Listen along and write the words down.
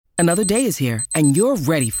Another day is here, and you're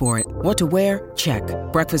ready for it. What to wear? Check.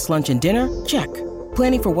 Breakfast, lunch, and dinner? Check.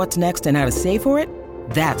 Planning for what's next and how to save for it?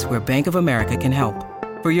 That's where Bank of America can help.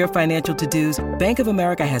 For your financial to-dos, Bank of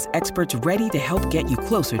America has experts ready to help get you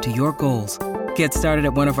closer to your goals. Get started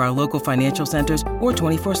at one of our local financial centers or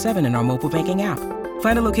 24/7 in our mobile banking app.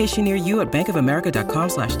 Find a location near you at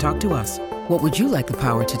bankofamerica.com/talktous. What would you like the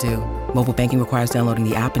power to do? Mobile banking requires downloading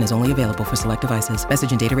the app and is only available for select devices.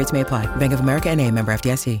 Message and data rates may apply. Bank of America N.A., member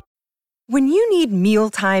FDIC. When you need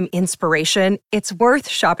mealtime inspiration, it's worth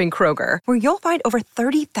shopping Kroger, where you'll find over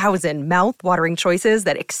 30,000 mouth-watering choices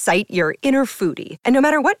that excite your inner foodie. And no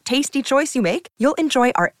matter what tasty choice you make, you'll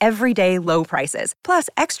enjoy our everyday low prices, plus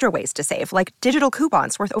extra ways to save, like digital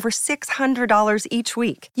coupons worth over $600 each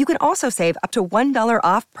week. You can also save up to $1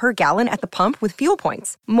 off per gallon at the pump with fuel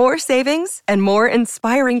points. More savings and more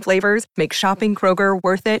inspiring flavors make shopping Kroger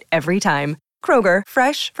worth it every time. Kroger,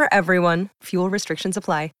 fresh for everyone. Fuel restrictions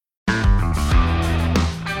apply.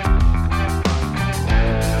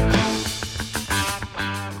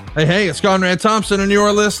 Hey, it's Conrad Thompson, and you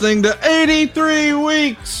are listening to 83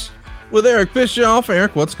 Weeks with Eric Bischoff.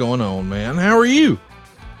 Eric, what's going on, man? How are you?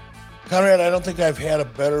 Conrad, I don't think I've had a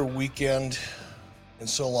better weekend in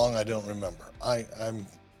so long I don't remember. I'm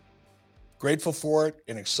grateful for it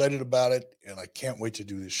and excited about it, and I can't wait to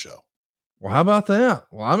do this show. Well, how about that?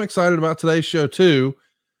 Well, I'm excited about today's show, too.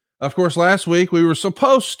 Of course, last week we were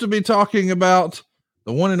supposed to be talking about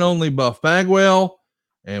the one and only Buff Bagwell.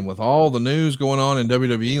 And with all the news going on in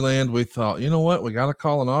WWE land, we thought, you know what? We got to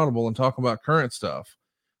call an audible and talk about current stuff.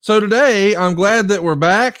 So today, I'm glad that we're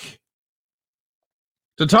back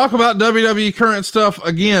to talk about WWE current stuff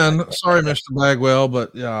again. Sorry, Mr. Bagwell,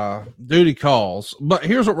 but duty calls. But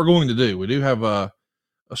here's what we're going to do. We do have a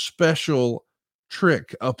special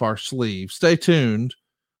trick up our sleeve. Stay tuned.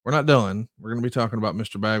 We're not done. We're going to be talking about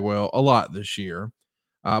Mr. Bagwell a lot this year.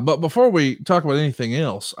 But before we talk about anything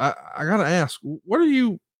else, I gotta ask, what are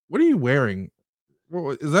you wearing?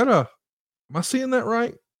 Is that am I seeing that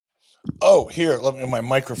right? Oh, here, my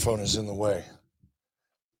microphone is in the way.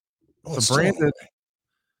 Oh, the branded.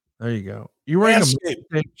 There you go. You're wearing a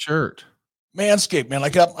Manscaped shirt. Manscaped, man. I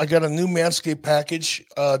got a new Manscaped package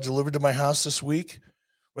delivered to my house this week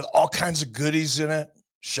with all kinds of goodies in it.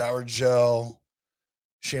 Shower gel,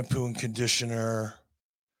 shampoo and conditioner.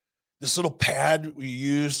 This little pad we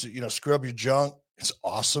use to, scrub your junk. It's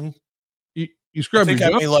awesome. You scrub your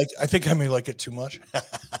junk? I think I may like it too much.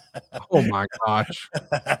 Oh my gosh.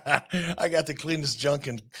 I got the cleanest junk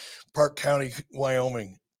in Park County,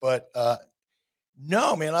 Wyoming. But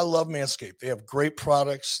no, man, I love Manscaped. They have great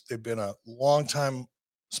products. They've been a long time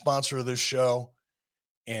sponsor of this show.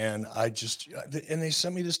 And and they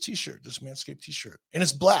sent me this t-shirt, this Manscaped t-shirt. And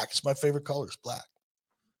it's black. It's my favorite color. It's black.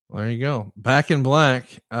 There you go. Back in black.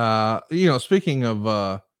 Speaking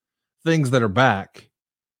of things that are back,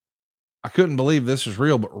 I couldn't believe this is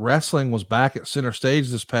real, but wrestling was back at center stage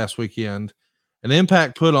this past weekend. And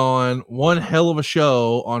Impact put on one hell of a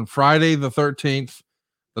show on Friday the 13th.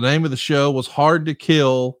 The name of the show was Hard to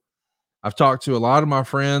Kill. I've talked to a lot of my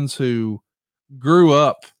friends who grew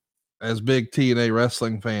up as big TNA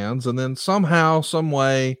wrestling fans and then somehow, some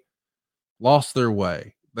way lost their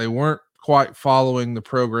way. They weren't quite following the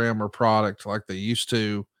program or product like they used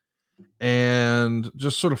to, and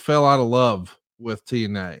just sort of fell out of love with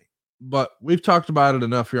TNA. But we've talked about it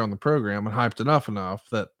enough here on the program and hyped enough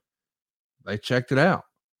that they checked it out.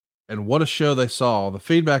 And what a show they saw. The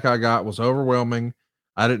feedback I got was overwhelming.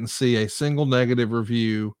 I didn't see a single negative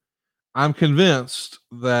review. I'm convinced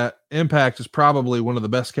that Impact is probably one of the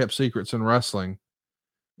best kept secrets in wrestling,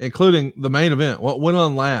 including the main event. What went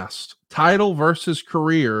on last? Title versus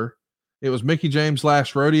career. It was Mickie James'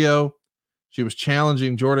 last rodeo. She was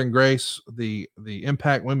challenging Jordynne Grace, the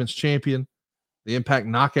Impact Women's Champion, the Impact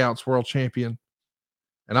Knockouts World Champion.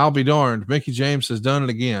 And I'll be darned, Mickie James has done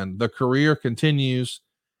it again. The career continues.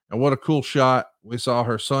 And what a cool shot. We saw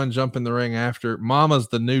her son jump in the ring after. Mama's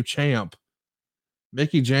the new champ.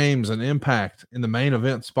 Mickie James and Impact in the main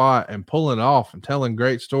event spot and pulling it off and telling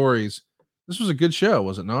great stories. This was a good show,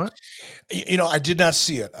 was it not? I did not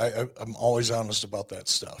see it. I'm always honest about that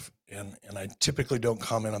stuff. And I typically don't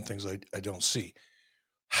comment on things I don't see.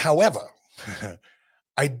 However,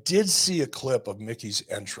 I did see a clip of Mickey's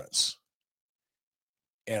entrance.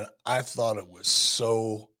 And I thought it was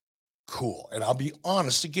so cool. And I'll be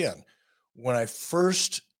honest again, when I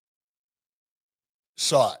first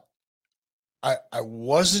saw it, I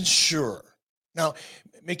wasn't sure. Now,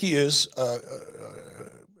 Mickie is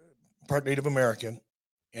part Native American.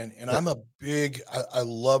 And I'm I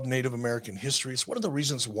love Native American history. It's one of the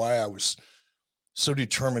reasons why I was so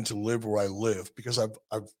determined to live where I live, because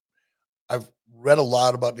I've read a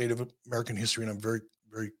lot about Native American history, and I'm very,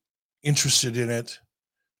 very interested in it,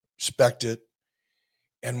 respect it.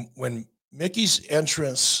 And when Mickey's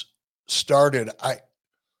entrance started,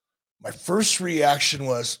 my first reaction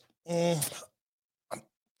was, I'm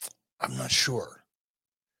not sure.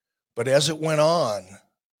 But as it went on,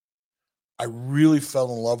 I really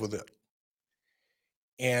fell in love with it.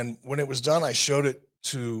 And when it was done, I showed it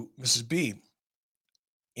to Mrs. B,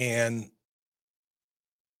 and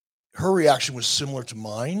her reaction was similar to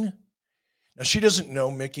mine. Now, she doesn't know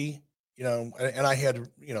Mickey, and I had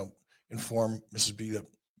to, inform Mrs. B that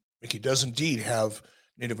Mickey does indeed have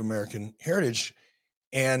Native American heritage.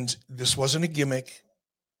 And this wasn't a gimmick.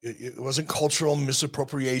 It wasn't cultural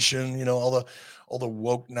misappropriation, all the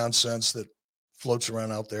woke nonsense that floats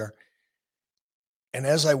around out there. And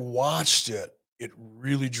as I watched it, it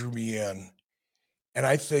really drew me in. And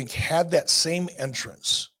I think had that same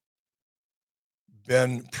entrance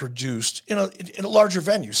been produced in a larger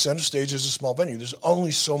venue, Center Stage is a small venue. There's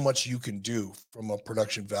only so much you can do from a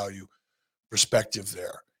production value perspective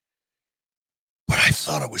there. But I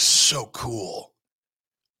thought it was so cool.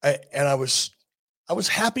 I was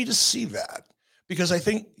happy to see that, because I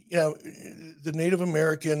think, the Native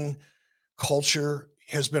American culture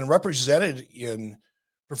has been represented in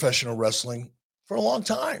professional wrestling for a long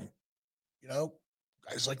time.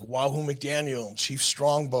 Guys like Wahoo McDaniel, Chief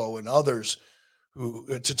Strongbow, and others who,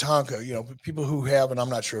 Tatanka, people who have, and I'm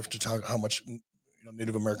not sure if Tatanka, how much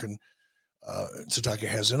Native American Tatanka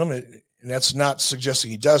has in him. And that's not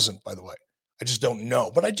suggesting he doesn't, by the way. I just don't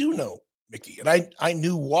know. But I do know Mickey, and I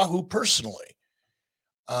knew Wahoo personally.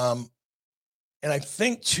 And I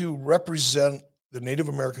think to represent the Native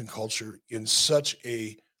American culture in such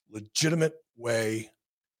a legitimate way,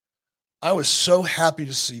 I was so happy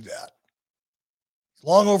to see that.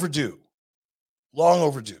 Long overdue. Long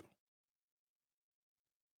overdue.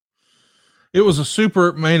 It was a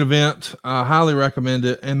super main event. I highly recommend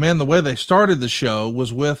it. And man, the way they started the show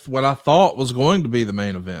was with what I thought was going to be the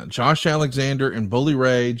main event. Josh Alexander and Bully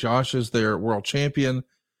Ray. Josh is their world champion.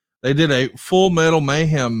 They did a Full Metal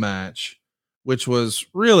Mayhem match, which was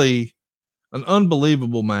really an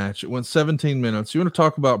unbelievable match. It went 17 minutes. You want to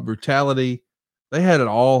talk about brutality? They had it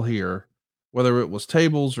all here, whether it was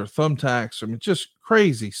tables or thumbtacks. I mean, just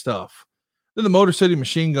crazy stuff. Then the Motor City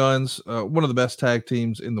Machine Guns, one of the best tag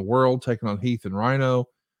teams in the world, taking on Heath and Rhino,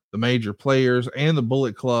 the Major Players, and the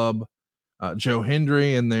Bullet Club. Joe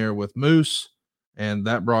Hendry in there with Moose, and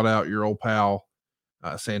that brought out your old pal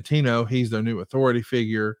Santino. He's their new authority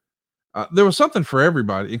figure. There was something for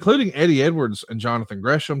everybody, including Eddie Edwards and Jonathan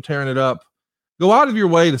Gresham tearing it up. Go out of your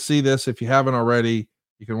way to see this if you haven't already.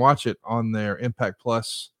 You can watch it on their Impact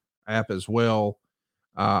Plus app as well.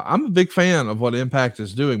 I'm a big fan of what Impact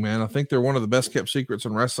is doing, man. I think they're one of the best kept secrets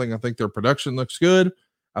in wrestling. I think their production looks good.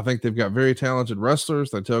 I think they've got very talented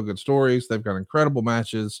wrestlers. They tell good stories. They've got incredible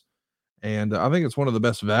matches. And I think it's one of the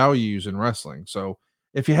best values in wrestling. So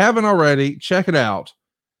if you haven't already, check it out.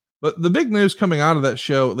 But the big news coming out of that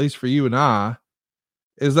show, at least for you and I,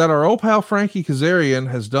 is that our old pal Frankie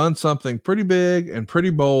Kazarian has done something pretty big and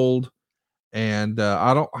pretty bold. And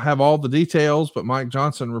I don't have all the details, but Mike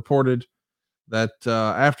Johnson reported that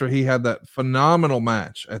after he had that phenomenal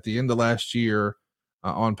match at the end of last year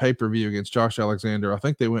on pay-per-view against Josh Alexander, I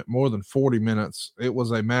think they went more than 40 minutes. It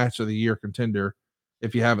was a match of the year contender.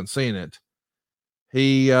 If you haven't seen it,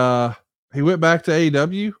 he went back to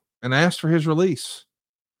AEW and asked for his release.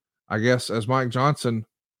 I guess, as Mike Johnson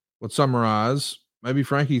would summarize, maybe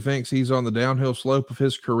Frankie thinks he's on the downhill slope of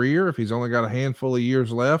his career. If he's only got a handful of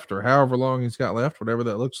years left, or however long he's got left, whatever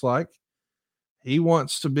that looks like, he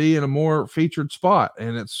wants to be in a more featured spot,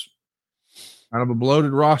 and it's kind of a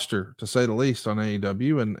bloated roster, to say the least, on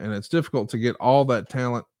AEW, and it's difficult to get all that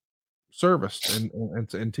talent serviced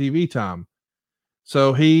and TV time.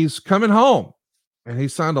 So he's coming home, and he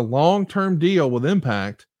signed a long-term deal with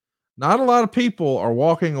Impact. Not a lot of people are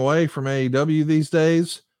walking away from AEW these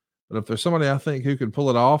days, but if there's somebody I think who can pull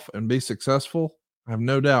it off and be successful, I have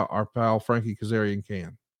no doubt our pal Frankie Kazarian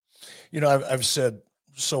can. I've said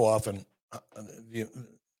so often, I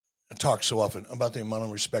talk so often about the amount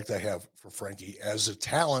of respect I have for Frankie as a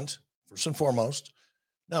talent, first and foremost.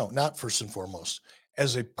 No, not first and foremost.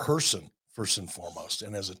 As a person, first and foremost,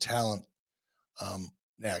 and as a talent,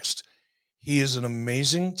 next. He is an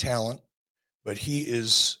amazing talent, but he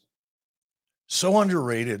is so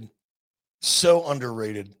underrated.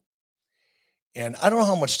 And I don't know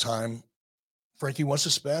how much time Frankie wants to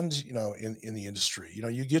spend, in the industry.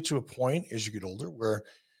 You get to a point as you get older where,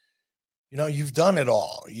 you've done it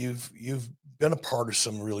all. You've been a part of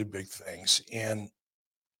some really big things. And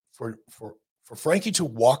for Frankie to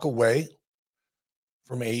walk away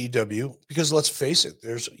from AEW, because let's face it,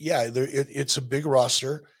 it's a big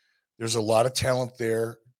roster. There's a lot of talent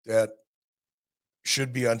there that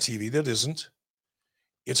should be on TV that isn't.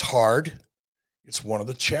 It's hard. It's one of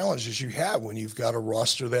the challenges you have when you've got a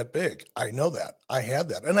roster that big. I know that. I had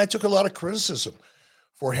that. And I took a lot of criticism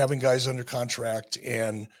for having guys under contract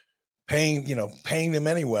and paying them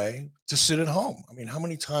anyway to sit at home. I mean, how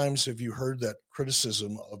many times have you heard that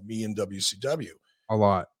criticism of me in WCW? A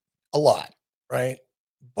lot, right?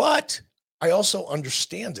 But I also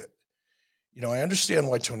understand it. I understand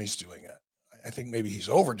why Tony's doing it. I think maybe he's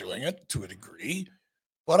overdoing it to a degree,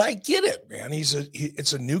 but I get it, man.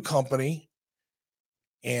 It's a new company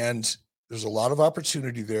and there's a lot of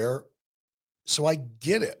opportunity there. So I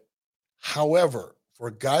get it. However, for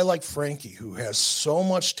a guy like Frankie, who has so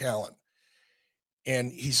much talent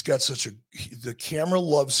and he's got the camera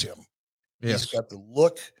loves him. yes. He's got the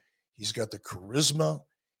look, he's got the charisma,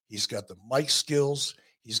 he's got the mic skills,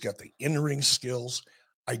 he's got the in-ring skills.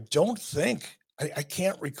 I don't think I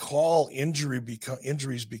can't recall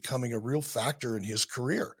injuries becoming a real factor in his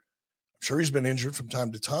career. I'm sure he's been injured from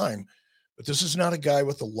time to time, but this is not a guy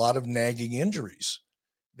with a lot of nagging injuries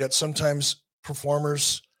that sometimes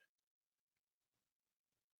performers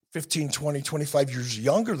 15, 20, 25 years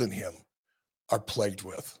younger than him are plagued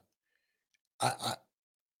with.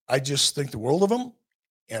 I just think the world of him,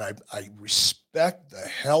 and I respect the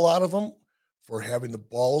hell out of him for having the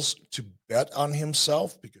balls to bet on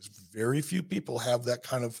himself, because very few people have that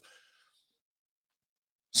kind of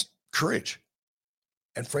courage.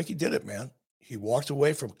 And Frankie did it, man. He walked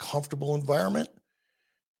away from a comfortable environment,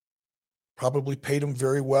 probably paid him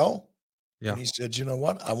very well. Yeah. And he said, you know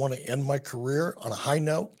what? I want to end my career on a high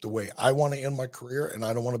note, the way I want to end my career, and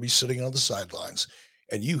I don't want to be sitting on the sidelines.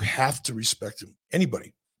 And you have to respect him,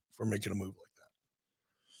 anybody, for making a move like that.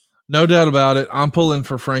 No doubt about it. I'm pulling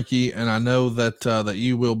for Frankie, and I know that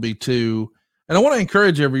you will be too. And I want to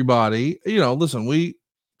encourage everybody, listen, we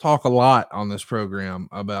talk a lot on this program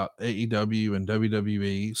about AEW and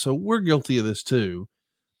WWE, so we're guilty of this too.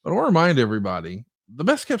 But I want to remind everybody, the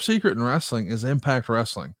best kept secret in wrestling is Impact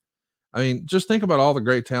Wrestling. I mean, just think about all the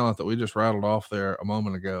great talent that we just rattled off there a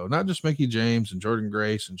moment ago. Not just Mickie James and Jordan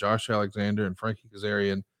Grace and Josh Alexander and Frankie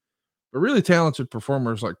Kazarian, but really talented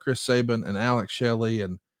performers like Chris Sabin and Alex Shelley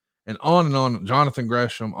and on and on, Jonathan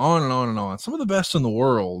Gresham, on and on and on. Some of the best in the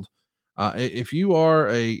world. If you are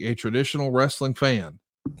a traditional wrestling fan,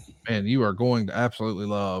 man, you are going to absolutely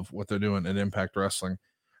love what they're doing at Impact Wrestling.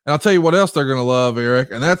 And I'll tell you what else they're going to love,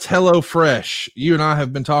 Eric, and that's HelloFresh. You and I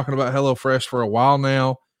have been talking about HelloFresh for a while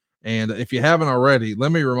now. And if you haven't already,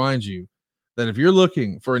 let me remind you that if you're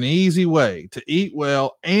looking for an easy way to eat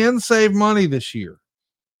well and save money this year,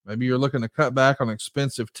 maybe you're looking to cut back on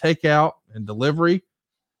expensive takeout and delivery,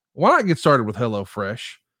 why not get started with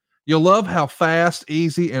HelloFresh? You'll love how fast,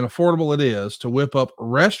 easy, and affordable it is to whip up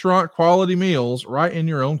restaurant quality meals right in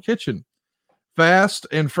your own kitchen. Fast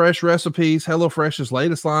and fresh recipes, HelloFresh's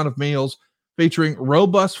latest line of meals featuring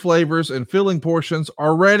robust flavors and filling portions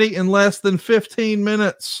are ready in less than 15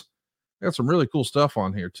 minutes. Got some really cool stuff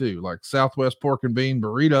on here too, like Southwest pork and bean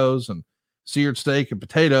burritos and seared steak and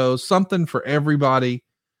potatoes, something for everybody.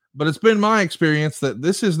 But it's been my experience that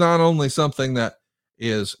this is not only something that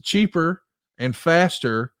is cheaper and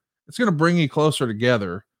faster, it's going to bring you closer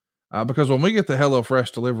together. Because when we get the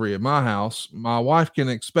HelloFresh delivery at my house, my wife can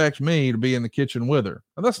expect me to be in the kitchen with her.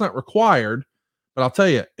 Now, that's not required, but I'll tell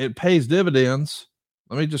you, it pays dividends.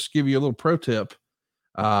 Let me just give you a little pro tip.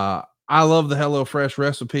 I love the HelloFresh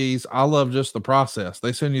recipes. I love just the process.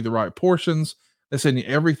 They send you the right portions. They send you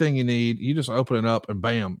everything you need. You just open it up and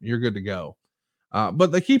bam, you're good to go.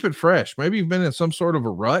 But they keep it fresh. Maybe you've been in some sort of a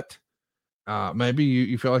rut. Maybe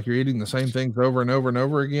you feel like you're eating the same things over and over and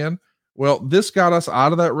over again. Well, this got us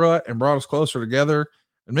out of that rut and brought us closer together.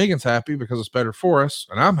 And Megan's happy because it's better for us.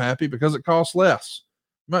 And I'm happy because it costs less.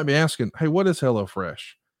 You might be asking, hey, what is HelloFresh?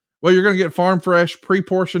 Well, you're going to get farm fresh,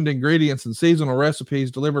 pre-portioned ingredients and seasonal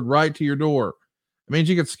recipes delivered right to your door. It means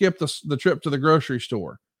you can skip the trip to the grocery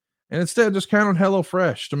store. And instead, just count on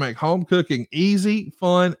HelloFresh to make home cooking easy,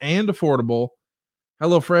 fun, and affordable.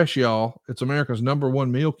 HelloFresh, y'all. It's America's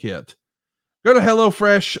 #1 meal kit. Go to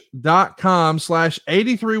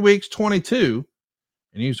HelloFresh.com/83weeks22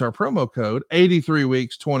 and use our promo code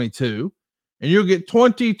 83weeks22 and you'll get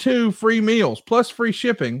 22 free meals plus free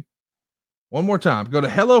shipping. One more time, go to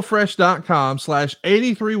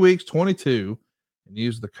HelloFresh.com/83weeks22 and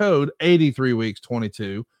use the code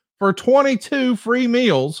 83weeks22 for 22 free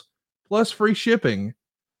meals plus free shipping.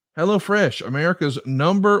 HelloFresh, America's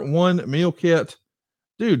 #1 meal kit.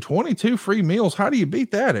 Dude, 22 free meals. How do you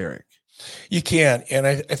beat that, Eric? You can. And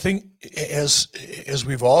I think as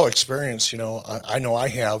we've all experienced, I know I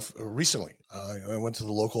have recently, I went to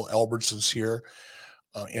the local Albertsons here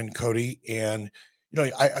in Cody, and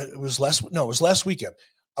it was last weekend.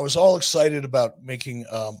 I was all excited about making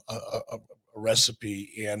a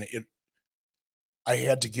recipe, and I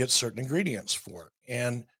had to get certain ingredients for it.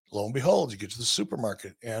 And lo and behold, you get to the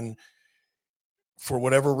supermarket, and for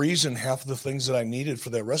whatever reason, half of the things that I needed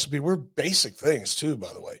for that recipe were basic things too,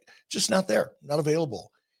 by the way, just not there, not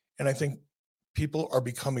available. And I think people are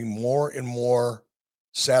becoming more and more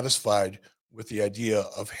satisfied with the idea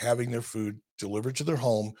of having their food delivered to their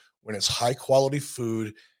home when it's high quality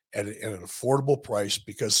food at an affordable price.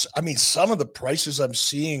 Because I mean, some of the prices I'm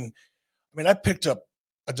seeing, I mean, I picked up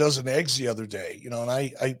a dozen eggs the other day, and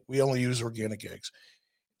we only use organic eggs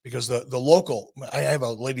because the local, I have a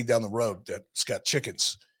lady down the road that's got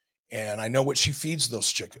chickens, and I know what she feeds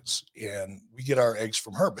those chickens, and we get our eggs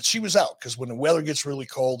from her. But she was out because when the weather gets really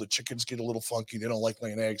cold, the chickens get a little funky. They don't like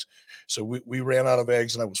laying eggs. So we ran out of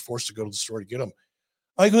eggs, and I was forced to go to the store to get them.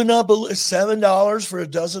 I could not believe $7 for a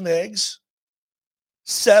dozen eggs.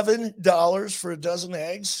 $7 for a dozen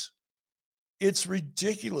eggs. It's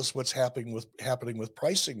ridiculous what's happening with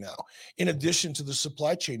pricing now. In addition to the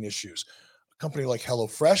supply chain issues, a company like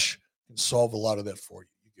HelloFresh can solve a lot of that for you.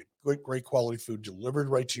 You get great quality food delivered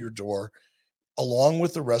right to your door, along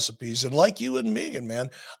with the recipes. And like you and Megan,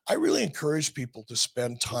 man, I really encourage people to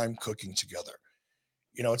spend time cooking together.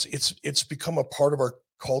 It's become a part of our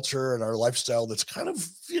culture and our lifestyle that's kind of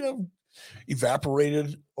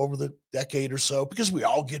evaporated over the decade or so because we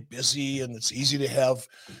all get busy and it's easy to have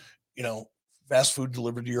fast food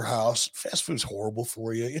delivered to your house. Fast food's horrible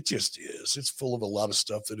for you. It just is. It's full of a lot of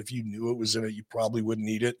stuff that if you knew it was in it, you probably wouldn't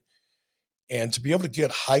eat it. And to be able to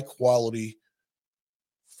get high quality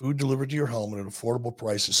food delivered to your home at an affordable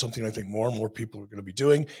price is something I think more and more people are going to be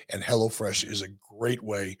doing. And HelloFresh is a great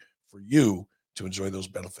way for you to enjoy those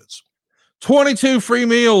benefits. 22 free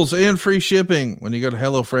meals and free shipping when you go to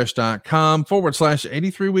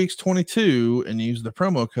HelloFresh.com/83weeks22 and use the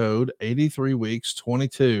promo code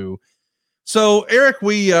 83weeks22. So Eric,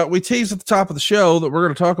 we teased at the top of the show that we're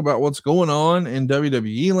going to talk about what's going on in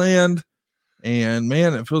WWE land. And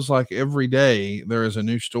man, it feels like every day there is a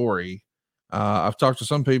new story. I've talked to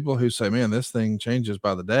some people who say, man, this thing changes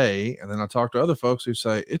by the day. And then I talk to other folks who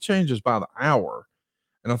say it changes by the hour.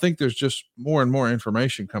 And I think there's just more and more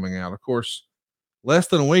information coming out. Of course, less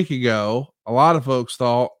than a week ago, a lot of folks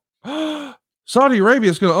thought, oh, Saudi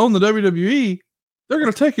Arabia is going to own the WWE. They're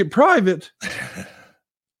going to take it private.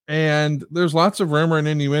 And there's lots of rumor and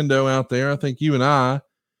innuendo out there. I think you and I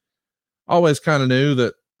always kind of knew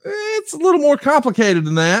that it's a little more complicated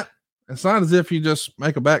than that. It's not as if you just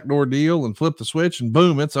make a backdoor deal and flip the switch and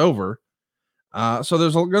boom, it's over. So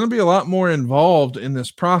there's going to be a lot more involved in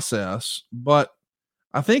this process. But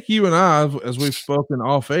I think you and I, as we've spoken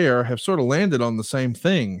off air, have sort of landed on the same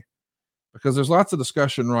thing because there's lots of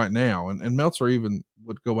discussion right now. And Meltzer even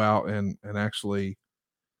would go out and actually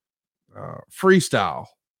freestyle.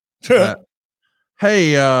 That,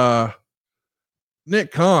 hey,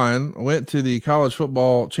 Nick Khan went to the college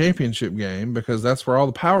football championship game because that's where all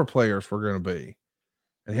the power players were going to be.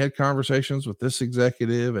 And he had conversations with this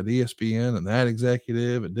executive at ESPN and that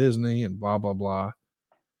executive at Disney and blah, blah, blah.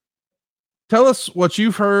 Tell us what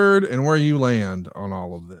you've heard and where you land on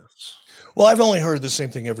all of this. Well, I've only heard the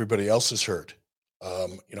same thing everybody else has heard.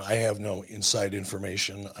 I have no inside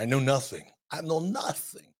information. I know nothing.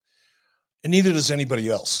 And neither does anybody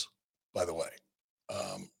else, by the way.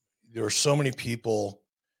 There are so many people,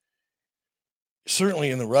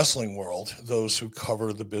 certainly in the wrestling world, those who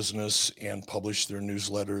cover the business and publish their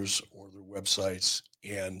newsletters or their websites.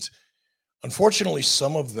 And unfortunately,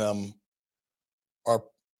 some of them are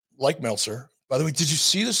like Meltzer. By the way, did you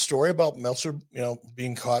see the story about Meltzer,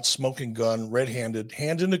 being caught smoking gun, red-handed,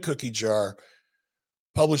 hand in a cookie jar,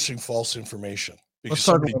 publishing false information? Let's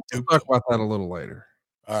talk about that a little later.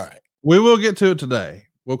 All right. We will get to it today.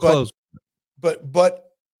 We'll close. But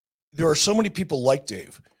there are so many people like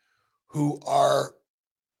Dave who are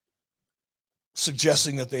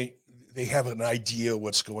suggesting that they have an idea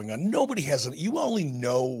what's going on. Nobody has you only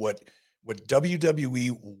know what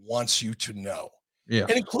WWE wants you to know. Yeah.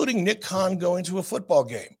 And including Nick Khan going to a football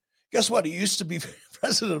game. Guess what? He used to be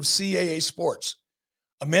president of CAA Sports.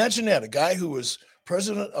 Imagine that, a guy who was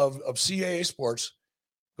president of CAA Sports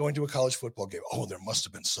going to a college football game. Oh, there must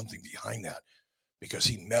have been something behind that because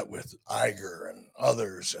he met with Iger and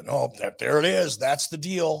others and there it is. That's the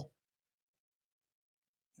deal.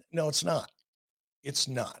 No, it's not. It's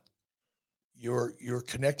not. You're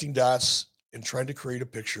connecting dots and trying to create a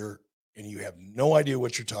picture, and you have no idea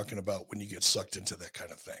what you're talking about when you get sucked into that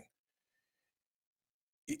kind of thing.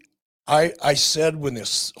 I said when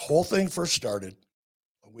this whole thing first started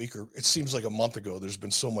a week, or it seems like a month ago, there's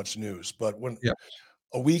been so much news, but when Yeah.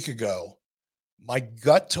 a week ago, my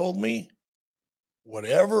gut told me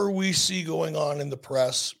whatever we see going on in the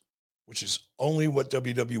press, which is only what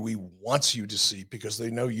WWE wants you to see because they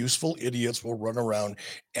know useful idiots will run around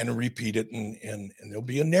and repeat it, and there'll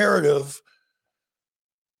be a narrative.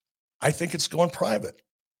 I think it's going private.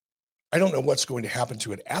 I don't know what's going to happen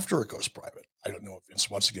to it after it goes private. I don't know if Vince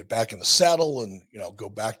wants to get back in the saddle and, go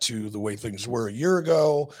back to the way things were a year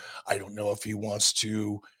ago. I don't know if he wants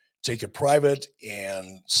to take it private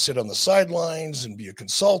and sit on the sidelines and be a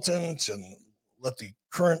consultant and let the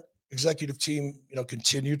current executive team,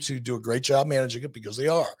 continue to do a great job managing it, because they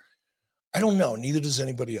are. I don't know. Neither does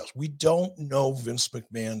anybody else. We don't know Vince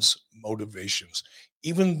McMahon's motivations.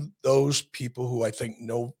 Even those people who I think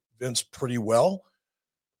know Vince pretty well,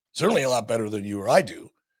 certainly a lot better than you or I do,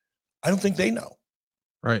 I don't think they know.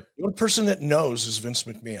 Right. The only person that knows is Vince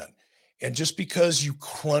McMahon. And just because you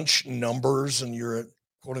crunch numbers and you're a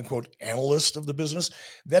quote unquote analyst of the business,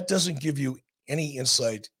 that doesn't give you any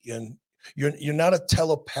insight in. You're not a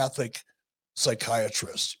telepathic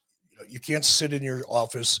psychiatrist. You can't sit in your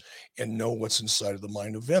office and know what's inside of the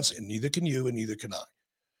mind of Vince, and neither can you, and neither can I.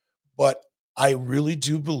 But I really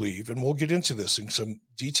do believe, and we'll get into this in some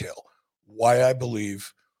detail, why I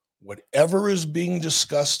believe whatever is being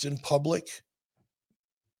discussed in public,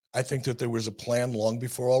 I think that there was a plan long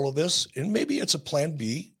before all of this, and maybe it's a plan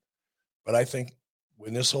B, but I think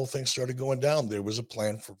when this whole thing started going down, there was a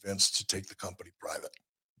plan for Vince to take the company private.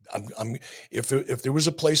 If there was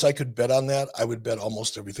a place I could bet on that, I would bet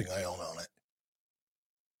almost everything I own on it.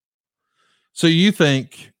 So you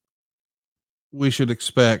think we should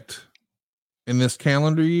expect in this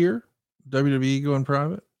calendar year WWE going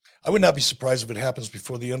private? I would not be surprised if it happens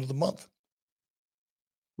before the end of the month.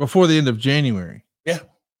 Before the end of January? Yeah.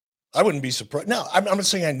 I wouldn't be surprised. Now, I'm not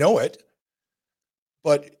saying I know it,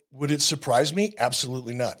 but would it surprise me?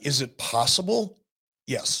 Absolutely not. Is it possible?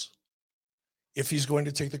 Yes. If he's going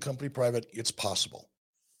to take the company private, it's possible.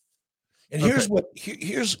 And here's well,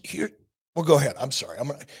 go ahead. I'm sorry.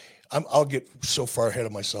 I'll get so far ahead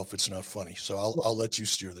of myself. It's not funny. So I'll let you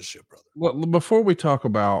steer the ship, brother. Well, before we talk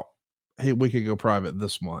about, hey, we could go private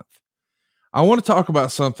this month, I want to talk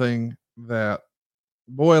about something that,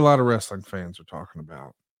 boy, a lot of wrestling fans are talking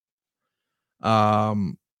about.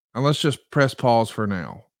 And let's just press pause for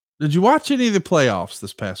now. Did you watch any of the playoffs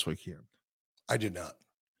this past weekend? I did not.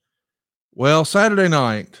 Well, Saturday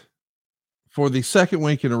night, for the second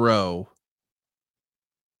week in a row,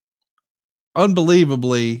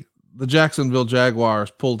 unbelievably, the Jacksonville Jaguars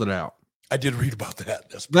pulled it out. I did read about that.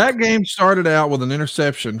 That game started out with an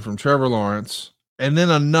interception from Trevor Lawrence and then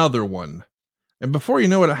another one. And before you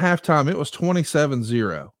know it, at halftime, it was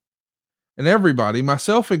 27-0. And everybody,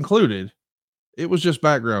 myself included, it was just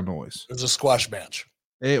background noise. It was a squash match.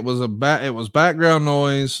 It was background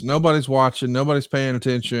noise. Nobody's watching. Nobody's paying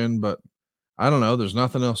attention. But I don't know. There's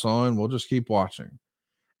nothing else on. We'll just keep watching.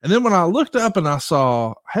 And then when I looked up and I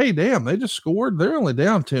saw, hey, damn, they just scored. They're only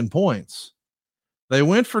down 10 points. They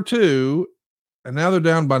went for 2, and now they're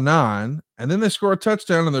down by 9. And then they score a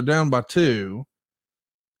touchdown, and they're down by 2.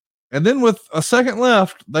 And then with a second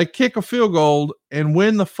left, they kick a field goal and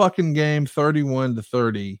win the fucking game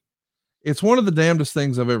 31-30. It's one of the damnedest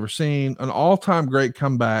things I've ever seen. An all-time great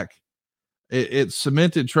comeback. It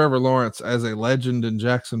cemented Trevor Lawrence as a legend in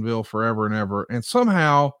Jacksonville forever and ever. And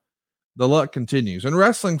somehow the luck continues. And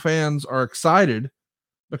wrestling fans are excited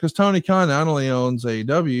because Tony Khan not only owns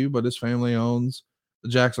AEW, but his family owns the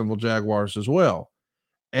Jacksonville Jaguars as well.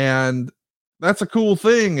 And that's a cool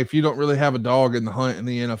thing if you don't really have a dog in the hunt in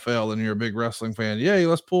the NFL and you're a big wrestling fan. Yay,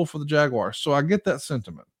 let's pull for the Jaguars. So I get that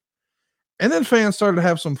sentiment. And then fans started to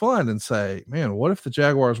have some fun and say, man, what if the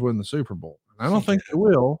Jaguars win the Super Bowl? And I don't think they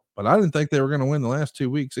will, but I didn't think they were going to win the last 2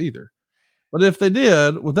 weeks either. But if they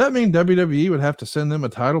did, would that mean WWE would have to send them a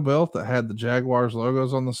title belt that had the Jaguars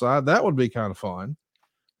logos on the side? That would be kind of fun.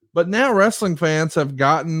 But now wrestling fans have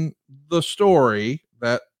gotten the story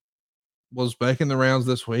that was making the rounds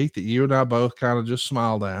this week that you and I both kind of just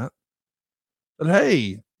smiled at. That,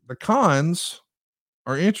 hey, the Khans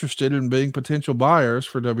are interested in being potential buyers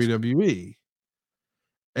for WWE.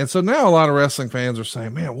 And so now a lot of wrestling fans are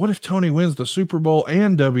saying, man, what if Tony wins the Super Bowl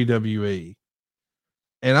and WWE?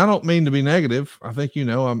 And I don't mean to be negative. I think,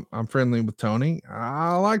 I'm friendly with Tony.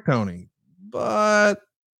 I like Tony, but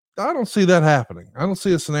I don't see that happening. I don't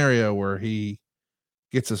see a scenario where he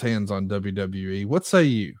gets his hands on WWE. What say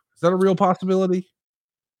you? Is that a real possibility?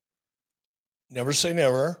 Never say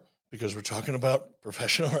never, because we're talking about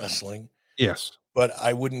professional wrestling. Yes. But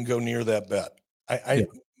I wouldn't go near that bet.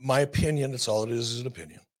 My opinion, that's all it is an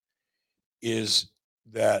opinion, is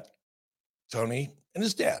that Tony and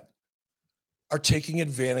his dad are taking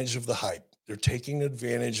advantage of the hype. They're taking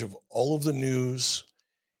advantage of all of the news,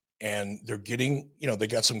 and they're getting, they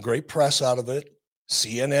got some great press out of it.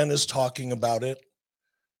 CNN is talking about it.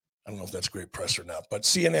 I don't know if that's great press or not, but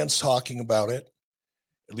CNN's talking about it,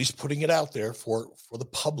 at least putting it out there for the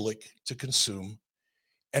public to consume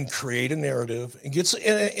and create a narrative, and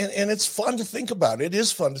and it's fun to think about. It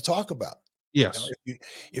is fun to talk about. Yes.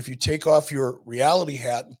 If you take off your reality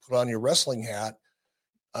hat and put on your wrestling hat,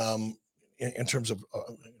 in terms of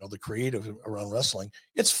the creative around wrestling,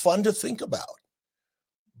 it's fun to think about.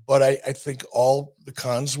 But I think all the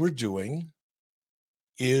cons we're doing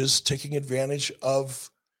is taking advantage of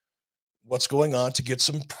what's going on to get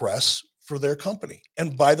some press for their company.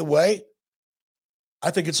 And by the way,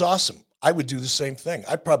 I think it's awesome. I would do the same thing.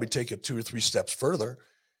 I'd probably take it 2 or 3 steps further.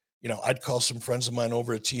 I'd call some friends of mine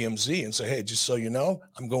over at TMZ and say, hey, just so you know,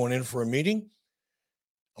 I'm going in for a meeting.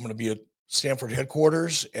 I'm going to be at Stanford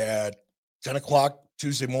headquarters at 10 o'clock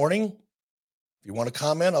Tuesday morning. If you want to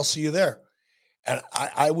comment, I'll see you there. And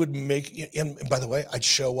I would and by the way, I'd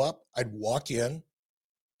show up, I'd walk in,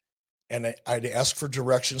 and I'd ask for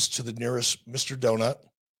directions to the nearest Mr. Donut.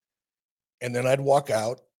 And then I'd walk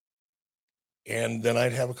out, and then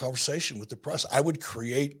I'd have a conversation with the press. I would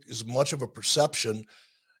create as much of a perception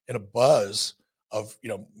and a buzz of,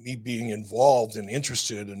 me being involved and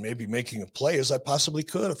interested and maybe making a play as I possibly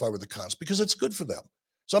could if I were the cons, because it's good for them.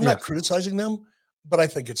 So I'm not criticizing them, but I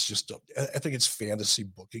think it's I think it's fantasy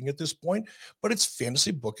booking at this point, but it's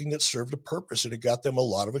fantasy booking that served a purpose, and it got them a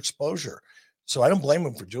lot of exposure. So I don't blame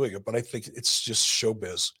them for doing it, but I think it's just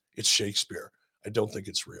showbiz. It's Shakespeare. I don't think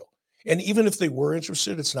it's real. And even if they were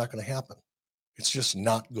interested, it's not going to happen. It's just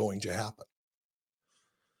not going to happen.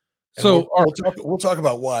 And so we'll talk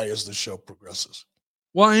about why as the show progresses.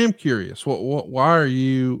 Well, I am curious. Why are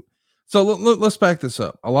you? So let's back this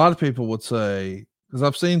up. A lot of people would say, because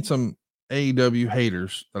I've seen some AEW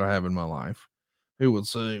haters that I have in my life who would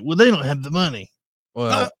say, well, they don't have the money.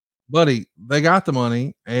 Well, buddy, they got the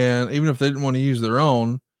money. And even if they didn't want to use their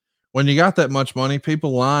own, when you got that much money,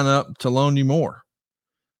 people line up to loan you more.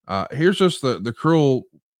 Here's just the cruel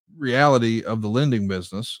reality of the lending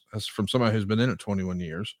business, as from somebody who's been in it 21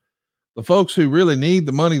 years. The folks who really need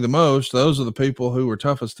the money the most, those are the people who are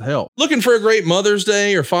toughest to help. Looking for a great Mother's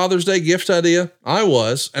Day or Father's Day gift idea? I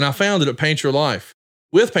was, and I found it at Paint Your Life.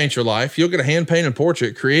 With Paint Your Life, you'll get a hand-painted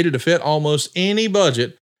portrait created to fit almost any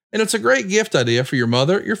budget, and it's a great gift idea for your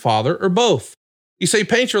mother, your father, or both. You see,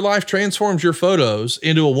 Paint Your Life transforms your photos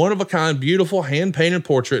into a one-of-a-kind, beautiful hand-painted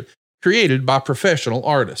portrait created by professional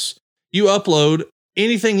artists. You upload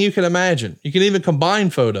anything you can imagine. You can even combine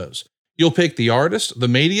photos. You'll pick the artist, the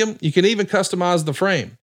medium. You can even customize the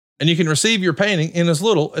frame. And you can receive your painting in as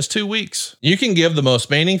little as 2 weeks. You can give the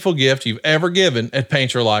most meaningful gift you've ever given at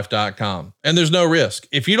paintyourlife.com. And there's no risk.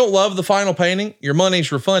 If you don't love the final painting, your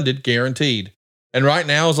money's refunded, guaranteed. And right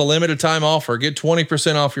now is a limited time offer. Get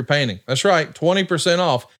 20% off your painting. That's right, 20%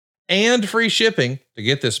 off and free shipping. To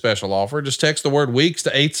get this special offer, just text the word weeks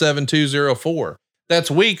to 87204.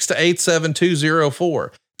 That's weeks to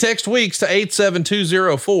 87204. Text weeks to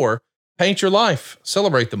 87204. Paint Your Life.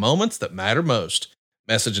 Celebrate the moments that matter most.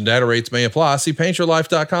 Message and data rates may apply. See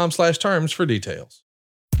paintyourlife.com/terms for details.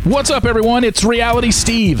 What's up, everyone? It's Reality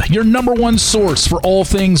Steve, your #1 source for all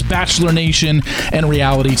things Bachelor Nation and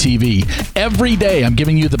reality TV. Every day, I'm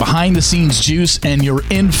giving you the behind-the-scenes juice and your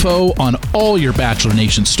info on all your Bachelor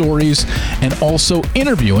Nation stories, and also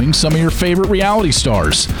interviewing some of your favorite reality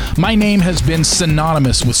stars. My name has been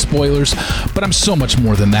synonymous with spoilers, but I'm so much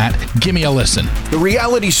more than that. Give me a listen. The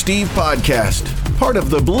Reality Steve Podcast, part of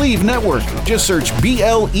the Believe Network. Just search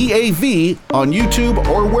BLEAV on YouTube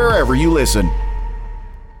or wherever you listen.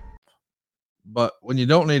 But when you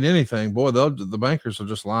don't need anything, boy, the bankers will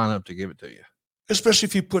just line up to give it to you. Especially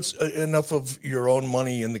if you put enough of your own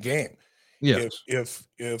money in the game. Yes.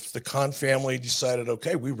 If the Khan family decided,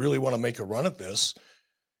 okay, we really want to make a run at this.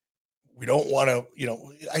 We don't want to,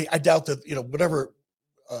 I doubt that, whatever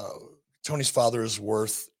Tony's father is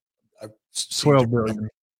worth, I've seen $12 billion.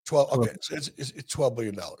 12. Okay. So it's $12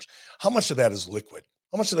 billion. How much of that is liquid?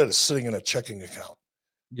 How much of that is sitting in a checking account?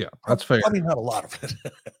 Yeah, that's fair. Probably not a lot of it.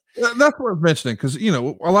 That's what I'm mentioning, because a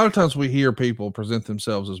lot of times we hear people present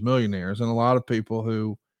themselves as millionaires, and a lot of people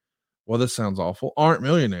who, well, this sounds awful, aren't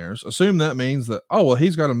millionaires, assume that means that, oh, well,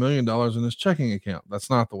 he's got $1 million in his checking account. That's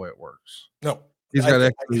not the way it works. No, he's got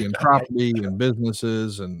equity in property and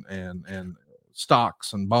businesses and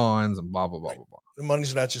stocks and bonds and blah blah blah blah blah. The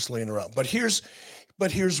money's not just laying around. But here's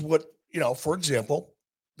what for example,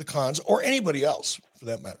 the Khans or anybody else for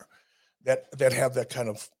that matter that have that kind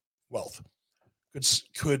of wealth.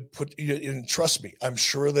 could put in. Trust me, I'm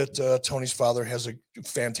sure that Tony's father has a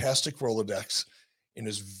fantastic Rolodex and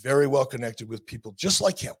is very well connected with people just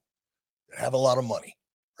like him that have a lot of money,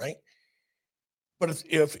 right? But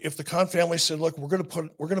if the Khan family said, look, we're going to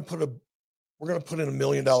put in $1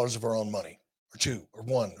 million of our own money, or two, or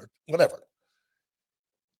one, or whatever,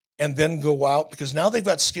 and then go out, because now they've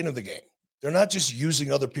got skin in the game. They're not just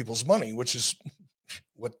using other people's money, which is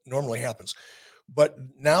what normally happens, but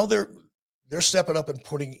now they're stepping up and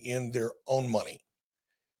putting in their own money.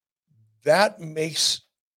 That makes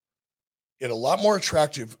it a lot more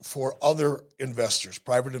attractive for other investors,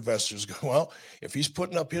 private investors. Go, well, if he's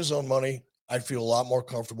putting up his own money, I feel a lot more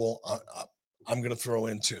comfortable. I'm going to throw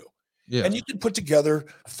in too. Yeah. And you can put together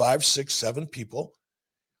 5, 6, 7 people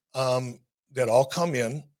that all come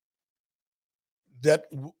in that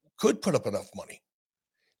could put up enough money.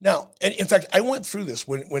 Now, and in fact, I went through this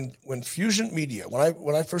when Fusion Media,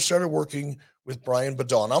 when I first started working with Brian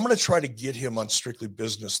Badal, and I'm going to try to get him on Strictly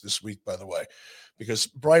Business this week, by the way, because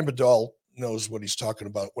Brian Badal knows what he's talking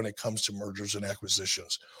about when it comes to mergers and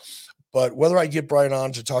acquisitions. But whether I get Brian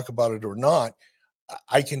on to talk about it or not,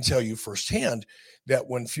 I can tell you firsthand that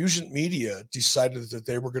when Fusion Media decided that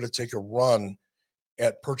they were going to take a run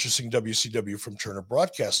at purchasing WCW from Turner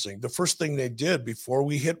Broadcasting, the first thing they did before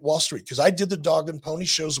we hit Wall Street, because I did the dog and pony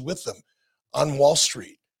shows with them on Wall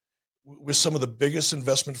Street with some of the biggest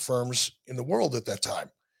investment firms in the world at that time.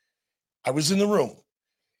 I was in the room,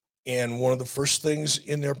 and one of the first things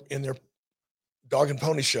in their dog and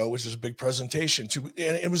pony show, which is a big presentation and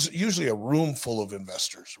it was usually a room full of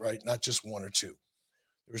investors, right? Not just one or two.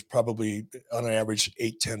 There was probably on an average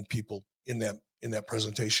 8, 10 people in that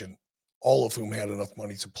presentation, all of whom had enough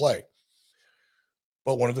money to play.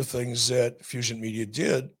 But one of the things that Fusion Media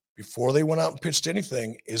did before they went out and pitched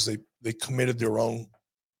anything is they committed their own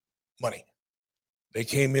money. They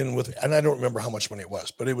came in with, and I don't remember how much money it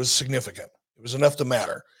was, but it was significant. It was enough to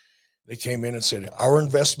matter. They came in and said, our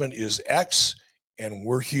investment is X, and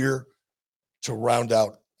we're here to round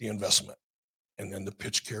out the investment. And then the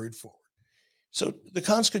pitch carried forward. So the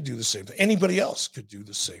Khans could do the same thing. Anybody else could do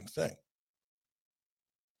the same thing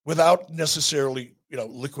without necessarily,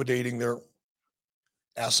 liquidating their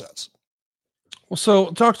assets. Well,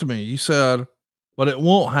 so talk to me. You said, but it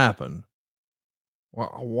won't happen.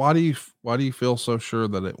 Why do you feel so sure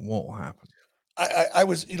that it won't happen? I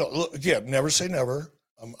was, look, again, never say never.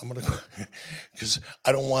 I'm going to go because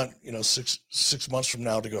I don't want, 6 months from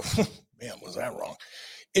now to go, man, was that wrong?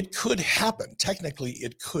 It could happen. Technically,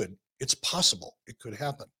 it could. It's possible. It could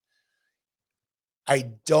happen.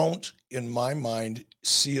 I don't, in my mind,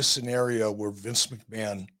 see a scenario where Vince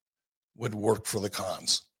McMahon would work for the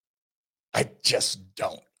Khans. I just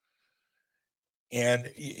don't. And,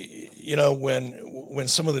 when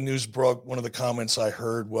some of the news broke, one of the comments I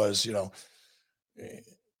heard was,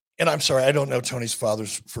 and I'm sorry, I don't know Tony's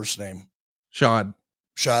father's first name. Shad.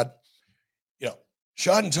 Shad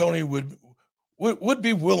and Tony would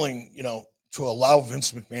be willing, to allow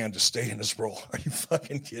Vince McMahon to stay in his role. Are you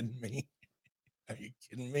fucking kidding me? Are you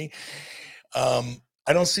kidding me? I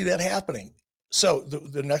don't see that happening. So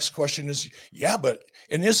the next question is,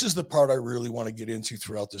 and this is the part I really want to get into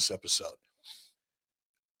throughout this episode.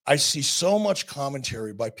 I see so much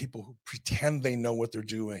commentary by people who pretend they know what they're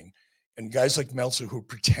doing, and guys like Meltzer who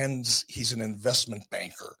pretends he's an investment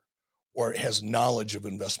banker or has knowledge of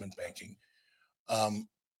investment banking,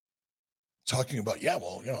 talking about,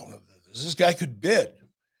 this guy could bid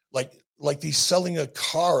like he's selling a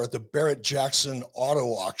car at the Barrett Jackson auto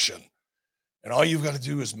auction. And all you've got to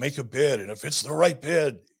do is make a bid. And if it's the right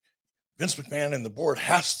bid, Vince McMahon and the board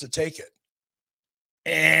has to take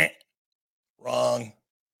it. Wrong.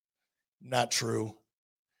 Not true.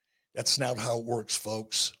 That's not how it works,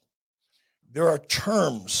 folks. There are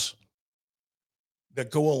terms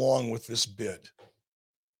that go along with this bid.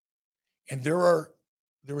 And there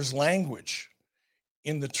is language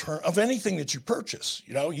in the term of anything that you purchase,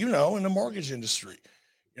 in the mortgage industry,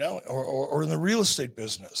 or in the real estate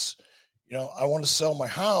business. I want to sell my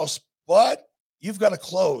house, but you've got to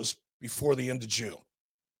close before the end of June,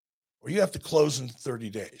 or you have to close in 30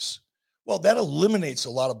 days. Well, that eliminates a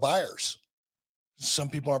lot of buyers. Some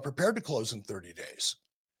people aren't prepared to close in 30 days.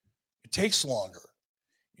 It takes longer.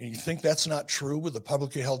 And you think that's not true with a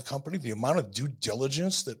publicly held company? The amount of due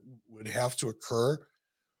diligence that would have to occur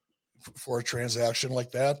for a transaction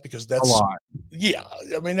like that, because that's a lot. Yeah.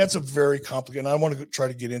 I mean, that's a very complicated, and I want to try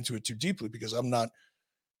to get into it too deeply because I'm not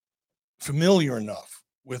familiar enough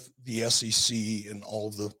with the SEC and all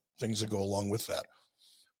of the things that go along with that.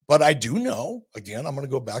 But I do know, again, I'm going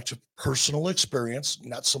to go back to personal experience,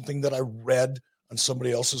 not something that I read on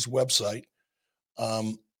somebody else's website.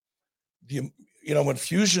 when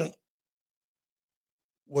Fusion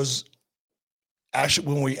was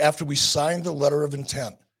actually, after we signed the letter of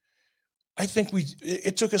intent, I think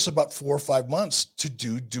it took us about 4 or 5 months to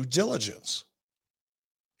do due diligence.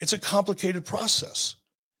 It's a complicated process,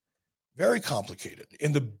 very complicated.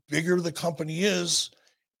 And the bigger the company is,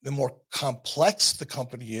 the more complex the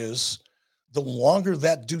company is, the longer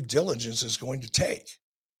that due diligence is going to take.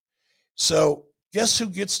 So guess who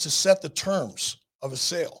gets to set the terms of a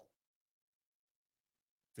sale?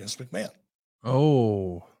 Vince McMahon.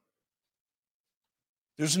 Oh.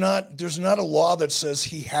 There's not a law that says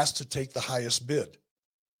he has to take the highest bid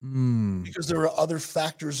because there are other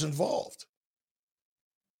factors involved.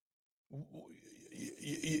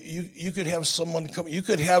 You could have someone come. You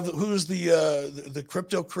could have who's the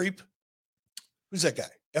crypto creep? Who's that guy?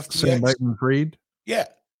 FTX. Sam Bankman-Fried. Yeah,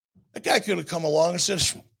 that guy could have come along and said,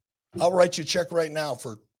 "I'll write you a check right now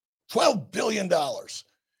for $12 billion."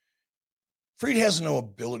 Fried has no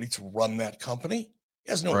ability to run that company.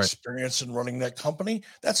 He has no experience in running that company.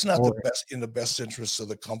 That's not in the best interests of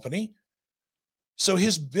the company. So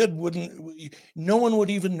his bid no one would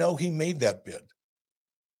even know he made that bid.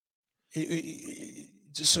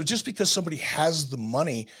 So just because somebody has the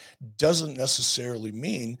money doesn't necessarily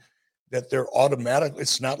mean that they're automatic.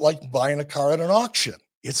 It's not like buying a car at an auction.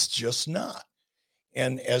 It's just not.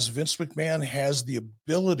 And as Vince McMahon has the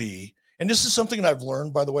ability, and this is something that I've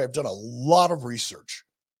learned, by the way, I've done a lot of research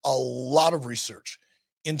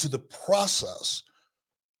into the process.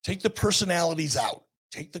 Take the personalities out,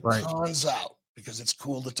 take the cons out, because it's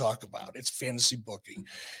cool to talk about. It's fantasy booking.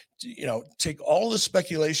 Take all the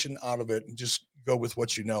speculation out of it and just go with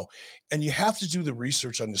what you know. And you have to do the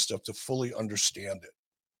research on this stuff to fully understand it.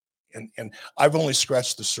 And I've only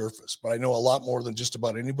scratched the surface, but I know a lot more than just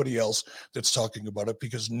about anybody else that's talking about it,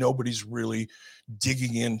 because nobody's really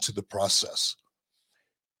digging into the process.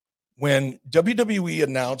 When WWE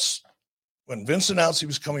announced, when Vince announced he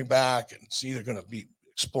was coming back, and it's either going to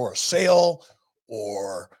explore a sale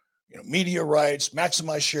or media rights,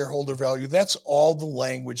 maximize shareholder value, that's all the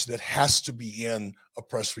language that has to be in a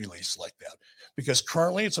press release like that. Because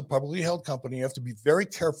currently it's a publicly held company. You have to be very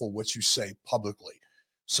careful what you say publicly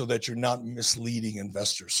so that you're not misleading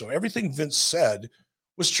investors. So everything Vince said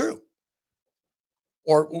was true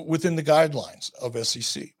or within the guidelines of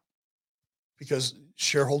SEC, because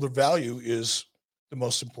shareholder value is the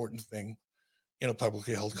most important thing in a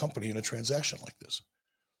publicly held company in a transaction like this.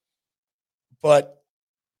 But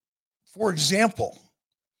for example,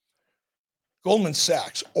 Goldman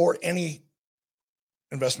Sachs or any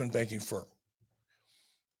investment banking firm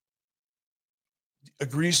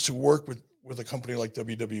agrees to work with a company like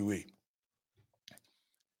WWE.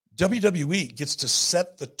 WWE gets to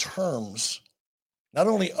set the terms not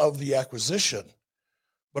only of the acquisition,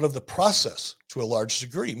 but of the process to a large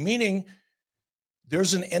degree, meaning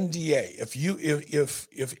there's an NDA. If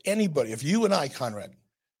you and I, Conrad,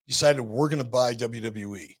 decided we're going to buy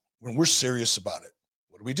WWE, when we're serious about it,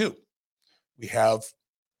 what do? We have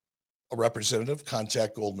a representative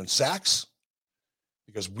contact Goldman Sachs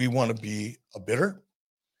because we want to be a bidder.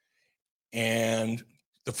 And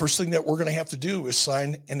the first thing that we're going to have to do is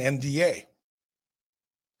sign an NDA.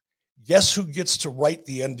 Guess who gets to write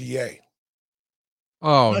the NDA?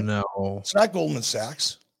 Oh, no. It's not Goldman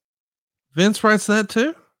Sachs. Vince writes that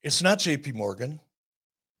too? It's not JP Morgan.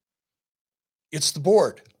 It's the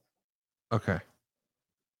board. Okay.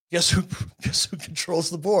 Guess who controls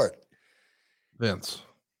the board? Vince.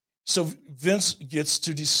 So Vince gets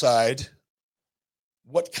to decide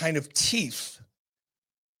what kind of teeth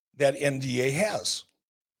that NDA has.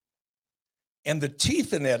 And the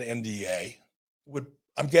teeth in that NDA would,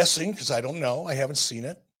 I'm guessing, because I don't know, I haven't seen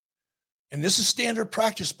it. And this is standard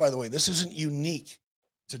practice, by the way. This isn't unique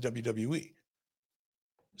to WWE.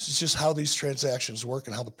 This is just how these transactions work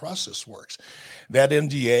and how the process works. That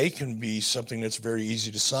NDA can be something that's very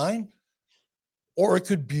easy to sign, or it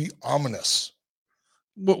could be ominous.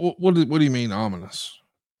 What do you mean ominous?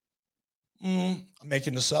 I'm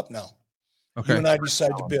making this up now. Okay. You and I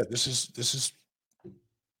decide to bid. This is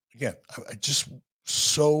again, I just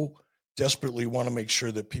so desperately want to make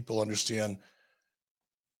sure that people understand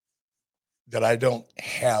that I don't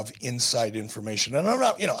have inside information. And I'm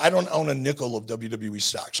not, I don't own a nickel of WWE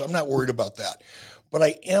stock, so I'm not worried about that. But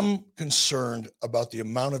I am concerned about the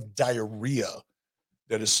amount of diarrhea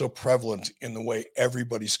that is so prevalent in the way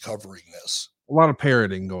everybody's covering this. A lot of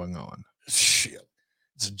parroting going on. Shit.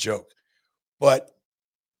 It's a joke. But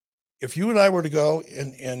if you and I were to go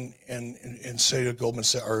and say to Goldman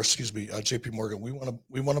Sachs, or excuse me, JP Morgan, we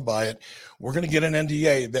want to buy it. We're going to get an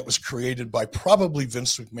NDA that was created by probably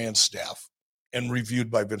Vince McMahon's staff and reviewed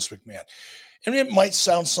by Vince McMahon. And it might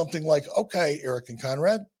sound something like, okay, Eric and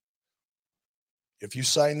Conrad, if you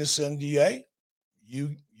sign this NDA,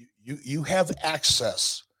 you have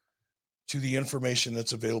access to the information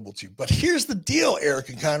that's available to you. But here's the deal, Eric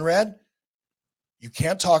and Conrad. You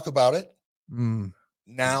can't talk about it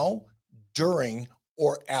now, during,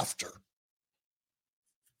 or after.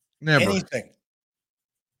 Never. Anything.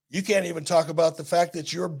 You can't even talk about the fact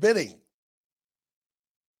that you're bidding.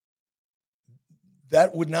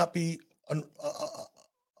 That would not be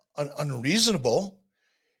unreasonable.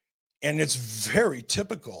 And it's very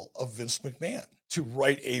typical of Vince McMahon to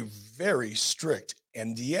write a very strict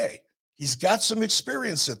NDA. He's got some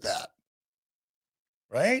experience at that,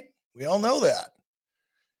 right? We all know that.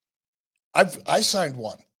 I signed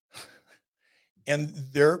one, and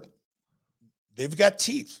they've got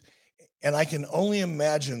teeth, and I can only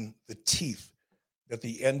imagine the teeth that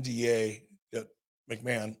the NDA that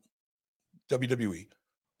McMahon, WWE,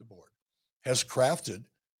 the board, has crafted,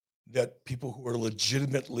 that people who are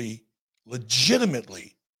legitimately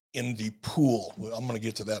in the pool, well, I'm going to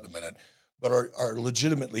get to that in a minute, but are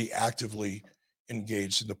legitimately actively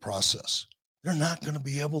engaged in the process, they're not going to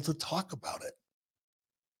be able to talk about it.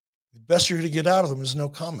 The best you're going to get out of them is no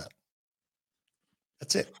comment.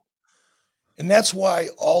 That's it. And that's why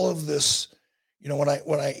all of this, when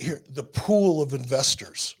I hear the pool of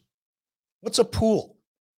investors, what's a pool?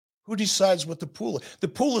 Who decides what the pool is? The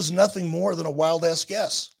pool is nothing more than a wild ass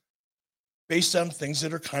guess based on things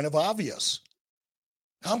that are kind of obvious.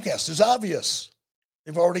 Comcast is obvious.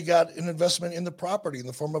 They've already got an investment in the property in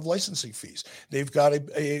the form of licensing fees. They've got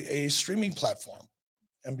a streaming platform,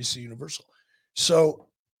 NBC Universal. So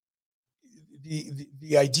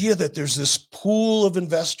the idea that there's this pool of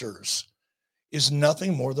investors is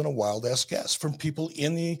nothing more than a wild ass guess from people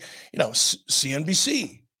in the,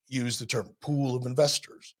 CNBC use the term pool of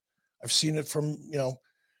investors. I've seen it from,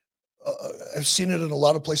 I've seen it in a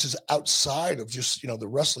lot of places outside of just, the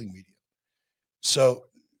wrestling media. So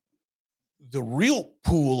the real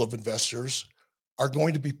pool of investors are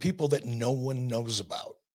going to be people that no one knows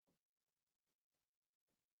about.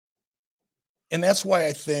 And that's why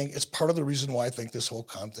I think it's part of the reason why I think this whole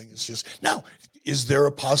con thing is just, now, is there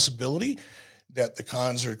a possibility that the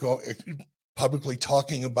cons are publicly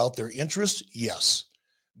talking about their interests? Yes.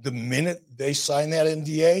 The minute they sign that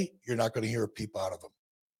NDA, you're not going to hear a peep out of them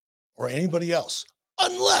or anybody else,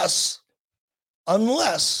 unless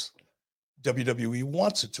WWE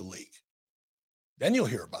wants it to leak. Then you'll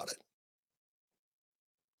hear about it.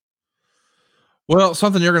 Well,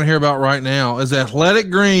 something you're going to hear about right now is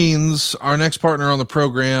Athletic Greens. Our next partner on the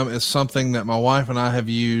program is something that my wife and I have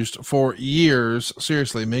used for years.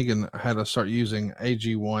 Seriously, Megan had us start using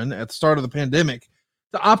AG1 at the start of the pandemic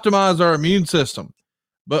to optimize our immune system.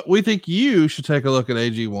 But we think you should take a look at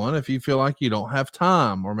AG1 if you feel like you don't have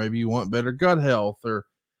time, or maybe you want better gut health, or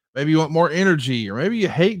maybe you want more energy, or maybe you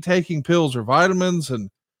hate taking pills or vitamins. And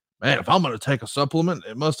man, if I'm going to take a supplement,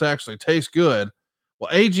 it must actually taste good.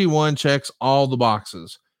 Well, AG1 checks all the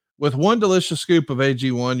boxes. With one delicious scoop of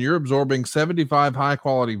AG1, you're absorbing 75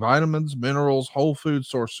 high-quality vitamins, minerals, whole food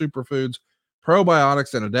source superfoods,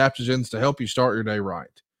 probiotics, and adaptogens to help you start your day right.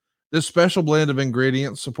 This special blend of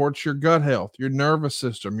ingredients supports your gut health, your nervous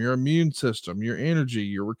system, your immune system, your energy,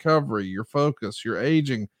 your recovery, your focus, your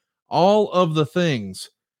aging, all of the things.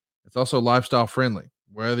 It's also lifestyle friendly.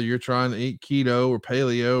 Whether you're trying to eat keto or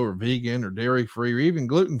paleo or vegan or dairy-free or even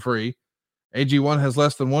gluten-free, AG1 has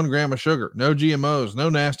less than 1 gram of sugar, no GMOs, no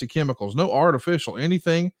nasty chemicals, no artificial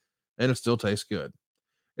anything, and it still tastes good.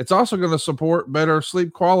 It's also going to support better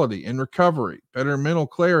sleep quality and recovery, better mental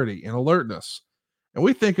clarity and alertness. And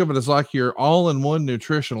we think of it as like your all-in-one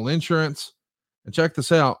nutritional insurance. And check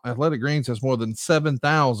this out. Athletic Greens has more than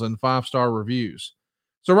 7,000 5-star reviews.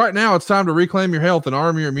 So right now it's time to reclaim your health and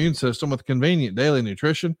arm your immune system with convenient daily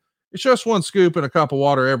nutrition. It's just 1 scoop in a cup of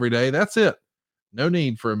water every day. That's it. No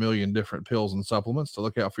need for a million different pills and supplements to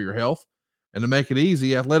look out for your health. And to make it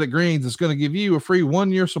easy, Athletic Greens is going to give you a free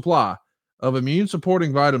 1-year supply of immune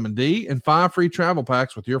supporting vitamin D and 5 free travel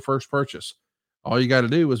packs with your first purchase. All you got to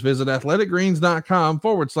do is visit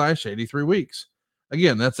athleticgreens.com/83 weeks.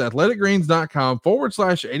 Again, that's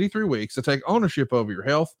athleticgreens.com/83 weeks to take ownership over your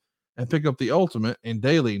health and pick up the ultimate in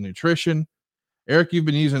daily nutrition. Eric, you've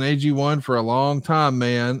been using AG1 for a long time,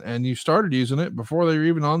 man, and you started using it before they were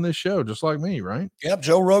even on this show, just like me, right? Yep,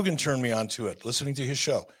 Joe Rogan turned me on to it, listening to his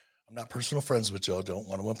show. I'm not personal friends with Joe. Don't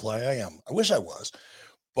want to imply I am. I wish I was.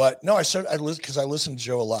 But no, I listen to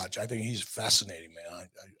Joe a lot. I think he's fascinating, man.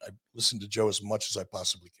 I listen to Joe as much as I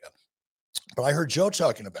possibly can. But I heard Joe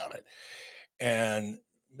talking about it. And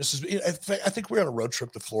I think we're on a road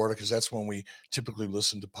trip to Florida because that's when we typically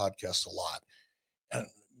listen to podcasts a lot. And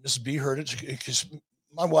Mrs. B heard it because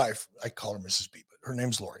my wife, I call her Mrs. B, but her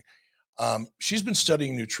name's Lori. She's been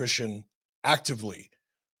studying nutrition actively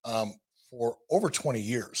for over 20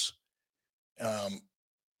 years.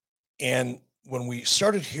 And when we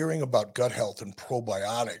started hearing about gut health and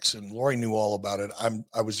probiotics, and Lori knew all about it,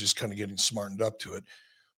 I was just kind of getting smartened up to it.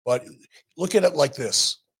 But look at it like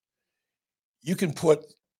this. You can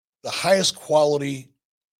put the highest quality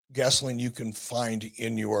gasoline you can find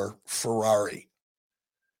in your Ferrari.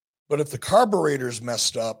 But if the carburetor's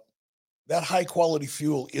messed up, that high quality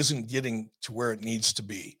fuel isn't getting to where it needs to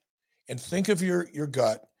be. And think of your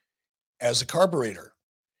gut as a carburetor.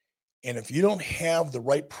 And if you don't have the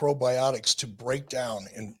right probiotics to break down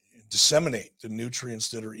and disseminate the nutrients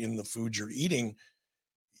that are in the food you're eating,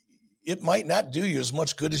 it might not do you as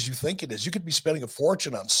much good as you think it is. You could be spending a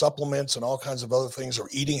fortune on supplements and all kinds of other things, or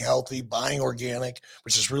eating healthy, buying organic,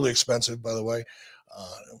 which is really expensive, by the way.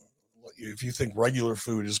 If you think regular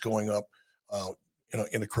food is going up,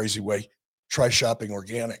 in a crazy way, try shopping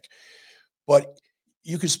organic. But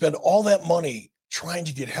you could spend all that money trying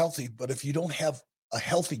to get healthy, but if you don't have a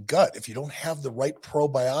healthy gut, if you don't have the right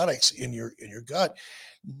probiotics in your gut,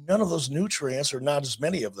 none of those nutrients, or not as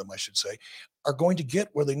many of them, I should say, are going to get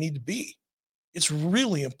where they need to be. It's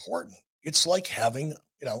really important. It's like having,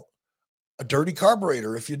 a dirty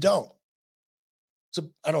carburetor if you don't. So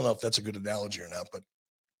I don't know if that's a good analogy or not, but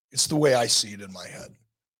it's the way I see it in my head.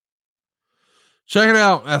 Check it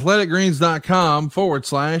out,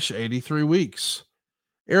 athleticgreens.com/83 weeks.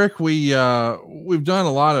 Eric, we've done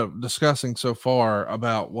a lot of discussing so far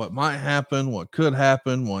about what might happen, what could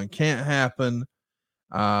happen, what can't happen.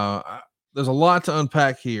 There's a lot to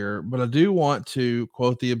unpack here, but I do want to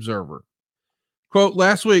quote the Observer. Quote,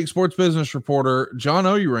 last week, sports business reporter John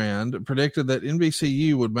Ourand predicted that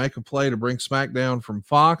NBCU would make a play to bring SmackDown from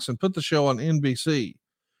Fox and put the show on NBC.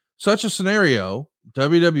 Such a scenario,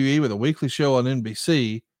 WWE with a weekly show on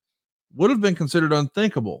NBC, would have been considered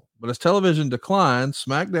unthinkable, but as television declines,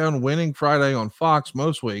 SmackDown winning Friday on Fox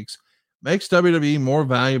most weeks makes WWE more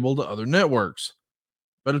valuable to other networks.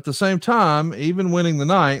 But at the same time, even winning the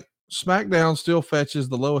night, SmackDown still fetches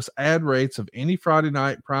the lowest ad rates of any Friday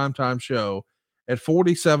night primetime show at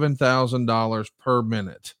 $47,000 per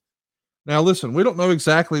minute. Now, listen, we don't know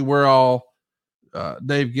exactly where all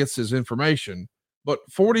Dave gets his information, but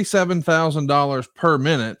 $47,000 per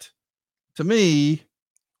minute, to me,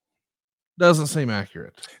 doesn't seem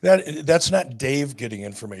accurate. That's not Dave getting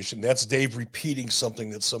information. That's Dave repeating something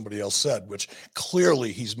that somebody else said, which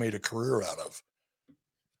clearly he's made a career out of.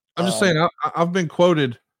 I'm just saying, I've been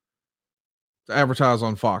quoted to advertise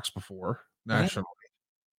on Fox before nationally,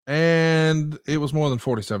 and it was more than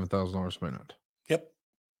 $47,000 a minute. Yep.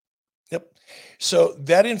 So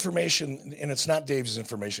that information, and it's not Dave's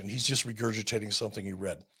information, he's just regurgitating something he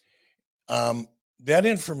read. That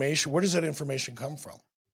information, where does that information come from?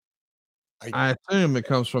 I assume it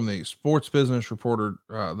comes from the sports business reporter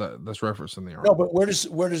that's referenced in the article. No, but where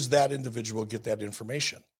does that individual get that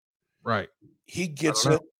information? Right. He gets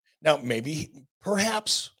it. Now,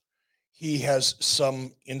 perhaps he has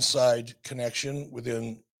some inside connection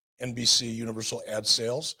within NBC Universal ad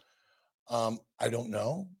sales. I don't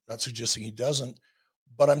know. Not suggesting he doesn't,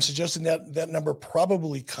 but I'm suggesting that number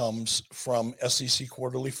probably comes from SEC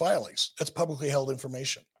quarterly filings. That's publicly held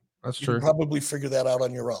information. That's You true. can probably figure that out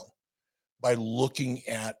on your own by looking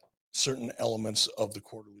at certain elements of the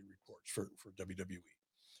quarterly reports for WWE.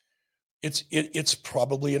 It's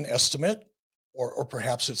probably an estimate, or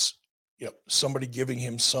perhaps it's somebody giving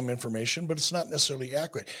him some information, but it's not necessarily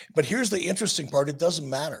accurate. But here's the interesting part: it doesn't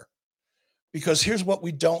matter, because here's what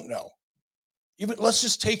we don't know. Even let's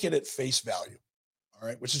just take it at face value, all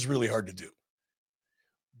right, which is really hard to do.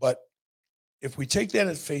 But if we take that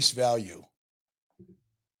at face value,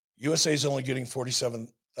 USA is only getting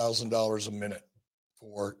 $47,000 a minute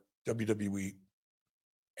for WWE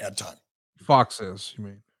ad time. Fox is, you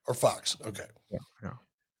mean? Or Fox, okay. Yeah.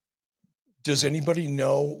 Does anybody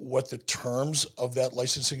know what the terms of that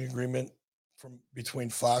licensing agreement between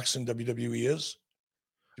Fox and WWE is?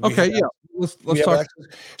 Okay, yeah. Let's talk.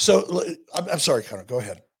 So I'm sorry, Connor, go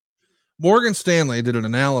ahead. Morgan Stanley did an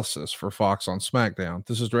analysis for Fox on SmackDown.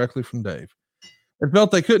 This is directly from Dave. It felt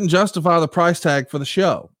they couldn't justify the price tag for the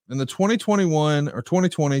show. In the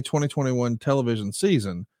 2020-2021 television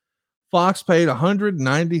season, Fox paid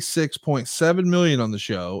 $196.7 million on the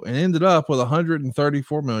show and ended up with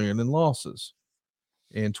 $134 million in losses.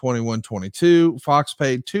 In 21-22, Fox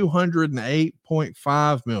paid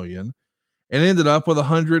 $208.5 million and ended up with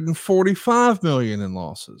 $145 million in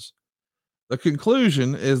losses. The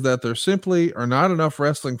conclusion is that there simply are not enough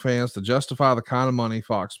wrestling fans to justify the kind of money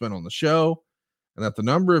Fox spent on the show, and that the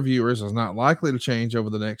number of viewers is not likely to change over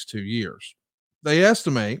the next 2 years. They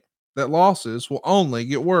estimate that losses will only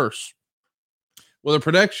get worse, with a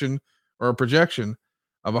projection of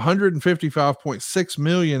 155.6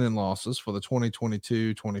 million in losses for the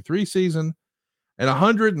 2022-23 season and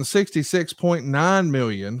 166.9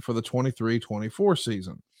 million for the 23-24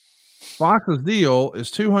 season. Fox's deal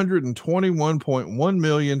is 221.1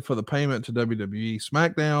 million for the payment to WWE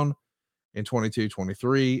SmackDown in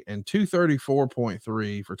 22-23 and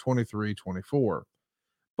 234.3 for 23-24.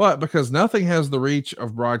 But because nothing has the reach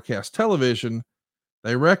of broadcast television,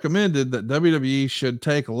 they recommended that WWE should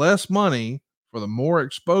take less money for the more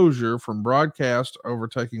exposure from broadcast over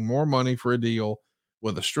taking more money for a deal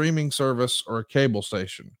with a streaming service or a cable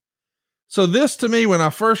station. So this, to me, when I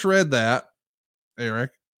first read that,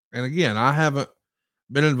 Eric, and again, I haven't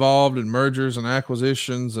been involved in mergers and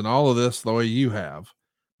acquisitions and all of this the way you have,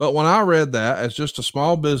 but when I read that as just a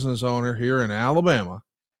small business owner here in Alabama,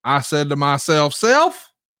 I said to myself,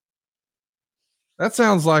 that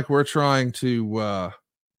sounds like we're trying to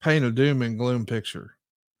paint a doom and gloom picture.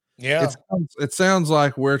 Yeah. It sounds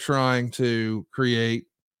like we're trying to create,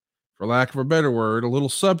 for lack of a better word, a little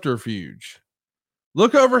subterfuge.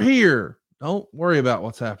 Look over here. Don't worry about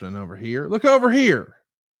what's happening over here. Look over here.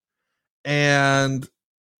 And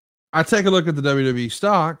I take a look at the WWE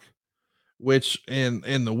stock, which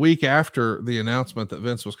in the week after the announcement that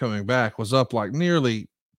Vince was coming back was up like nearly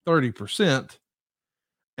 30%.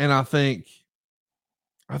 And I think,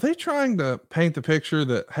 are they trying to paint the picture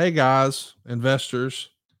that, hey guys, investors,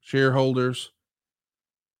 shareholders,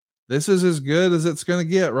 this is as good as it's going to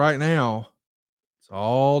get right now. It's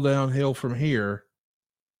all downhill from here.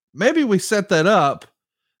 Maybe we set that up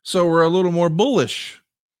so we're a little more bullish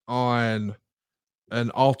on an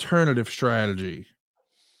alternative strategy.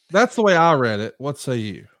 That's the way I read it. What say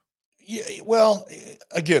you? Yeah, well,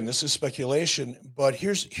 again, this is speculation, but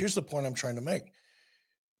here's the point I'm trying to make.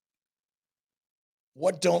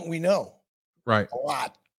 What don't we know? Right. A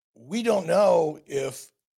lot. We don't know if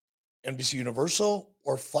NBC Universal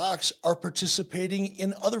or Fox are participating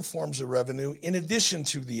in other forms of revenue in addition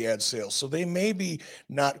to the ad sales. So they may be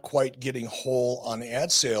not quite getting whole on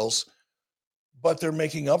ad sales, but they're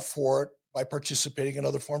making up for it by participating in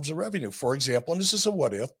other forms of revenue. For example, and this is a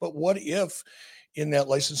what if, but what if in that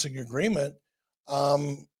licensing agreement,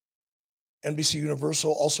 NBC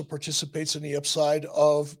Universal also participates in the upside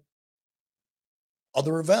of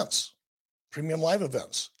other events, premium live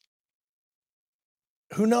events?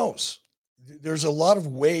 Who knows? There's a lot of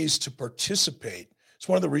ways to participate. It's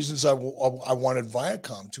one of the reasons I wanted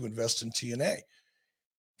Viacom to invest in TNA,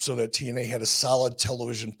 so that TNA had a solid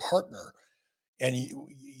television partner. And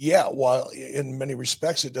yeah, while in many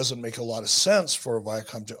respects it doesn't make a lot of sense for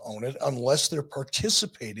Viacom to own it unless they're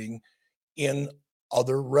participating in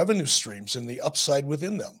other revenue streams and the upside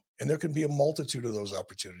within them. And there can be a multitude of those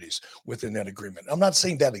opportunities within that agreement. I'm not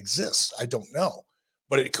saying that exists. I don't know,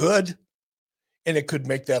 but it could. And it could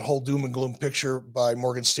make that whole doom and gloom picture by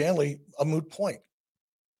Morgan Stanley a moot point.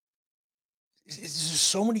 There's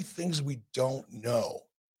so many things we don't know.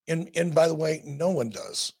 And by the way, no one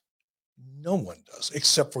does. No one does,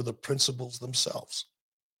 except for the principals themselves.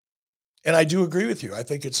 And I do agree with you. I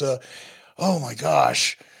think it's oh my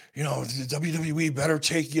gosh, the WWE better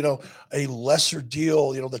take, a lesser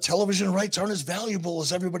deal. The television rights aren't as valuable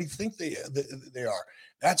as everybody think they are.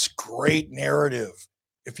 That's great narrative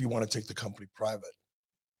if you want to take the company private,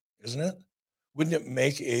 isn't it? Wouldn't it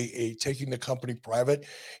make a taking the company private?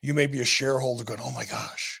 You may be a shareholder going, oh my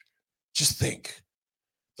gosh, just think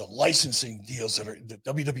the licensing deals that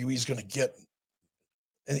WWE is going to get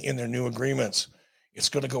in their new agreements. It's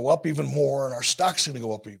going to go up even more, and our stock's going to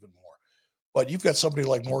go up even more. But you've got somebody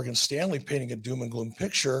like Morgan Stanley painting a doom and gloom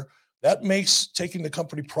picture. That makes taking the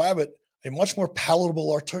company private a much more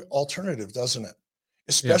palatable alternative, doesn't it?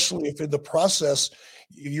 Especially if in the process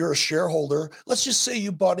you're a shareholder. Let's just say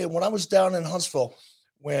you bought in. When I was down in Huntsville,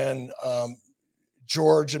 when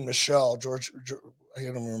George and Michelle, I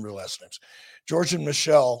don't remember the last names. George and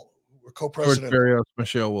Michelle were co-president. George Barrios,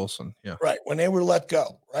 Michelle Wilson. Yeah. Right. When they were let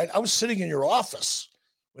go, right? I was sitting in your office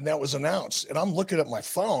when that was announced, and I'm looking at my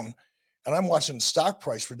phone and I'm watching the stock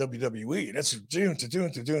price for WWE, and it's doing.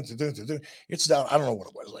 It's down. I don't know what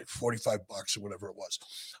it was, like $45 or whatever it was.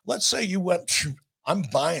 Let's say you went, I'm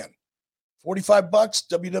buying $45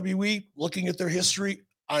 WWE, looking at their history.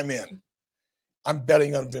 I'm in. I'm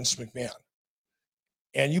betting on Vince McMahon.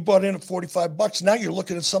 And you bought in at $45. Now you're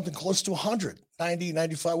looking at something close to 100, 90,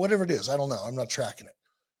 95, whatever it is. I don't know. I'm not tracking it.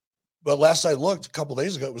 But last I looked a couple of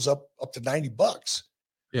days ago, it was up to $90.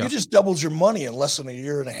 Yeah. You just doubled your money in less than a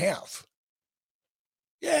year and a half.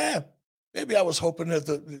 Yeah. Maybe I was hoping that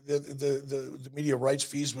the media rights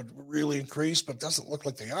fees would really increase, but it doesn't look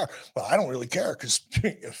like they are. Well, I don't really care because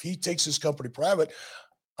if he takes his company private,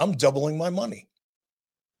 I'm doubling my money.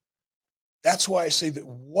 That's why I say that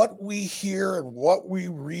what we hear and what we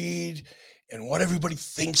read and what everybody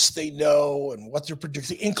thinks they know and what they're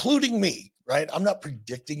predicting, including me, right? I'm not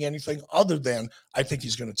predicting anything other than I think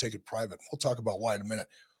he's going to take it private. We'll talk about why in a minute.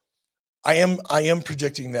 I am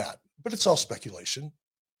predicting that, but it's all speculation.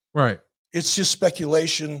 Right. It's just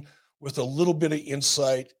speculation with a little bit of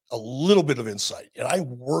insight. And I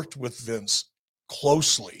worked with Vince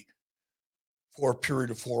closely for a period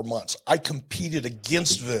of 4 months. I competed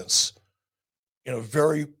against Vince in a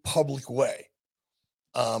very public way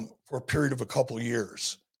for a period of a couple of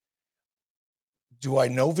years. Do I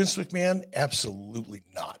know Vince McMahon? Absolutely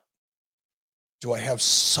not. Do I have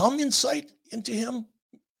some insight into him?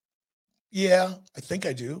 Yeah, I think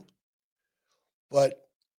I do. But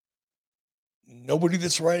nobody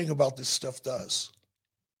that's writing about this stuff does.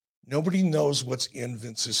 Nobody knows what's in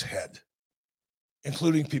Vince's head,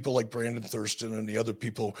 including people like Brandon Thurston and the other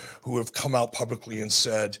people who have come out publicly and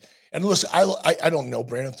said, and listen, I don't know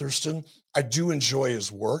Brandon Thurston. I do enjoy his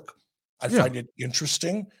work. I find it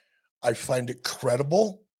interesting. I find it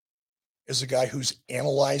credible as a guy who's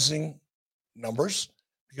analyzing numbers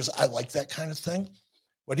because I like that kind of thing.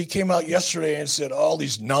 But he came out yesterday and said all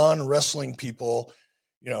these non-wrestling people,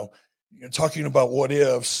 talking about what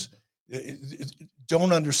ifs,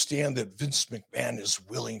 don't understand that Vince McMahon is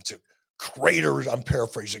willing to crater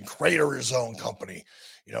his own company,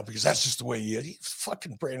 because that's just the way he is.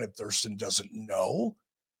 Fucking Brandon Thurston doesn't know.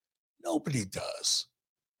 Nobody does.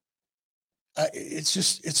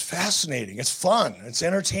 It's fascinating. It's fun. It's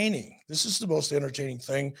entertaining. This is the most entertaining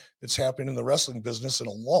thing that's happened in the wrestling business in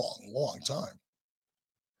a long, long time.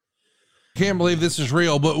 Can't believe this is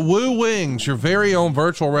real, but Woo Wings, your very own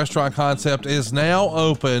virtual restaurant concept, is now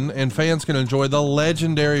open, and fans can enjoy the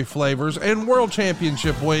legendary flavors and world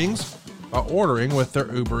championship wings by ordering with their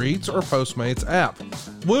Uber Eats or Postmates app.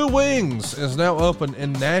 Woo Wings is now open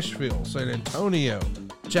in Nashville, San Antonio,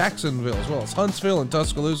 Jacksonville, as well as Huntsville and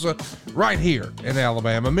Tuscaloosa, right here in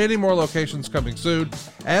Alabama. Many more locations coming soon.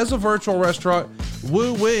 As a virtual restaurant,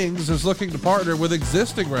 Woo Wings is looking to partner with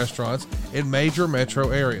existing restaurants in major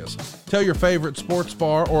metro areas. Tell your favorite sports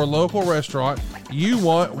bar or local restaurant you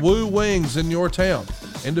want Woo Wings in your town,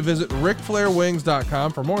 and to visit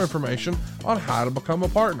RicFlairWings.com for more information on how to become a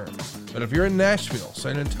partner. But if you're in Nashville,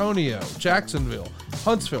 San Antonio, Jacksonville,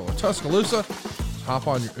 Huntsville, or Tuscaloosa, hop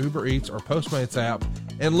on your Uber Eats or Postmates app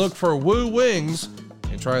and look for Woo Wings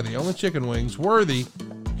and try the only chicken wings worthy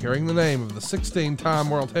of carrying the name of the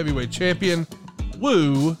 16-time world heavyweight champion,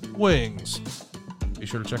 Woo Wings. Be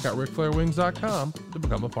sure to check out RicFlairWings.com to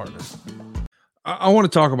become a partner. I want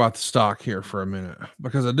to talk about the stock here for a minute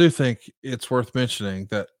because I do think it's worth mentioning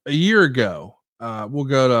that a year ago, we'll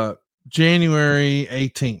go to January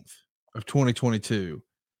 18th of 2022.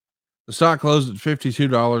 The stock closed at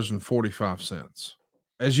 $52.45.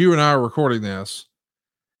 As you and I are recording this,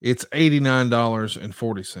 it's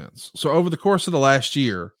 $89.40. So over the course of the last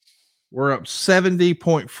year, we're up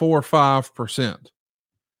 70.45%.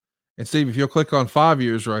 And Steve, if you'll click on 5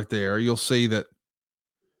 years right there, you'll see that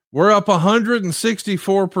we're up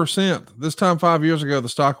 164%. This time 5 years ago, the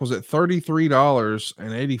stock was at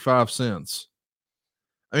 $33.85.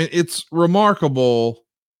 I mean, it's remarkable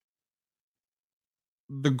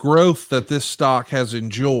the growth that this stock has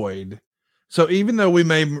enjoyed. So even though we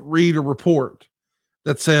may read a report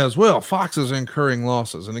that says, well, Fox is incurring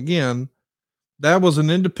losses. And again, that was an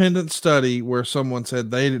independent study where someone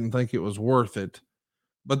said they didn't think it was worth it.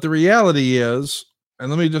 But the reality is,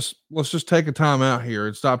 and let's just take a time out here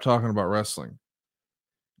and stop talking about wrestling.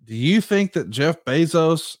 Do you think that Jeff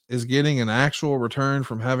Bezos is getting an actual return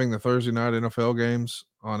from having the Thursday night NFL games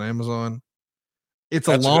on Amazon?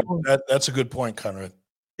 That's a good point, Conrad.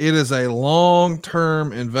 It is a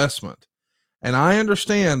long-term investment. And I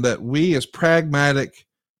understand that we as pragmatic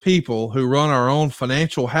people who run our own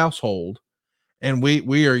financial household, and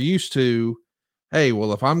we are used to, hey,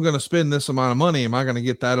 well, if I'm going to spend this amount of money, am I going to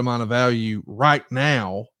get that amount of value right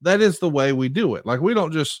now? That is the way we do it. Like, we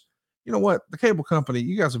don't just, you know what, the cable company,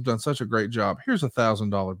 you guys have done such a great job. Here's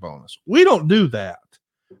 $1,000 bonus. We don't do that.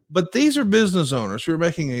 But these are business owners who are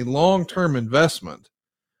making a long-term investment.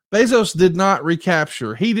 Bezos did not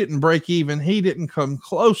recapture. He didn't break even. He didn't come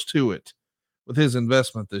close to it with his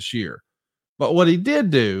investment this year. But what he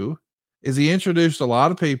did do is he introduced a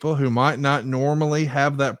lot of people who might not normally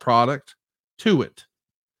have that product to it.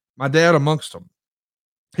 My dad amongst them.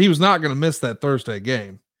 He was not going to miss that Thursday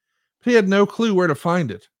game. He had no clue where to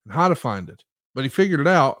find it and how to find it, but he figured it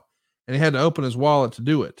out, and he had to open his wallet to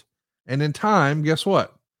do it. And in time, guess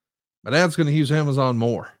what? My dad's going to use Amazon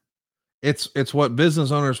more. It's what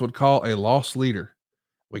business owners would call a loss leader.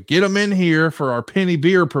 We get them in here for our penny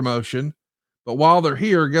beer promotion, but while they're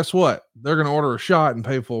here, guess what? They're going to order a shot and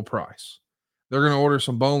pay full price. They're going to order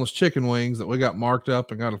some boneless chicken wings that we got marked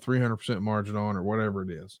up and got a 300% margin on, or whatever it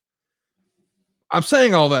is. I'm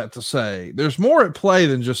saying all that to say there's more at play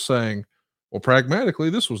than just saying, well, pragmatically,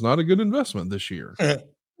 this was not a good investment this year.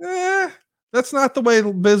 That's not the way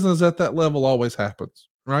business at that level always happens,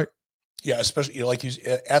 right? Yeah, especially like you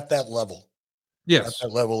at that level. Yes. At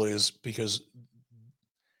that level is because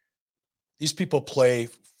these people play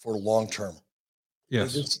for long term.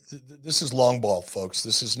 Yes. This is long ball, folks.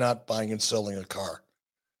 This is not buying and selling a car.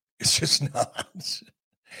 It's just not.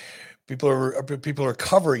 People are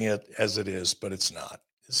covering it as it is, but it's not.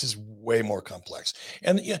 This is way more complex.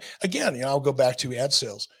 And again, I'll go back to ad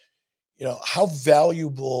sales. How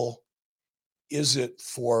valuable is it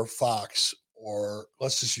for Fox, or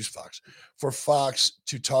let's just use Fox, for Fox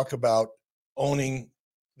to talk about owning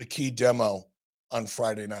the key demo on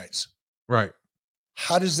Friday nights? Right.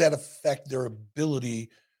 How does that affect their ability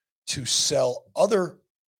to sell other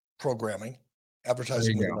programming,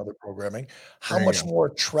 advertising and other programming? How much more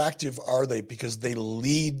attractive are they because they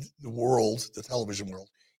lead the world, the television world,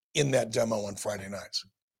 in that demo on Friday nights?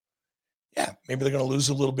 Yeah, maybe they're going to lose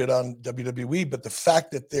a little bit on WWE, but the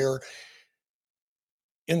fact that they're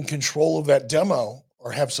in control of that demo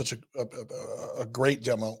or have such a great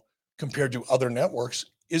demo compared to other networks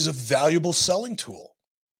is a valuable selling tool.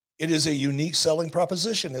 It is a unique selling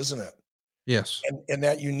proposition, isn't it? Yes. And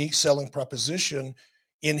that unique selling proposition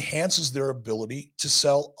enhances their ability to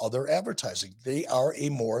sell other advertising. They are a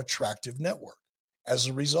more attractive network as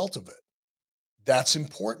a result of it. That's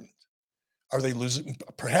important. Are they losing?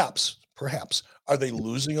 Perhaps. Are they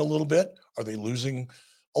losing a little bit? Are they losing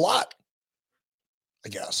a lot? I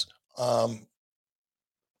guess. On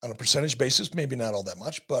a percentage basis, maybe not all that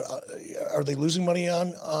much, but are they losing money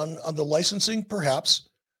on the licensing? Perhaps.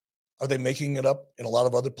 Are they making it up in a lot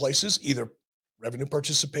of other places, either revenue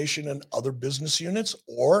participation in other business units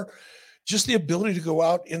or just the ability to go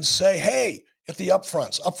out and say, hey, at the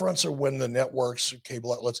upfronts. Upfronts are when the networks or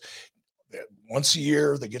cable outlets, once a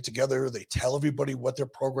year, they get together, they tell everybody what their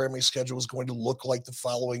programming schedule is going to look like the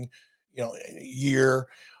following year,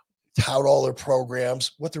 tout all their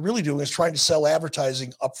programs. What they're really doing is trying to sell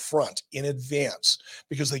advertising up front in advance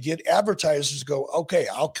because they get advertisers to go, okay,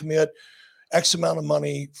 I'll commit X amount of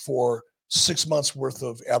money for 6 months worth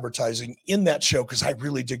of advertising in that show because I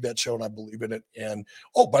really dig that show and I believe in it. And,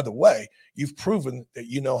 oh, by the way, you've proven that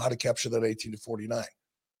you know how to capture that 18 to 49.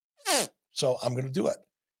 So I'm going to do it.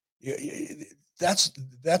 That's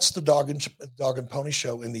the dog and pony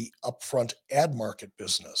show in the upfront ad market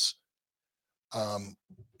business.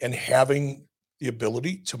 And having the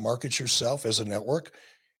ability to market yourself as a network,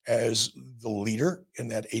 as the leader in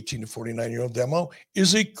that 18 to 49-year-old demo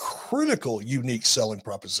is a critical, unique selling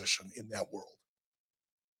proposition in that world.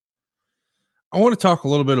 I want to talk a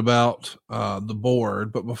little bit about the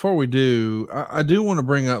board, but before we do, I do want to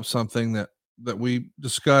bring up something that we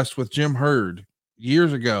discussed with Jim Hurd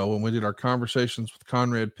years ago when we did our conversations with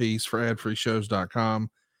Conrad Peace for adfreeshows.com.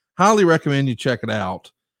 Highly recommend you check it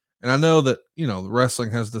out. And I know that, the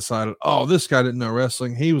wrestling has decided, oh, this guy didn't know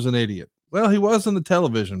wrestling. He was an idiot. Well, he was in the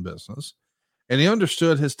television business and he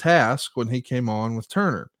understood his task when he came on with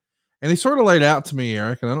Turner. And he sort of laid out to me,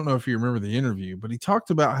 Eric, and I don't know if you remember the interview, but he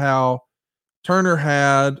talked about how Turner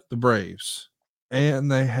had the Braves and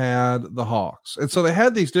they had the Hawks. And so they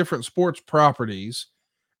had these different sports properties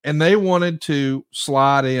and they wanted to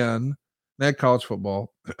slide in, they had college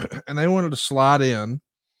football and they wanted to slide in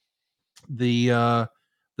the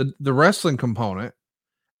wrestling component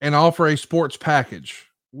and offer a sports package,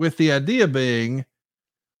 with the idea being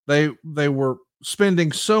they were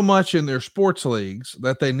spending so much in their sports leagues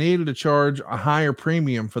that they needed to charge a higher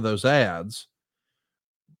premium for those ads.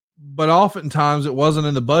 But oftentimes it wasn't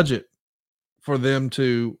in the budget for them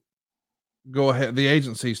to go ahead, the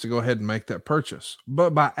agencies to go ahead and make that purchase.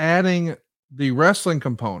 But by adding the wrestling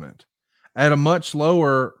component at a much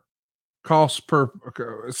lower cost per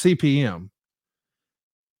CPM,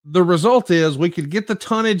 the result is we could get the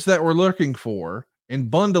tonnage that we're looking for and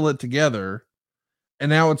bundle it together. And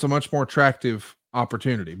now it's a much more attractive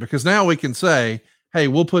opportunity because now we can say, hey,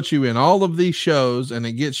 we'll put you in all of these shows and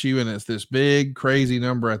it gets you, and it's this big, crazy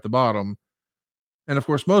number at the bottom. And of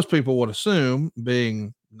course, most people would assume,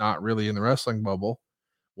 being not really in the wrestling bubble,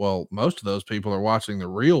 well, most of those people are watching the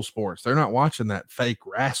real sports. They're not watching that fake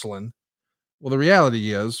wrestling. Well, the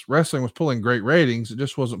reality is wrestling was pulling great ratings. It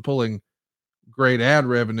just wasn't pulling great ad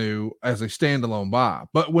revenue as a standalone buy.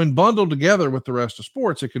 But when bundled together with the rest of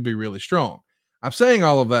sports, it could be really strong. I'm saying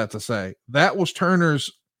all of that to say that was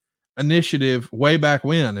Turner's initiative way back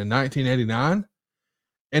when in 1989.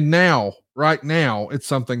 And now, right now, it's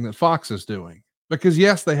something that Fox is doing because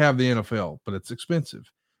yes, they have the NFL, but it's expensive.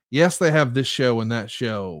 Yes, they have this show and that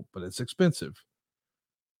show, but it's expensive.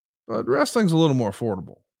 But wrestling's a little more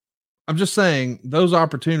affordable. I'm just saying those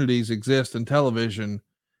opportunities exist in television.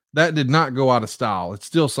 That did not go out of style. It's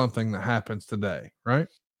still something that happens today, right?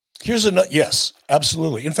 Here's yes,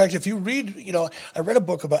 absolutely. In fact, if you read, I read a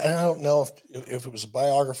book about, and I don't know if it was a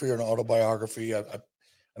biography or an autobiography. I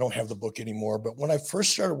don't have the book anymore, but when I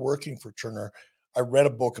first started working for Turner, I read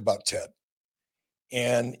a book about Ted.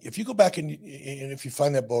 And if you go back and if you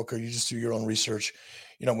find that book or you just do your own research,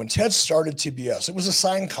 when Ted started TBS, it was a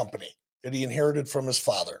sign company that he inherited from his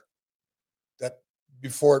father that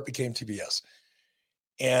before it became TBS.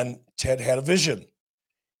 And Ted had a vision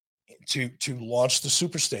to launch the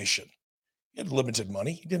Superstation. He had limited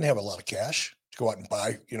money. He didn't have a lot of cash to go out and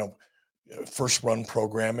buy, first run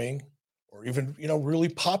programming or even, really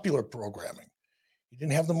popular programming. He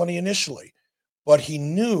didn't have the money initially, but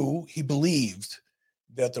he believed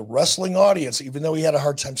that the wrestling audience, even though he had a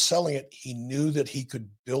hard time selling it, he knew that he could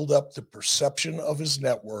build up the perception of his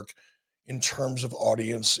network in terms of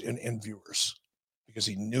audience and viewers, because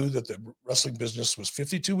he knew that the wrestling business was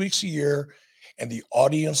 52 weeks a year and the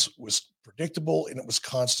audience was predictable and it was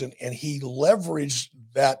constant. And he leveraged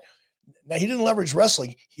that. Now, he didn't leverage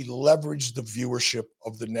wrestling. He leveraged the viewership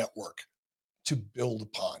of the network to build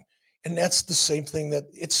upon. And that's the same thing that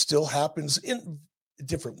it still happens in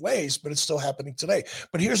different ways, but it's still happening today.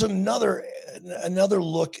 But here's another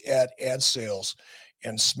look at ad sales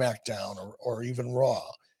and SmackDown or even Raw.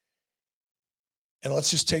 And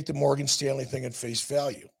let's just take the Morgan Stanley thing at face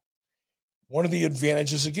value. One of the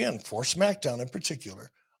advantages, again, for SmackDown in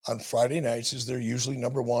particular, on Friday nights is they're usually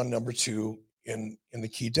number one, number two in the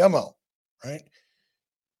key demo, right?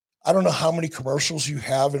 I don't know how many commercials you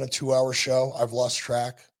have in a 2-hour show. I've lost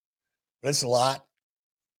track, but it's a lot.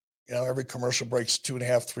 Every commercial breaks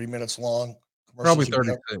 2.5, 3 minutes long. Probably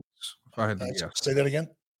 36. If I had to guess. Say that again?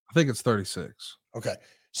 I think it's 36. Okay.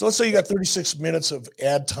 So let's say you got 36 minutes of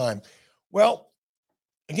ad time. Well,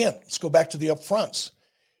 again, let's go back to the upfronts.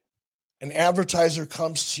 An advertiser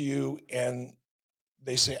comes to you and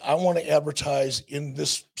they say, I want to advertise in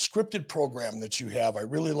this scripted program that you have. I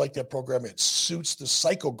really like that program. It suits the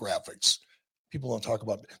psychographics. People don't talk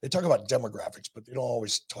about, they talk about demographics, but they don't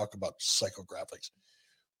always talk about psychographics.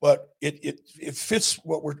 But it fits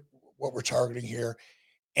what we're targeting here.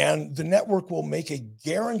 And the network will make a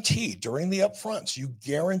guarantee during the upfronts. You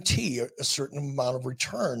guarantee a certain amount of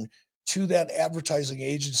return to that advertising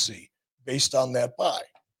agency based on that buy.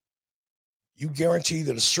 You guarantee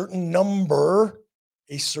that a certain number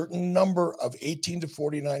of 18 to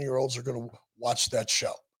 49-year-olds are going to watch that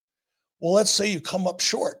show. Well, let's say you come up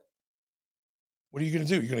short. What are you going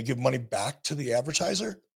to do? You're going to give money back to the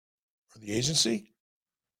advertiser or the agency?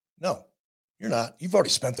 No, you're not. You've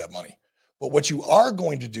already spent that money. But what you are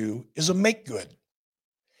going to do is a make good.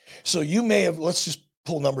 So you may have, let's just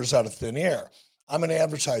pull numbers out of thin air. I'm an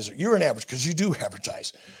advertiser. You're an advertiser because you do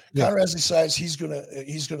advertise. Yeah. Connor, as he says, he's going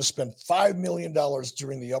to spend $5 million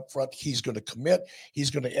during the upfront. He's going to commit.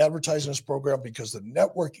 He's going to advertise in his program because the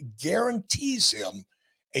network guarantees him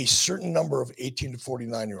a certain number of 18 to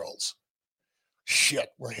 49-year-olds. Shit,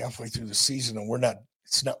 we're halfway through the season and we're not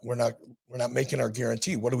making our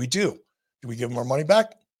guarantee. What do? Do we give them our money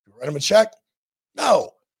back? Do we write them a check?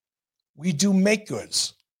 No. We do make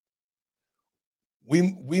goods.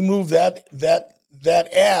 We move that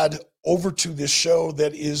ad over to this show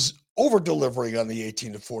that is over delivering on the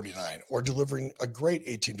 18 to 49 or delivering a great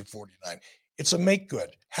 18 to 49. It's a make good.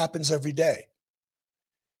 Happens every day.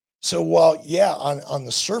 So while, on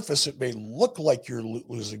the surface, it may look like you're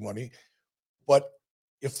losing money, but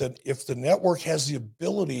if the network has the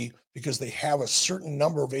ability, because they have a certain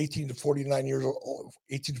number of 18 to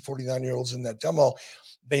 49-year-olds in that demo,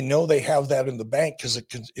 they know they have that in the bank because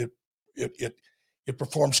it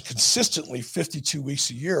performs consistently 52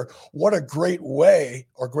 weeks a year. What a great way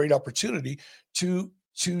or great opportunity to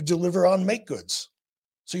deliver on make goods.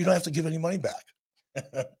 So you don't have to give any money back.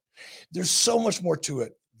 There's so much more to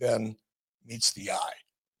it than meets the eye.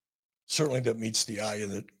 Certainly that meets the eye in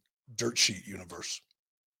the dirt sheet universe.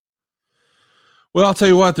 Well, I'll tell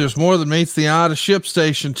you what, there's more than meets the eye to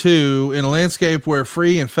ShipStation too. In a landscape where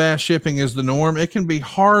free and fast shipping is the norm, it can be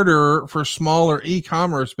harder for smaller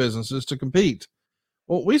e-commerce businesses to compete.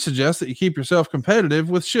 Well, we suggest that you keep yourself competitive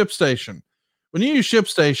with ShipStation. When you use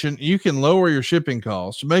ShipStation, you can lower your shipping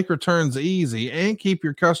costs, make returns easy, and keep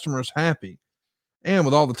your customers happy. And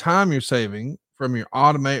with all the time you're saving from your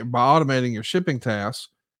automating your shipping tasks,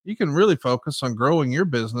 you can really focus on growing your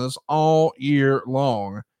business all year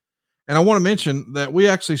long. And I want to mention that we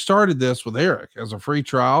actually started this with Eric as a free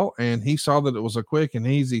trial, and he saw that it was a quick and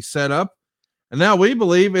easy setup. And now we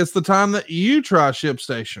believe it's the time that you try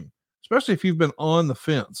ShipStation, especially if you've been on the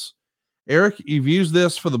fence. Eric, you've used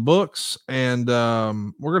this for the books, and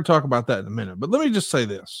we're going to talk about that in a minute. But let me just say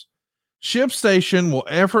this. ShipStation will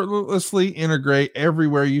effortlessly integrate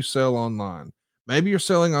everywhere you sell online. Maybe you're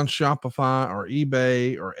selling on Shopify or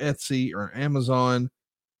eBay or Etsy or Amazon.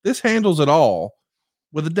 This handles it all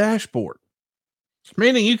with a dashboard,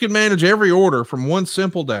 meaning you can manage every order from one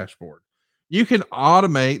simple dashboard. You can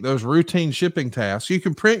automate those routine shipping tasks. You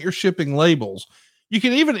can print your shipping labels. You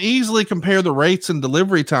can even easily compare the rates and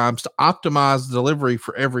delivery times to optimize delivery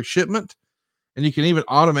for every shipment. And you can even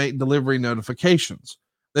automate delivery notifications.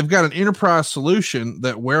 They've got an enterprise solution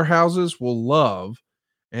that warehouses will love.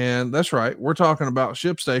 And that's right. We're talking about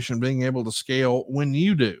ShipStation being able to scale when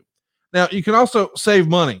you do. Now, you can also save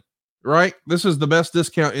money, right? This is the best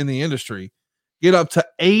discount in the industry. Get up to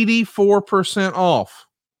 84% off.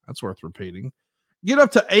 That's worth repeating. Get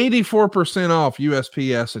up to 84% off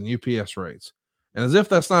USPS and UPS rates. And as if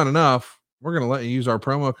that's not enough, we're going to let you use our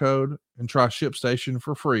promo code and try ShipStation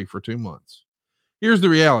for free for 2 months. Here's the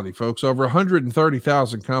reality, folks. Over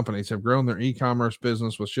 130,000 companies have grown their e-commerce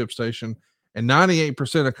business with ShipStation, and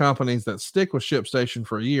 98% of companies that stick with ShipStation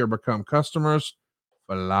for a year become customers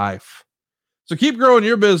for life. So keep growing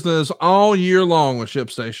your business all year long with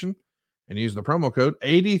ShipStation and use the promo code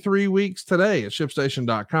 83weeks today at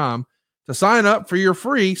ShipStation.com to sign up for your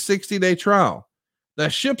free 60-day trial.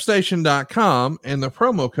 That's ShipStation.com, and the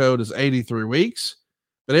promo code is 83weeks.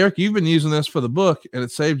 But Eric, you've been using this for the book, and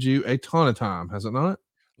it saved you a ton of time, has it not?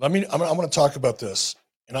 I'm going to talk about this,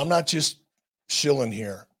 and I'm not just shilling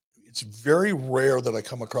here. It's very rare that I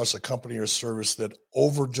come across a company or service that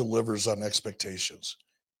over delivers on expectations.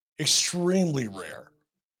 Extremely rare.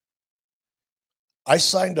 I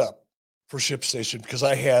signed up for ShipStation because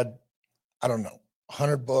I had,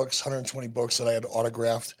 100 books, 120 books that I had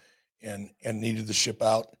autographed and needed to ship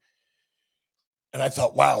out. And I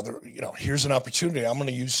thought, wow, here's an opportunity. I'm going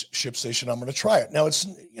to use ShipStation. I'm going to try it. Now it's,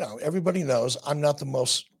 everybody knows I'm not the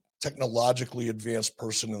most technologically advanced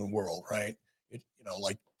person in the world, right?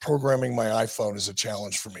 Like programming my iPhone is a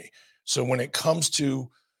challenge for me. So when it comes to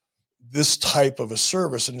this type of a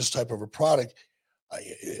service and this type of a product,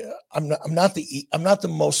 I'm not the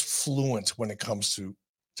most fluent when it comes to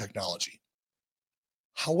technology.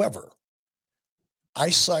 However, I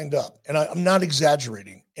signed up, and I'm not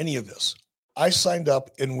exaggerating any of this. I signed up,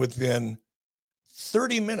 and within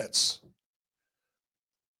 30 minutes,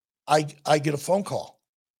 I get a phone call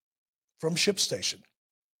from ShipStation.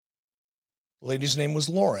 The lady's name was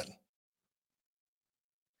Lauren.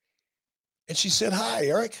 And she said, "Hi,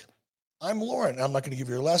 Eric. I'm Lauren." I'm not going to give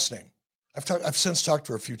you her last name. I've since talked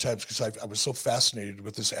to her a few times because I was so fascinated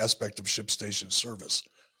with this aspect of ShipStation service.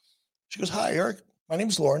 She goes, "Hi, Eric. My name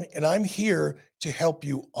is Lauren, and I'm here to help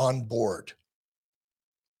you on board."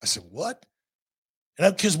 I said, "What?"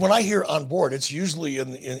 And because when I hear on board, it's usually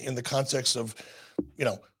in the context of,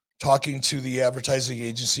 talking to the advertising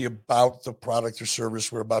agency about the product or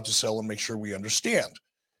service we're about to sell and make sure we understand.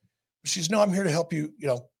 She's, "No, I'm here to help you,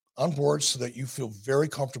 on board so that you feel very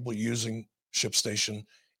comfortable using ShipStation,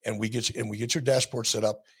 and we get your dashboard set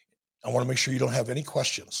up. I want to make sure you don't have any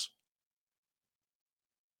questions."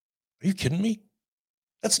 Are you kidding me?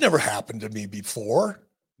 That's never happened to me before.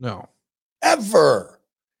 No. Ever.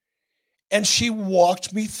 And she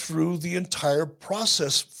walked me through the entire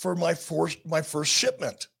process for my first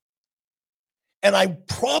shipment. And I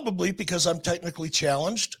probably, because I'm technologically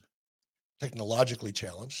challenged,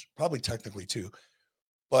 probably technically too,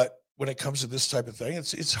 but when it comes to this type of thing,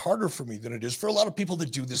 it's harder for me than it is for a lot of people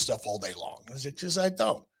that do this stuff all day long, because I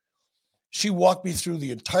don't. She walked me through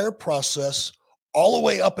the entire process, all the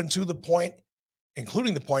way up until the point,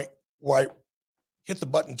 including the point where I hit the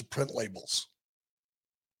button to print labels.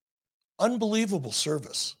 Unbelievable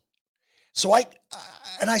service. So I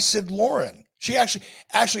said, "Lauren," she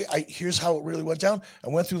here's how it really went down. I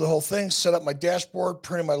went through the whole thing, set up my dashboard,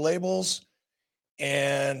 printed my labels,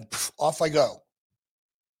 and off I go.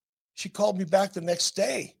 She called me back the next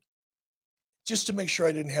day just to make sure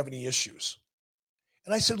I didn't have any issues.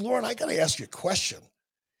 And I said, "Lauren, I got to ask you a question.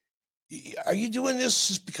 Are you doing this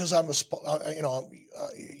just because you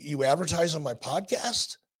advertise on my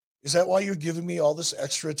podcast? Is that why you're giving me all this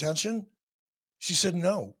extra attention?" She said,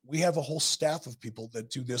 "No, we have a whole staff of people that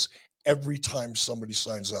do this every time somebody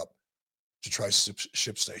signs up to try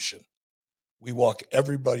ShipStation. We walk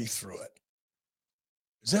everybody through it."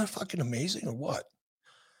 Is that fucking amazing or what?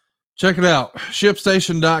 Check it out.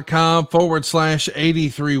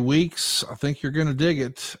 ShipStation.com/83 weeks. I think you're going to dig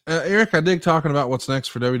it. Eric, I dig talking about what's next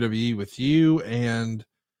for WWE with you, and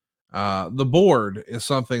the board is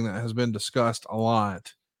something that has been discussed a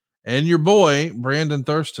lot. And your boy, Brandon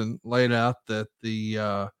Thurston, laid out that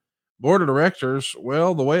the board of directors,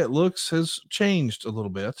 well, the way it looks has changed a little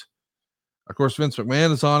bit. Of course, Vince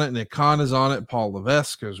McMahon is on it, Nick Khan is on it, Paul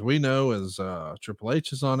Levesque, as we know, as Triple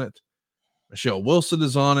H is on it. Michelle Wilson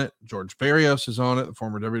is on it. George Barrios is on it. The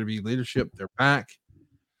former WWE leadership, they're back.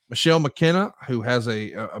 Michelle McKenna, who has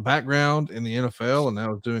a background in the NFL and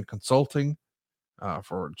now is doing consulting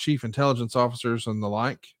for chief intelligence officers and the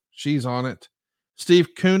like, she's on it. Steve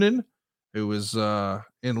Koonin, who is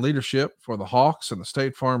in leadership for the Hawks and the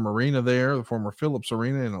State Farm Arena there, the former Phillips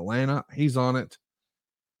Arena in Atlanta, he's on it.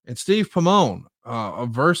 And Steve Pamone of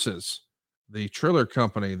Versus, the Triller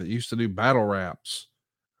company that used to do battle raps,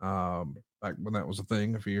 back when that was a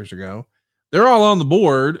thing a few years ago. They're all on the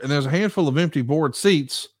board, and there's a handful of empty board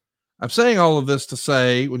seats. I'm saying all of this to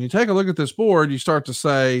say, when you take a look at this board, you start to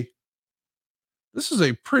say, this is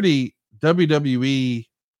a pretty WWE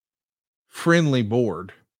friendly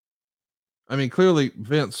board. I mean, clearly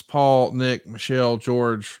Vince, Paul, Nick, Michelle,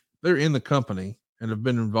 George, they're in the company and have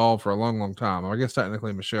been involved for a long, long time. I guess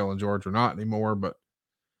technically Michelle and George are not anymore, but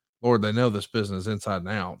Lord, they know this business inside and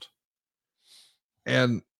out.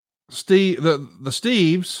 And Steve, the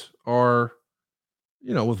Steves are,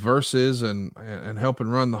 you know, with Versus and helping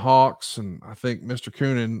run the Hawks. And I think Mr.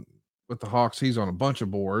 Koonin with the Hawks, he's on a bunch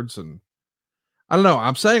of boards. And I don't know.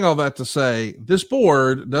 I'm saying all that to say this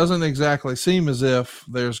board doesn't exactly seem as if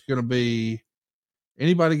there's going to be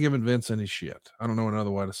anybody giving Vince any shit. I don't know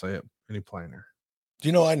another way to say it any plainer. Do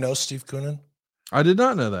you know I know Steve Koonin? I did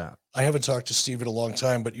not know that. I haven't talked to Steve in a long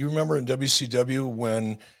time, but you remember in WCW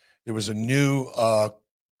when there was a new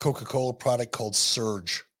Coca-Cola product called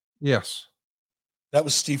Surge? Yes. That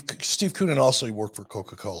was Steve Koonin. Also, he worked for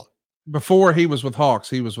Coca-Cola. Before he was with Hawks,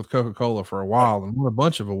 he was with Coca-Cola for a while and won a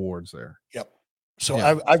bunch of awards there. Yep. So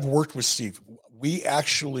yeah. I've worked with Steve.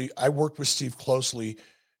 I worked with Steve closely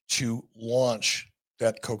to launch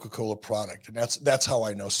that Coca-Cola product. And that's how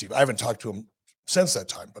I know Steve. I haven't talked to him since that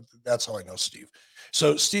time, but that's how I know Steve.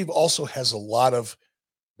 So Steve also has a lot of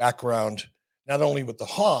background, not only with the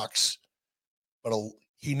Hawks, but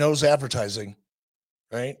he knows advertising,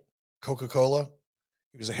 right? Coca-Cola.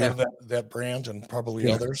 He was ahead of that brand and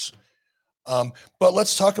probably others. But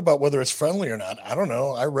let's talk about whether it's friendly or not. I don't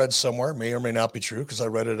know. I read somewhere, may or may not be true, because I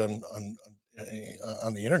read it on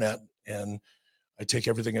the internet, and I take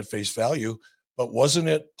everything at face value. But wasn't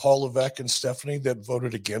it Paul Levesque and Stephanie that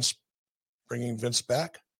voted against bringing Vince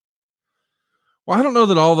back? Well, I don't know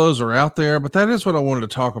that all those are out there, but that is what I wanted to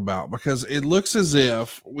talk about, because it looks as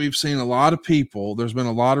if we've seen a lot of people. There's been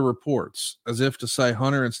a lot of reports as if to say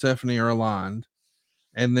Hunter and Stephanie are aligned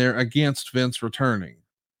and they're against Vince returning.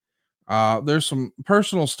 There's some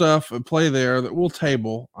personal stuff at play there that we'll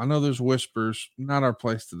table. I know there's whispers, not our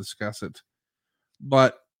place to discuss it,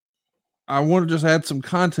 but I want to just add some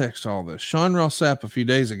context to all this. Sean Ross Sapp a few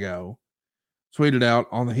days ago tweeted out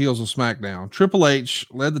on the heels of SmackDown, Triple H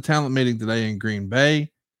led the talent meeting today in Green Bay.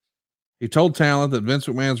 He told talent that Vince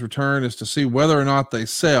McMahon's return is to see whether or not they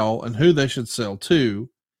sell and who they should sell to.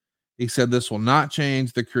 He said this will not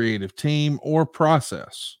change the creative team or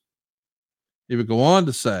process. He would go on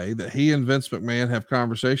to say that he and Vince McMahon have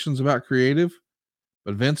conversations about creative,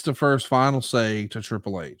 but Vince defers final say to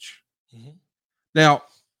Triple H. Mm-hmm. Now,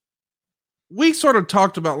 we sort of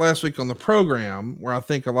talked about last week on the program where I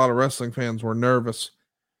think a lot of wrestling fans were nervous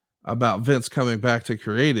about Vince coming back to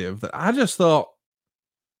creative, that I just thought,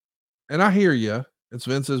 and I hear you, it's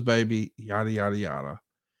Vince's baby, yada, yada, yada.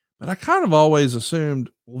 But I kind of always assumed,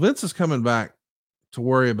 well, Vince is coming back to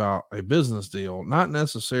worry about a business deal, not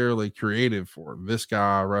necessarily creative for this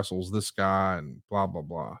guy wrestles this guy and blah, blah,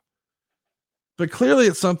 blah. But clearly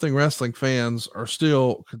it's something wrestling fans are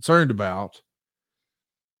still concerned about.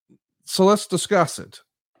 So let's discuss it.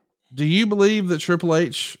 Do you believe that Triple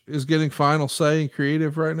H is getting final say in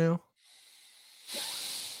creative right now?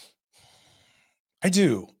 I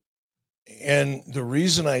do. And the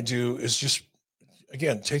reason I do is just,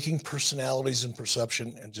 again, taking personalities and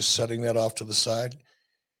perception and just setting that off to the side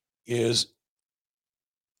is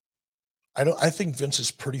I think Vince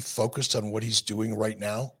is pretty focused on what he's doing right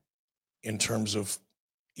now in terms of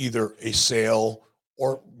either a sale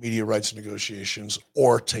or media rights negotiations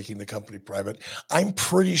or taking the company private. I'm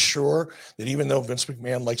pretty sure that even though Vince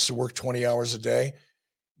McMahon likes to work 20 hours a day,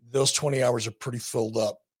 those 20 hours are pretty filled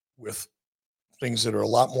up with things that are a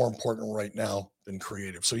lot more important right now than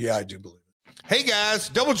creative. So yeah, I do believe it. Hey guys,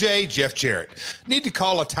 Double J, Jeff Jarrett. Need to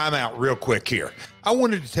call a timeout real quick here. I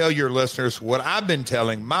wanted to tell your listeners what I've been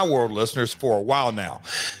telling my world listeners for a while now.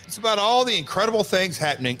 It's about all the incredible things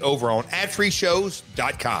happening over on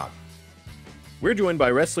adfreeshows.com. We're joined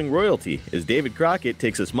by Wrestling Royalty as David Crockett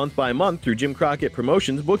takes us month by month through Jim Crockett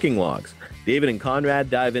Promotions booking logs. David and Conrad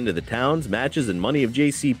dive into the towns, matches, and money of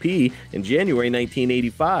JCP in January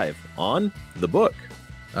 1985 on The Book.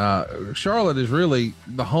 Charlotte is really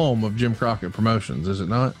the home of Jim Crockett Promotions, is it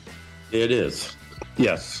not? It is.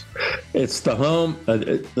 Yes. It's the home.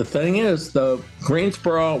 The thing is, the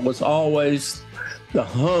Greensboro was always the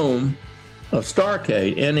home of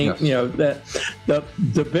Starrcade. Any, Yes. that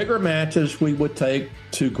the bigger matches we would take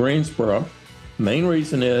to Greensboro. Main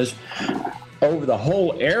reason is over the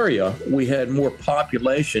whole area, we had more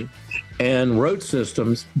population and road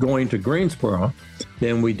systems going to Greensboro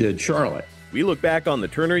than we did Charlotte. We look back on the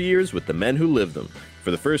Turner years with the men who lived them.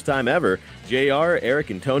 For the first time ever, JR, Eric,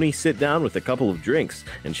 and Tony sit down with a couple of drinks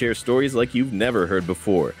and share stories like you've never heard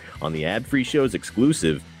before on the Ad Free Show's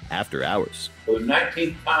exclusive After Hours. For the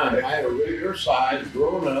 19th time, I had a regular size,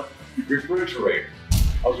 grown up refrigerator.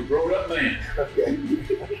 I was a grown up man. Okay.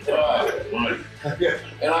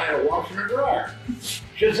 And I had a washer and dryer.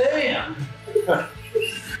 Shazam!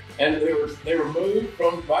 And they were moved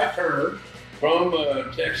by Turner from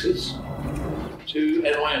Texas to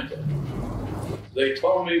Atlanta. They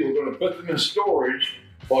told me we're going to put them in storage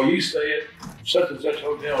while you stay at such and such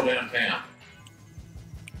hotel downtown.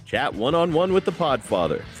 Chat one-on-one with the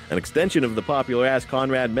Podfather, an extension of the popular Ask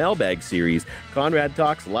Conrad mailbag series. Conrad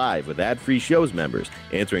talks live with Ad Free Shows members,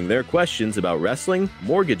 answering their questions about wrestling,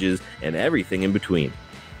 mortgages, and everything in between.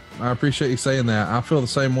 I appreciate you saying that. I feel the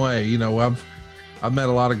same way. I've met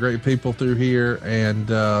a lot of great people through here, and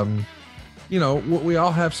we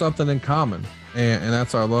all have something in common, and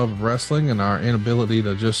that's our love of wrestling and our inability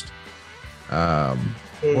to just let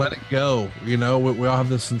it go. We all have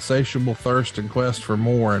this insatiable thirst and quest for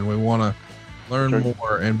more, and we want to learn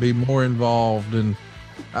more and be more involved. And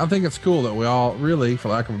I think it's cool that we all really, for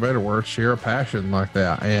lack of a better word, share a passion like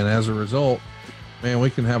that. And as a result, man,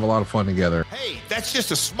 we can have a lot of fun together. Hey, that's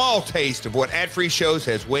just a small taste of what Ad Free Shows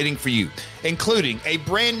has waiting for you, including a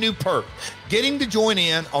brand new perk, getting to join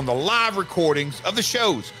in on the live recordings of the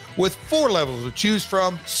shows with 4 levels to choose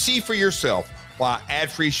from. See for yourself why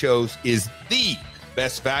Ad Free Shows is the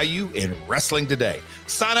best value in wrestling today.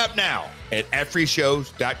 Sign up now at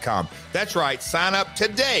adfreeshows.com. That's right. Sign up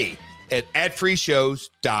today at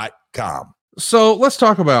adfreeshows.com. So let's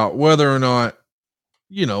talk about whether or not,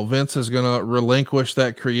 Vince is going to relinquish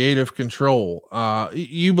that creative control.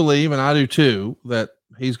 You believe, and I do too, that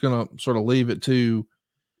he's going to sort of leave it to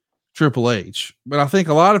Triple H. But I think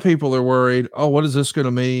a lot of people are worried, what is this going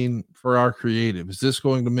to mean for our creative? Is this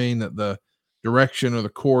going to mean that the direction or the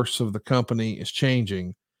course of the company is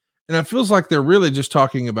changing? And it feels like they're really just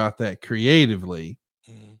talking about that creatively.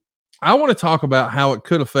 Mm-hmm. I want to talk about how it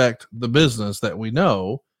could affect the business that we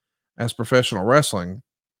know as professional wrestling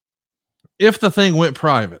if the thing went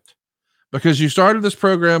private, because you started this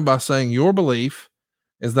program by saying your belief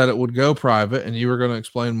is that it would go private, and you were going to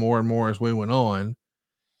explain more and more as we went on.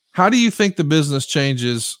 How do you think the business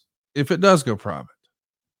changes if it does go private?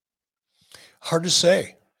 Hard to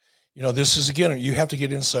say. This is, again, you have to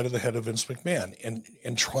get inside of the head of Vince McMahon,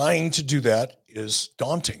 and trying to do that is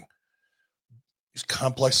daunting. He's a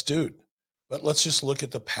complex dude, but let's just look at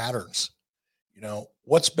the patterns.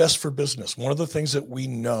 What's best for business? One of the things that we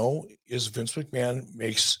know is Vince McMahon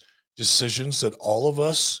makes decisions that all of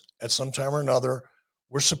us at some time or another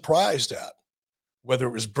were surprised at, whether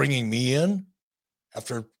it was bringing me in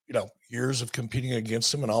after, years of competing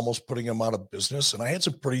against him and almost putting him out of business. And I had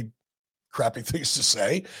some pretty crappy things to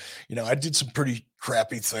say. I did some pretty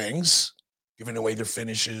crappy things, giving away their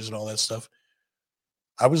finishes and all that stuff.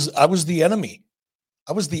 I was the enemy.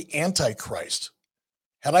 I was the Antichrist.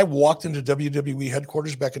 Had I walked into WWE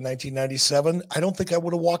headquarters back in 1997, I don't think I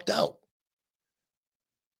would have walked out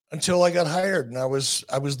until I got hired. And I was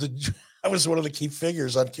one of the key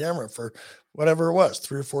figures on camera for whatever it was,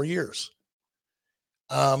 3 or 4 years.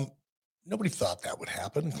 Nobody thought that would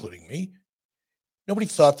happen, including me. Nobody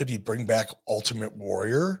thought that he'd bring back Ultimate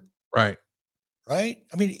Warrior. Right. I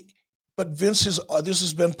mean, but Vince this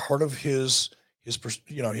has been part of his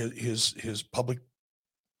public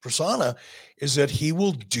persona, is that he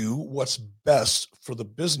will do what's best for the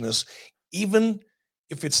business, even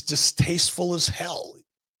if it's distasteful as hell,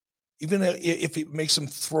 even if it makes him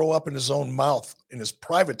throw up in his own mouth in his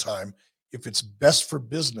private time. If it's best for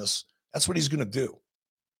business, that's what he's going to do.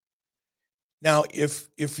 Now,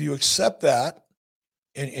 if you accept that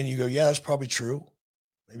and you go, yeah, that's probably true.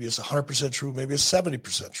 Maybe it's 100% true. Maybe it's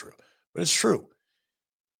 70% true. but it's true.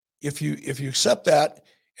 If you accept that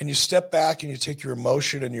and you step back and you take your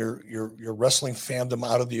emotion and your wrestling fandom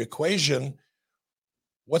out of the equation,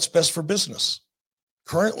 what's best for business?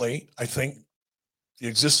 Currently, I think the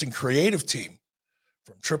existing creative team,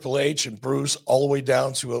 from Triple H and Bruce all the way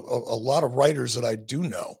down to a lot of writers that I do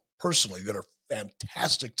know personally that are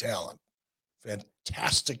fantastic talent.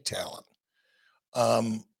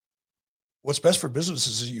 What's best for business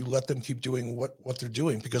is that you let them keep doing what they're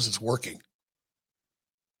doing because it's working.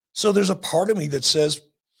 So there's a part of me that says,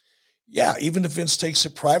 yeah, even if Vince takes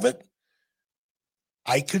it private,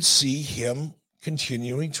 I could see him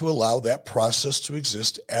continuing to allow that process to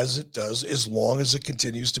exist as it does, as long as it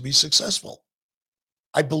continues to be successful.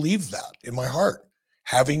 I believe that in my heart,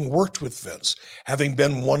 having worked with Vince, having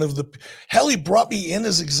been one of hell, he brought me in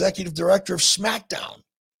as executive director of SmackDown.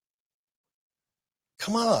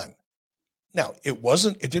 Come on. Now,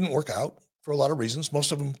 it didn't work out for a lot of reasons,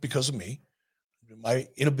 most of them because of me. My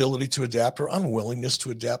inability to adapt or unwillingness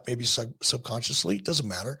to adapt, maybe subconsciously, it doesn't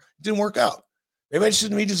matter. It didn't work out. Maybe I just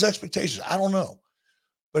didn't meet his expectations. I don't know.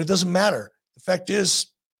 But it doesn't matter. The fact is,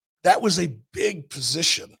 that was a big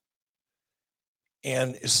position.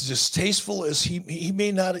 And as distasteful as he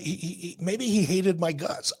may not, maybe he hated my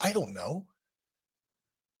guts. I don't know.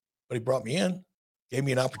 But he brought me in, gave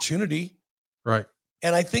me an opportunity. Right.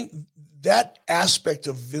 And I think that aspect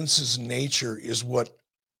of Vince's nature is what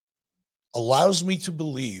allows me to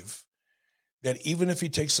believe that even if he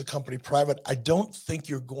takes the company private, I don't think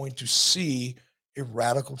you're going to see a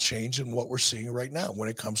radical change in what we're seeing right now when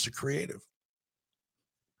it comes to creative.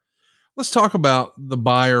 Let's talk about the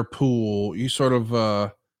buyer pool. You sort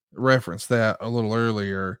of referenced that a little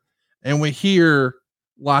earlier, and we hear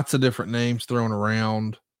lots of different names thrown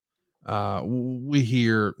around. We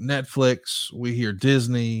hear Netflix, we hear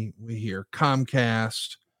Disney, we hear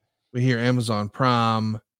Comcast, we hear Amazon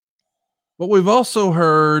Prime, but we've also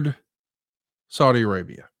heard Saudi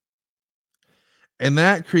Arabia. And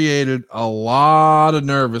that created a lot of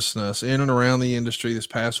nervousness in and around the industry this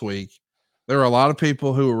past week. There are a lot of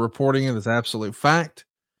people who are reporting it as absolute fact,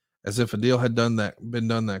 as if a deal had been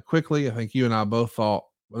done that quickly. I think you and I both thought,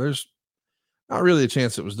 well, there's not really a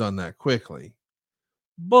chance it was done that quickly.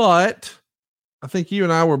 But I think you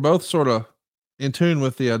and I were both sort of in tune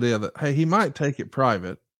with the idea that, hey, he might take it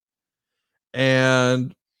private.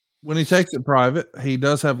 And when he takes it private, he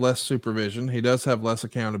does have less supervision. He does have less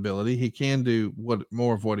accountability. He can do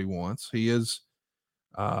more of what he wants. He is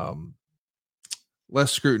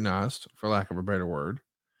less scrutinized, for lack of a better word.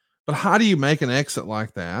 But how do you make an exit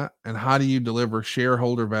like that? And how do you deliver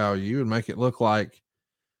shareholder value and make it look like,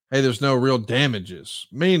 hey, there's no real damages?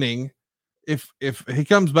 Meaning, if he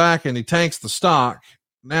comes back and he tanks the stock,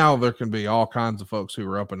 now there can be all kinds of folks who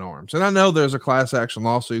are up in arms. And I know there's a class action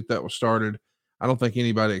lawsuit that was started. I don't think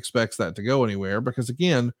anybody expects that to go anywhere because,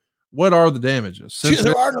 again, what are the damages?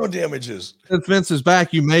 There are no damages. Since Vince is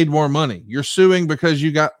back, you made more money. You're suing because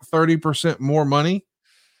you got 30% more money.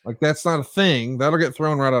 Like, that's not a thing. That'll get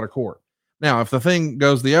thrown right out of court. Now, if the thing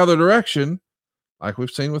goes the other direction, like we've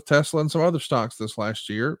seen with Tesla and some other stocks this last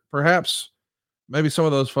year, perhaps maybe some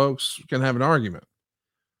of those folks can have an argument.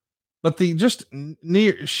 But the just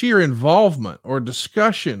sheer involvement or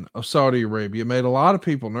discussion of Saudi Arabia made a lot of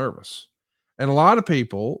people nervous. And a lot of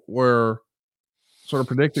people were sort of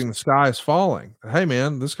predicting the sky is falling. Hey,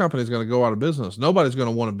 man, this company is going to go out of business. Nobody's going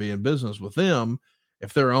to want to be in business with them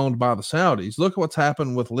if they're owned by the Saudis. Look at what's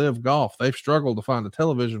happened with Live Golf. They've struggled to find a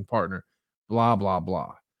television partner, blah, blah,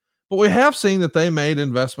 blah. But we have seen that they made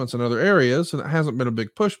investments in other areas, and it hasn't been a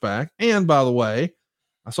big pushback. And by the way,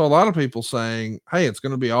 I saw a lot of people saying, hey, it's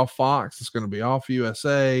going to be off Fox. It's going to be off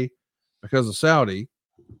USA because of Saudi.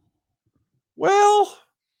 Well,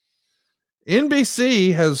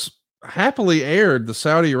 NBC has happily aired the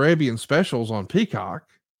Saudi Arabian specials on Peacock.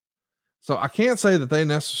 So I can't say that they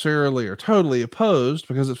necessarily are totally opposed,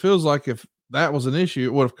 because it feels like if that was an issue,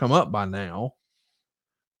 it would have come up by now.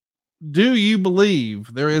 Do you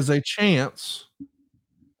believe there is a chance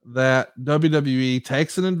that WWE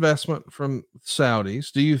takes an investment from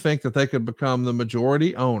Saudis? Do you think that they could become the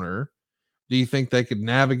majority owner? Do you think they could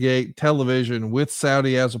navigate television with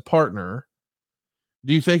Saudi as a partner?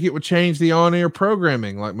 Do you think it would change the on-air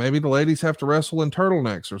programming? Like maybe the ladies have to wrestle in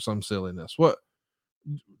turtlenecks or some silliness.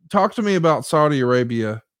 Talk to me about Saudi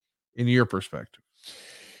Arabia in your perspective.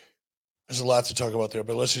 There's a lot to talk about there,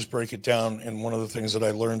 but let's just break it down. And one of the things that I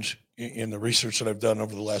learned in the research that I've done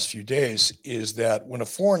over the last few days is that when a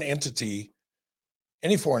foreign entity,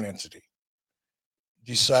 any foreign entity,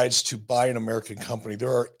 decides to buy an American company,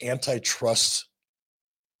 there are antitrust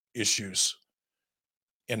issues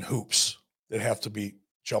and hoops that have to be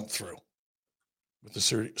jumped through. with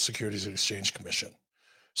the Securities and Exchange Commission.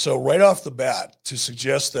 So right off the bat, to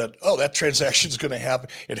suggest that, oh, that transaction is going to happen.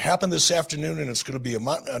 It happened this afternoon and it's going to be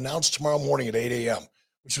announced tomorrow morning at 8 a.m.,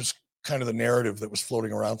 which was kind of the narrative that was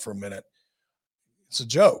floating around for a minute. It's a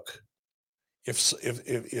joke. If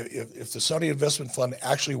the Saudi Investment Fund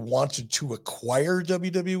actually wanted to acquire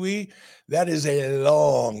WWE, that is a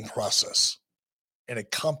long process and a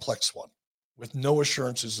complex one with no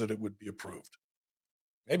assurances that it would be approved.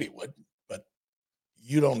 Maybe it would, but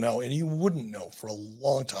you don't know, and you wouldn't know for a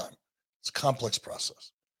long time. It's a complex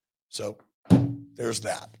process. So there's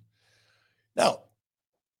that. Now,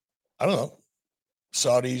 I don't know.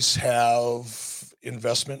 Saudis have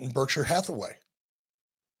investment in Berkshire Hathaway.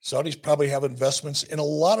 Saudis probably have investments in a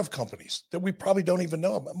lot of companies that we probably don't even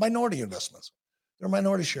know about. Minority investments. They're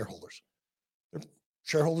minority shareholders. They're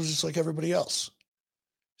shareholders just like everybody else.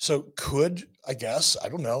 So could, I guess, I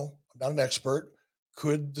don't know, I'm not an expert,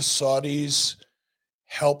 could the Saudis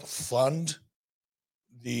help fund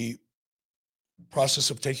the process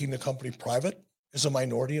of taking the company private as a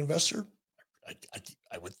minority investor?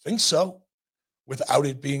 I would think so, without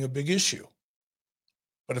it being a big issue.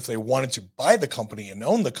 But if they wanted to buy the company and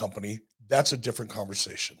own the company, that's a different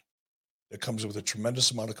conversation that comes with a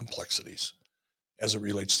tremendous amount of complexities as it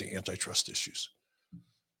relates to antitrust issues.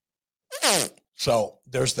 So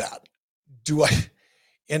there's that.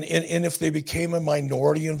 And if they became a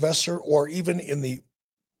minority investor, or even in the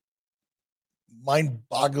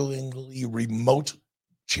mind-bogglingly remote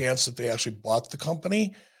chance that they actually bought the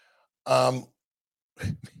company,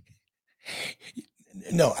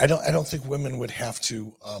 no, I don't think women would have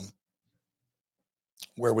to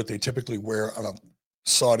wear what they typically wear on a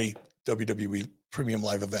Saudi WWE premium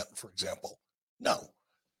live event, for example. No,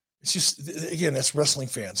 it's just, again, that's wrestling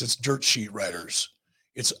fans. It's dirt sheet writers.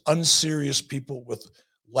 It's unserious people with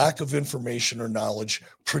lack of information or knowledge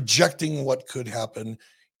projecting what could happen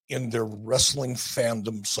in their wrestling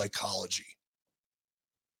fandom psychology.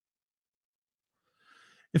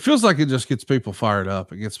 It feels like it just gets people fired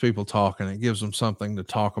up. It gets people talking. It gives them something to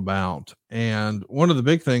talk about. And one of the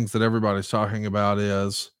big things that everybody's talking about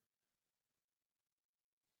is,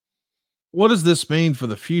 what does this mean for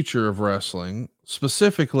the future of wrestling,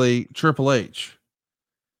 specifically Triple H?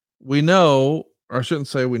 We know, or I shouldn't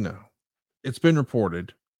say we know, it's been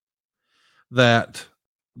reported that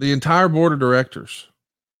the entire board of directors,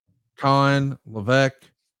 Khan, Levesque,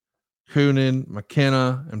 Coonan,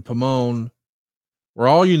 McKenna, and Pomone, were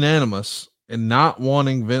all unanimous in not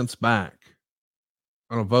wanting Vince back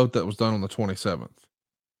on a vote that was done on the 27th.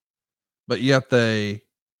 But yet they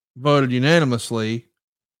voted unanimously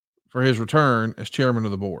for his return as chairman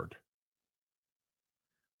of the board.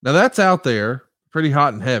 Now that's out there pretty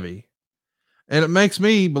hot and heavy. And it makes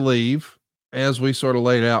me believe, as we sort of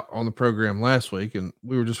laid out on the program last week, and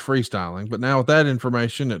we were just freestyling, but now with that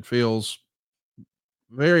information, it feels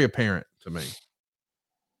very apparent to me.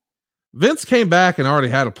 Vince came back and already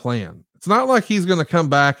had a plan. It's not like he's going to come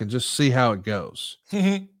back and just see how it goes.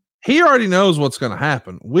 He already knows what's going to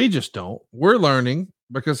happen. We just don't. We're learning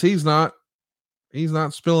because he's not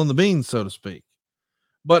spilling the beans, so to speak.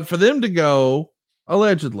 But for them to go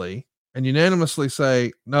allegedly and unanimously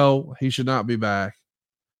say, no, he should not be back,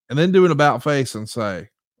 and then do an about face and say,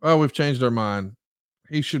 oh, we've changed our mind.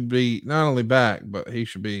 He should be not only back, but he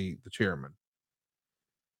should be the chairman.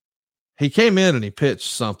 He came in and he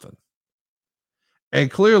pitched something. And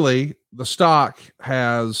clearly the stock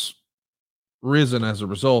has risen as a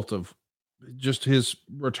result of just his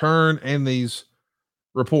return and these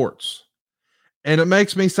reports. And it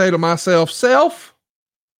makes me say to myself,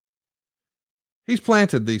 he's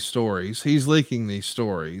planted these stories. He's leaking these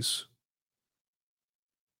stories.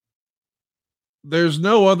 There's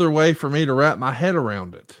no other way for me to wrap my head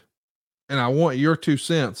around it. And I want your 2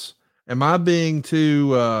 cents. Am I being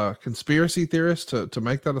too conspiracy theorist to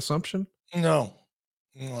make that assumption? No,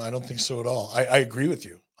 I don't think so at all. I agree with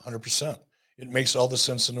you 100%. It makes all the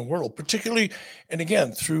sense in the world, particularly, and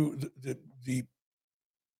again, through the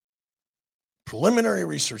preliminary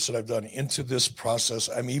research that I've done into this process,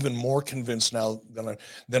 I'm even more convinced now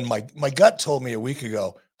than my gut told me a week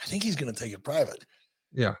ago. I think he's going to take it private.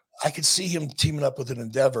 Yeah. I could see him teaming up with an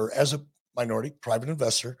Endeavor as a minority private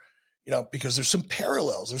investor, because there's some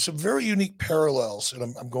parallels. There's some very unique parallels,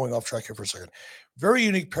 and I'm going off track here for a second. Very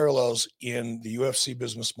unique parallels in the UFC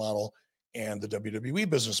business model and the WWE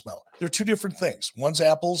business model. They're two different things. One's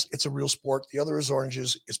apples, it's a real sport. The other is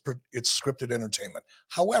oranges, it's scripted entertainment.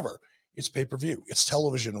 However, it's pay-per-view, it's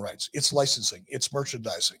television rights, it's licensing, it's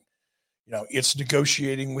merchandising. It's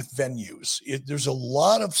negotiating with venues. There's a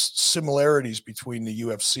lot of similarities between the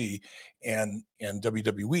UFC and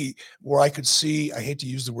WWE, where I could see, I hate to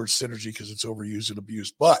use the word synergy because it's overused and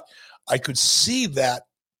abused, but I could see that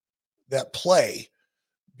play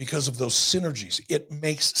because of those synergies. It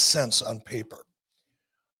makes sense on paper.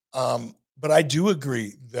 But I do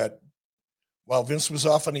agree that while Vince was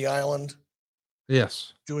off on the island,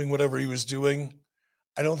 yes, doing whatever he was doing,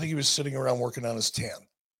 I don't think he was sitting around working on his tan.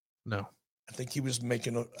 No. I think he was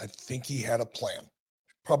I think he had a plan.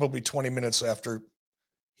 Probably 20 minutes after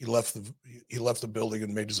he left the building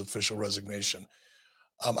and made his official resignation.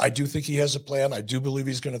 I do think he has a plan. I do believe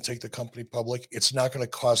he's going to take the company public. It's not going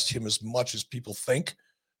to cost him as much as people think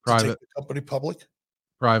to take the company public.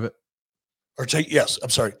 Private. Or take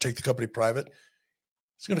the company private.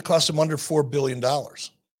 It's going to cost him under $4 billion.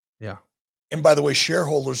 Yeah. And by the way,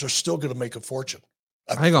 shareholders are still going to make a fortune.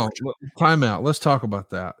 Hang on, time out. Let's talk about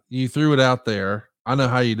that. You threw it out there. I know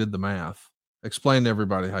how you did the math. Explain to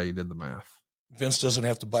everybody how you did the math. Vince doesn't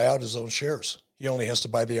have to buy out his own shares. He only has to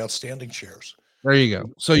buy the outstanding shares. There you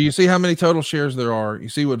go. So you see how many total shares there are. You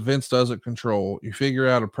see what Vince doesn't control. You figure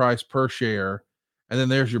out a price per share, and then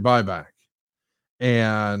there's your buyback.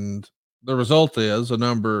 And the result is a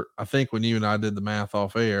number, I think when you and I did the math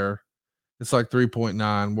off air, it's like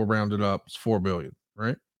 3.9. We'll round it up. It's $4 billion,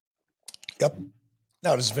 right? Yep.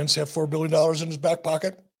 Now, does Vince have $4 billion in his back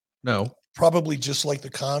pocket? No. Probably just like the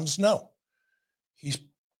Khans. No.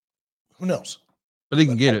 Who knows? But he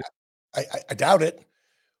can get it. I doubt it.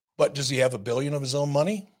 But does he have $1 billion of his own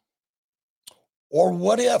money? Or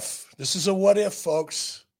what if? This is a what if,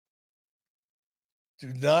 folks.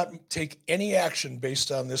 Do not take any action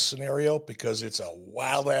based on this scenario because it's a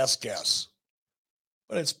wild ass guess.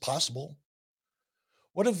 But it's possible.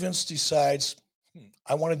 What if Vince decides,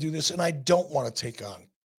 I want to do this and I don't want to take on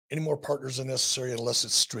any more partners than necessary unless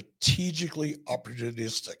it's strategically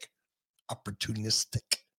opportunistic?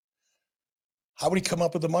 How would he come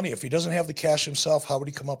up with the money? If he doesn't have the cash himself, how would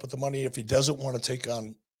he come up with the money if he doesn't want to take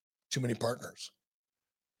on too many partners?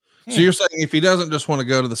 So you're saying if he doesn't just want to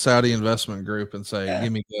go to the Saudi investment group and say,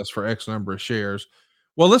 give me this for X number of shares.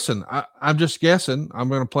 Well, listen, I'm just guessing. I'm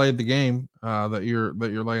going to play the game that you're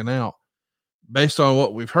laying out. Based on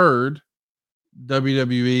what we've heard,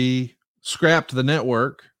 WWE scrapped the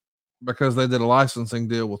network because they did a licensing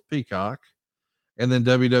deal with Peacock. And then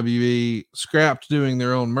WWE scrapped doing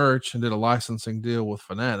their own merch and did a licensing deal with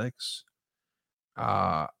Fanatics.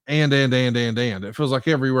 And. It feels like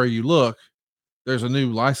everywhere you look, there's a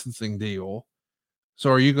new licensing deal.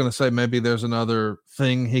 So are you going to say maybe there's another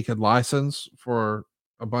thing he could license for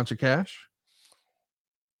a bunch of cash?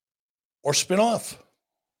 Or spin off?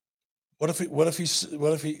 What if he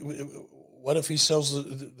sells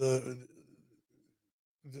the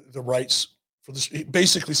rights for this? He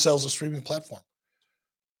basically sells a streaming platform.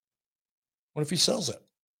 What if he sells it?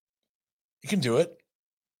 He can do it.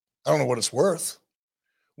 I don't know what it's worth.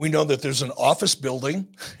 We know that there's an office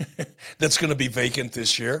building that's going to be vacant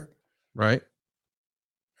this year. Right.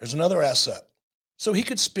 There's another asset. So he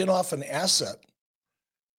could spin off an asset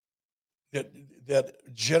that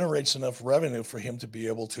generates enough revenue for him to be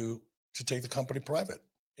able to take the company private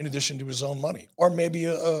in addition to his own money, or maybe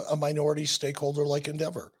a minority stakeholder like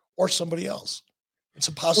Endeavor or somebody else. It's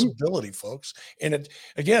a possibility, folks. And it,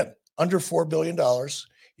 again, under $4 billion,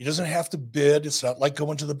 he doesn't have to bid. It's not like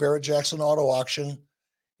going to the Barrett-Jackson auto auction.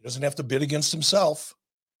 He doesn't have to bid against himself.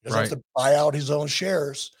 He doesn't have to buy out his own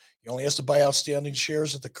shares. He only has to buy outstanding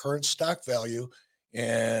shares at the current stock value.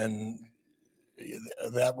 And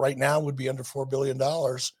that right now would be under $4 billion.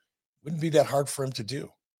 Wouldn't be that hard for him to do.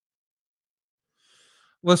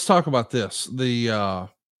 Let's talk about this. We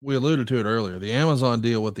alluded to it earlier, the Amazon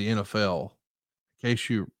deal with the NFL. In case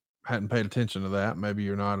you hadn't paid attention to that, maybe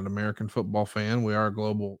you're not an American football fan. We are a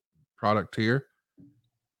global product here.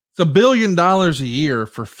 It's $1 billion a year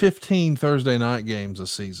for 15 Thursday night games a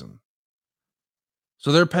season.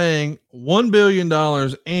 So they're paying $1 billion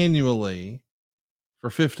annually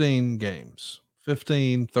for 15 games,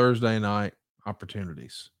 15 Thursday night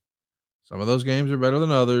opportunities. Some of those games are better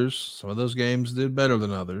than others. Some of those games did better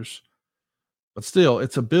than others, but still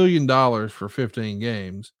it's $1 billion for 15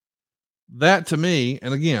 games. That to me,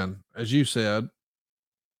 and again, as you said,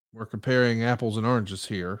 we're comparing apples and oranges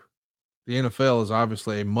here. The NFL is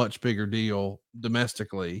obviously a much bigger deal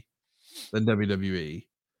domestically than WWE.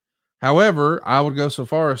 However, I would go so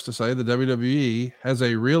far as to say the WWE has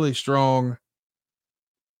a really strong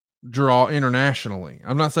draw internationally.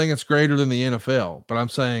 I'm not saying it's greater than the NFL, but I'm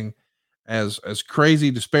saying as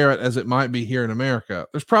crazy disparate as it might be here in America,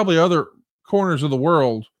 there's probably other corners of the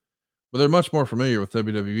world where they're much more familiar with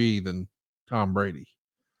WWE than Tom Brady.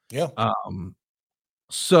 Yeah.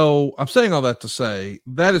 So I'm saying all that to say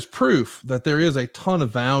that is proof that there is a ton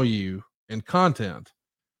of value in content.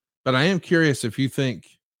 But I am curious if you think,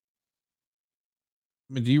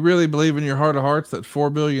 I mean, do you really believe in your heart of hearts that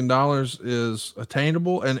 $4 billion is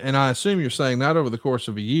attainable? And I assume you're saying not over the course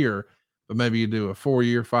of a year, but maybe you do a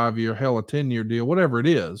 4-year, 5-year, hell, a 10-year deal, whatever it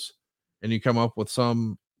is, and you come up with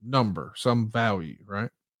some number, some value, right?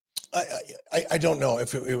 I don't know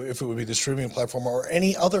if it would be the streaming platform or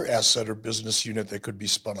any other asset or business unit that could be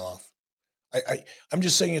spun off. I'm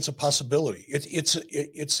just saying it's a possibility. It's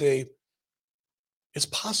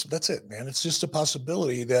possible. That's it, man. It's just a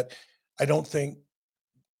possibility that I don't think,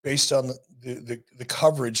 based on the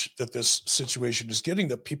coverage that this situation is getting,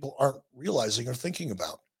 that people aren't realizing or thinking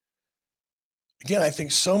about. Again, I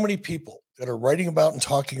think so many people that are writing about and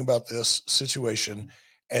talking about this situation,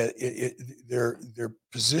 they're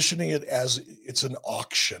positioning it as it's an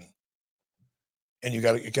auction, and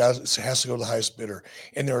it has to go to the highest bidder.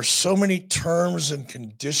 And there are so many terms and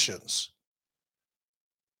conditions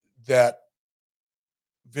that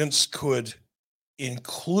Vince could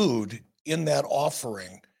include in that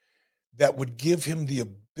offering that would give him the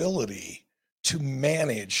ability to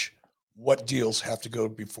manage what deals have to go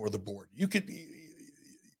before the board.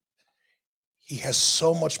 He has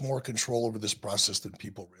so much more control over this process than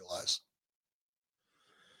people realize.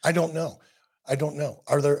 I don't know.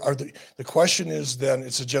 The question is then,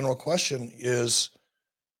 it's a general question, is,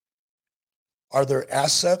 are there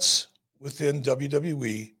assets within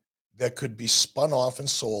WWE that could be spun off and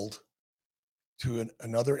sold to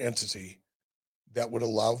another entity that would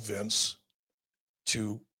allow Vince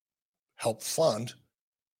to help fund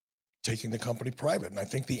taking the company private? And I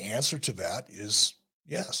think the answer to that is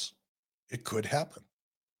yes, it could happen.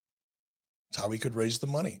 It's how he could raise the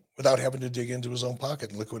money without having to dig into his own pocket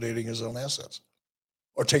and liquidating his own assets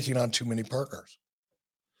or taking on too many partners.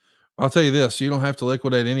 I'll tell you this, you don't have to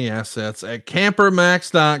liquidate any assets at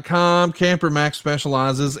campermax.com. CamperMax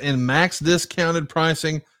specializes in max discounted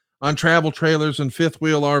pricing on travel trailers and fifth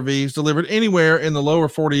wheel RVs delivered anywhere in the lower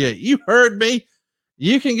 48. You heard me.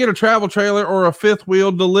 You can get a travel trailer or a fifth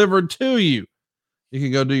wheel delivered to you. You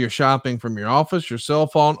can go do your shopping from your office, your cell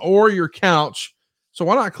phone, or your couch. So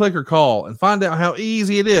why not click or call and find out how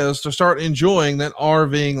easy it is to start enjoying that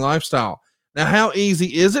RVing lifestyle? Now, how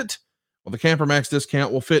easy is it? Well, the CamperMax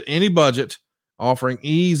discount will fit any budget, offering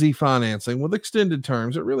easy financing with extended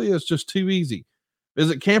terms. It really is just too easy.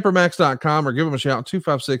 Visit campermax.com or give them a shout,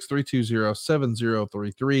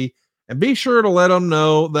 256-320-7033, and be sure to let them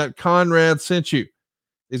know that Conrad sent you.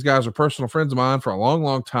 These guys are personal friends of mine for a long,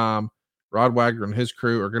 long time. Rod Wagner and his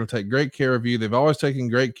crew are going to take great care of you. They've always taken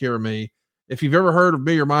great care of me. If you've ever heard of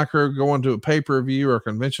me or my crew going to a pay-per-view or a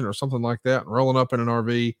convention or something like that and rolling up in an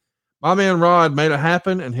RV, my man Rod made it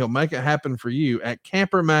happen, and he'll make it happen for you at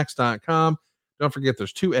campermax.com. Don't forget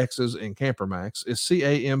there's 2 X's in CamperMax. It's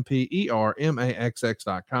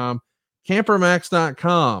CamperMaxx.com.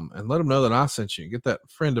 Campermax.com, and let them know that I sent you. Get that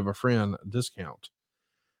friend of a friend discount.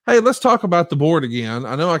 Hey, let's talk about the board again.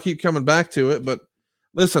 I know I keep coming back to it, but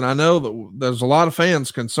listen, I know that there's a lot of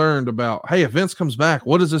fans concerned about, hey, if Vince comes back,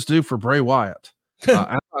 what does this do for Bray Wyatt?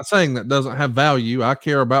 I'm not saying that doesn't have value. I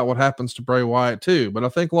care about what happens to Bray Wyatt too, but I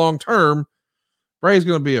think long-term, Bray's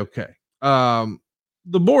going to be okay.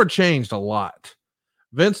 The board changed a lot.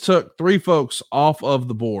 Vince took 3 folks off of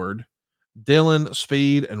the board, Dillon,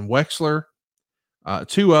 Speed, and Wexler.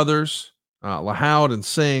 2 others, Lahoud and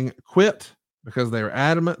Singh, quit because they were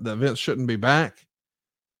adamant that Vince shouldn't be back.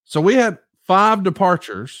 So we had 5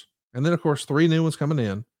 departures, and then, of course, 3 new ones coming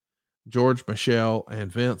in. George, Michelle,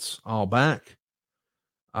 and Vince all back.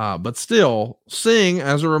 But still, Singh,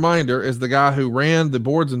 as a reminder, is the guy who ran the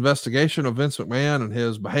board's investigation of Vince McMahon and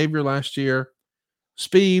his behavior last year.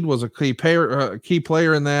 Speed was a key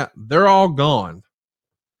player in that. They're all gone.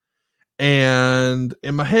 And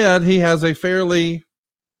in my head, he has a fairly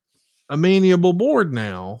amenable board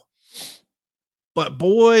now. But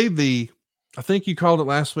boy, I think you called it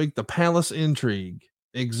last week, the palace intrigue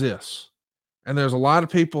exists. And there's a lot of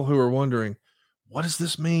people who are wondering, what does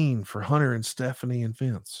this mean for Hunter and Stephanie and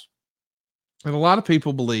Vince? And a lot of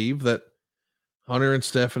people believe that Hunter and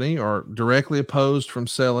Stephanie are directly opposed from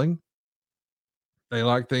selling. They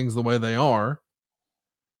like things the way they are.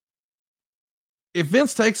 If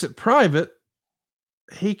Vince takes it private,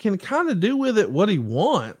 he can kind of do with it what he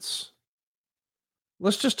wants.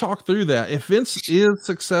 Let's just talk through that. If Vince is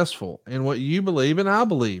successful in what you believe and I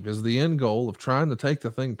believe is the end goal of trying to take the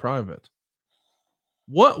thing private,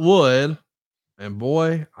 what would, and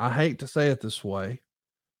boy, I hate to say it this way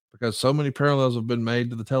because so many parallels have been made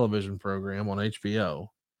to the television program on HBO,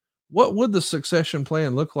 what would the succession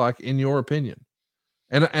plan look like in your opinion?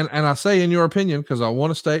 And I say in your opinion because I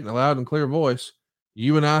want to state in a loud and clear voice,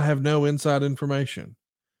 you and I have no inside information.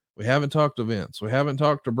 We haven't talked to Vince. We haven't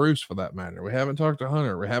talked to Bruce for that matter. We haven't talked to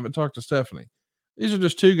Hunter. We haven't talked to Stephanie. These are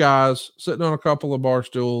just two guys sitting on a couple of bar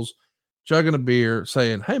stools, chugging a beer,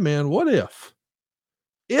 saying, hey, man, what if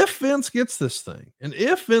Vince gets this thing and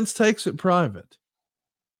if Vince takes it private,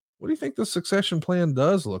 what do you think the succession plan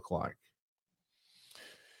does look like?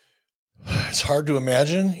 It's hard to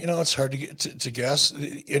imagine, it's hard to get to guess.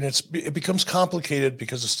 And it becomes complicated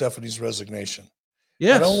because of Stephanie's resignation.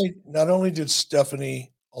 Yes. Not only did Stephanie,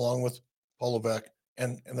 along with Paul Levesque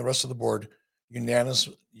and the rest of the board,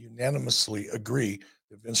 unanimously agree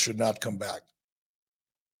that Vince should not come back.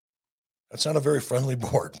 That's not a very friendly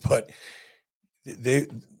board, but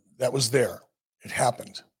that was there. It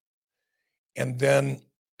happened. And then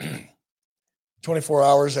 24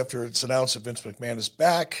 hours after it's announced that Vince McMahon is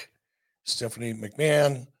back, Stephanie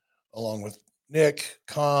McMahon, along with Nick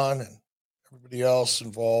Khan and everybody else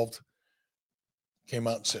involved, came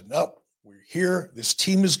out and said, no, we're here. This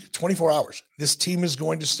team is 24 hours. This team is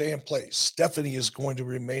going to stay in place. Stephanie is going to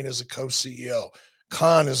remain as a co-CEO.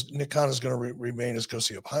 Nick Khan is going to remain as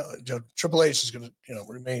co-CEO. Triple H is going to,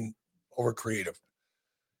 remain over creative.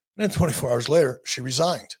 And then 24 hours later, she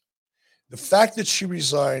resigned. The fact that she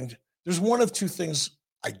resigned, there's one of two things,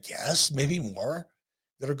 I guess, maybe more,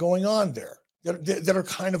 that are going on there that are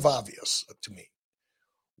kind of obvious to me.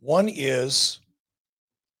 One is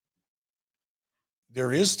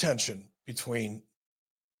there is tension between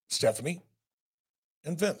Stephanie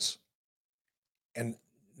and Vince. And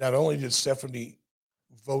not only did Stephanie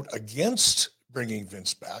vote against bringing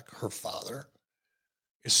Vince back, her father,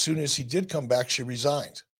 as soon as he did come back, she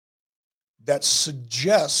resigned. That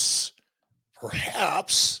suggests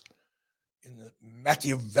perhaps in the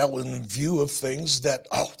Machiavellian view of things that,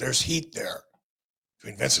 there's heat there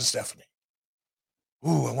between Vince and Stephanie.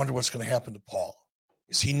 Ooh, I wonder what's going to happen to Paul.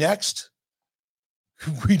 Is he next?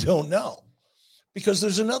 We don't know. Because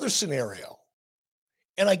there's another scenario.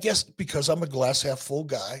 And I guess because I'm a glass half full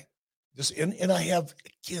guy, and I have,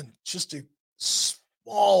 again, just a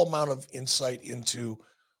small amount of insight into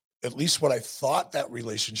at least what I thought that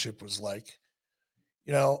relationship was like.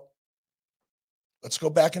 Let's go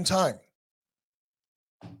back in time.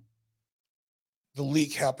 The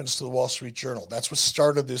leak happens to the Wall Street Journal. That's what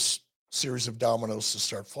started this series of dominoes to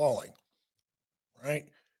start falling, right?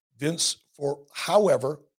 Vince,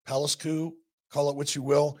 however, Palace coup, call it what you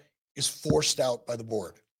will, is forced out by the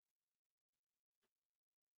board.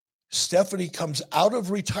 Stephanie comes out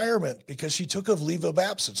of retirement because she took a leave of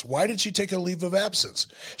absence. Why did she take a leave of absence?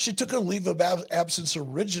 She took a leave of absence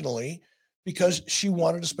originally because she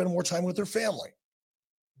wanted to spend more time with her family.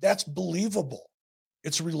 That's believable.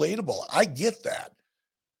 It's relatable. I get that.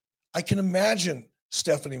 I can imagine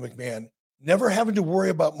Stephanie McMahon never having to worry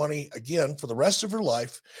about money again for the rest of her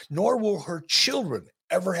life, nor will her children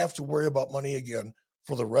ever have to worry about money again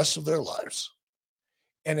for the rest of their lives.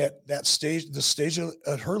 And at that stage, the stage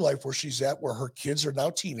of her life where she's at, where her kids are now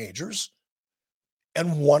teenagers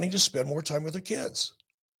and wanting to spend more time with her kids.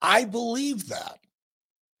 I believe that.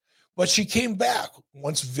 But she came back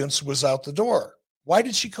once Vince was out the door. Why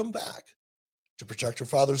did she come back? To protect her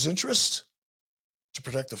father's interests? To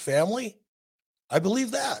protect the family? I believe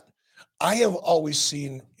that. I have always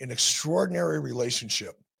seen an extraordinary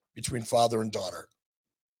relationship between father and daughter.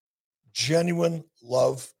 Genuine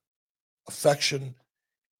love, affection,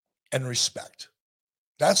 and respect.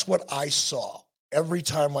 That's what I saw every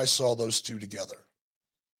time I saw those two together.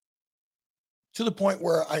 To the point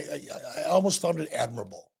where I almost found it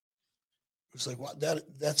admirable. It was like, wow,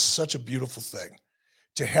 that's such a beautiful thing.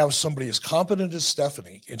 To have somebody as competent as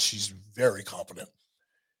Stephanie, and she's very competent,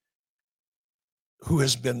 who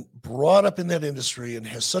has been brought up in that industry and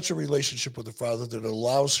has such a relationship with her father that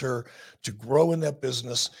allows her to grow in that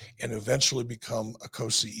business and eventually become a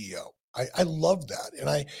co-CEO. I love that. And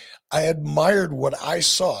I admired what I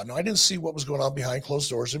saw. Now, I didn't see what was going on behind closed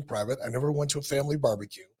doors in private. I never went to a family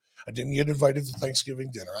barbecue. I didn't get invited to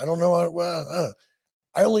Thanksgiving dinner. I don't know.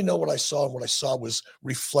 I only know what I saw, and what I saw was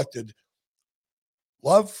reflected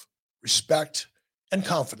love, respect, and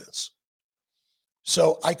confidence.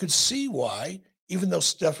 So I could see why, even though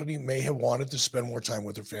Stephanie may have wanted to spend more time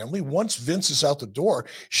with her family, once Vince is out the door,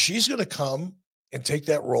 she's going to come and take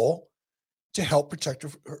that role to help protect her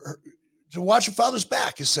to watch her father's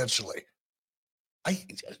back, essentially.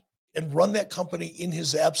 And run that company in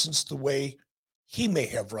his absence the way he may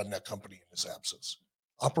have run that company in his absence,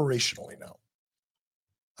 operationally now.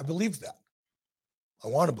 I believe that. I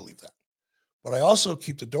want to believe that. But I also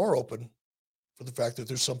keep the door open for the fact that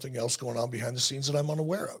there's something else going on behind the scenes that I'm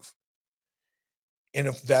unaware of. And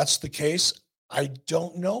if that's the case, I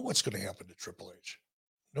don't know what's going to happen to Triple H.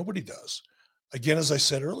 Nobody does. again, as I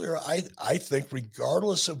said earlier, I think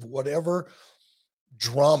regardless of whatever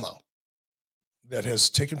drama that has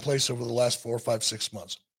taken place over the last 4, 5, 6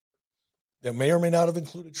 months, that may or may not have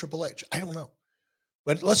included Triple H. I don't know.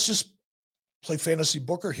 But let's just play fantasy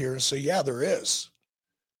booker here and say, yeah, there is.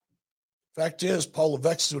 Fact is, Paul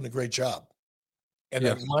Levesque's doing a great job. And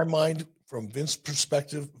in my mind, from Vince's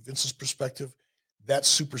perspective, that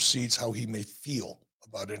supersedes how he may feel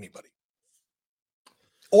about anybody.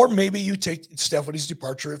 Or maybe you take Stephanie's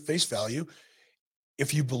departure at face value.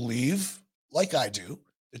 If you believe, like I do,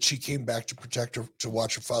 that she came back to protect her, to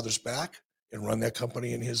watch her father's back and run that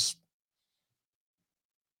company in his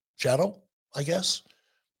shadow, I guess,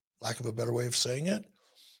 lack of a better way of saying it.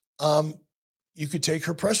 You could take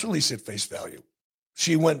her press release at face value.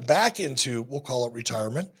 She went back into, we'll call it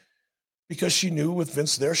retirement, because she knew with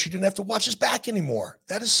Vince there, she didn't have to watch his back anymore.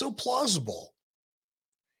 That is so plausible.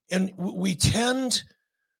 And we tend,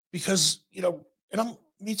 because,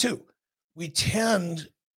 me too, we tend,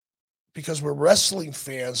 because we're wrestling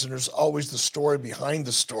fans and there's always the story behind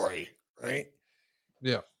the story, right?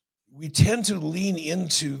 Yeah. We tend to lean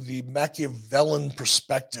into the Machiavellian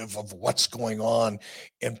perspective of what's going on,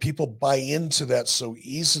 and people buy into that so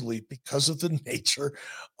easily because of the nature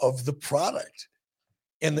of the product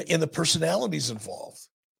and the personalities involved.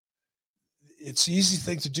 It's an easy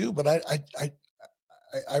thing to do, but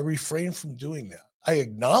I refrain from doing that. I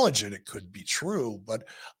acknowledge it could be true, but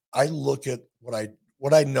I look at what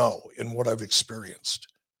I know and what I've experienced,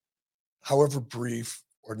 however brief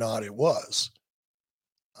or not it was.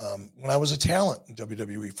 When I was a talent in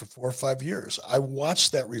WWE for 4 or 5 years, I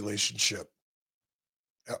watched that relationship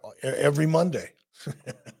every Monday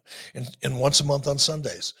and once a month on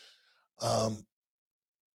Sundays.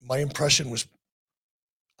 My impression was,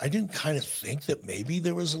 I didn't kind of think that maybe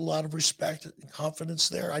there was a lot of respect and confidence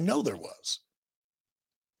there. I know there was.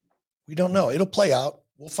 We don't know. It'll play out.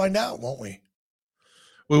 We'll find out, won't we?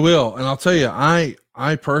 We will. And I'll tell you,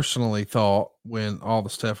 I personally thought when all the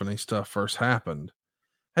Stephanie stuff first happened,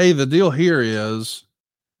 hey, the deal here is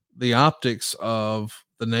the optics of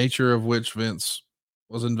the nature of which Vince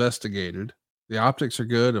was investigated. The optics are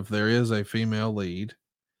good if there is a female lead,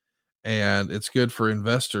 and it's good for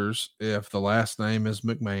investors if the last name is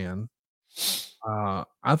McMahon.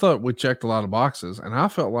 I thought we checked a lot of boxes, and I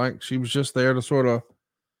felt like she was just there to sort of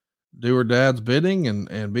do her dad's bidding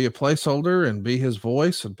and be a placeholder and be his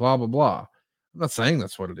voice and blah, blah, blah. I'm not saying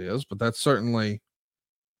that's what it is, but that's certainly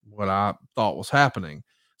what I thought was happening.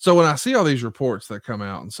 So when I see all these reports that come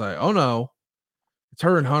out and say, oh no, it's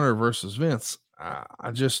her and Hunter versus Vince, I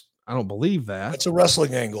don't believe that. That's a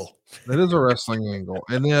wrestling angle. That is a wrestling angle.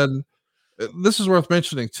 And then this is worth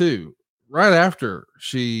mentioning too, right after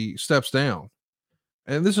she steps down,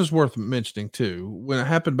 and this is worth mentioning too, when it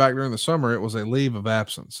happened back during the summer, it was a leave of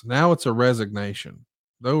absence. Now it's a resignation.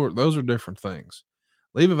 Those are different things.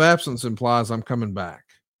 Leave of absence implies I'm coming back.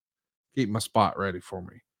 Keep my spot ready for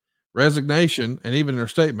me. Resignation, and even her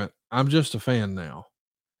statement, I'm just a fan now.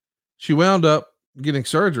 She wound up getting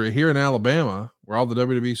surgery here in Alabama, where all the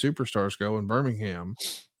WWE superstars go, in Birmingham.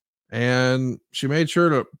 And she made sure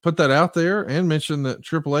to put that out there and mention that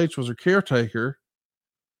Triple H was her caretaker.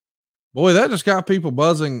 Boy, that just got people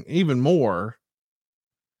buzzing even more.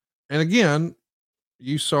 And again,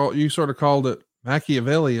 you sort of called it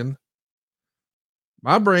Machiavellian.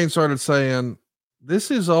 My brain started saying, this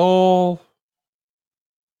is all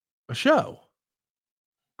a show.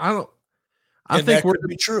 I think that could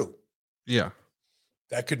be true. Yeah.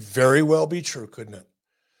 That could very well be true, couldn't it?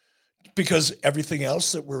 Because everything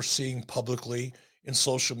else that we're seeing publicly in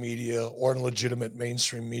social media or in legitimate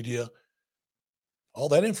mainstream media, all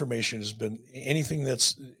that information has been anything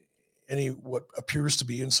that's what appears to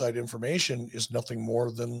be inside information is nothing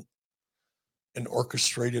more than an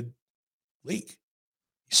orchestrated leak.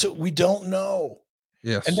 So we don't know.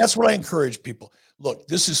 Yes. And that's what I encourage people. Look,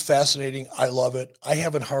 this is fascinating. I love it. I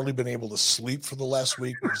haven't hardly been able to sleep for the last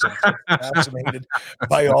week because I'm fascinated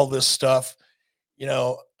by all this stuff.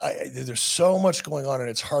 There's so much going on, and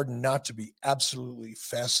it's hard not to be absolutely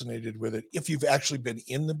fascinated with it if you've actually been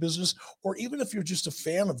in the business, or even if you're just a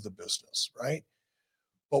fan of the business, right?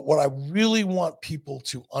 But what I really want people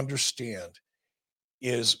to understand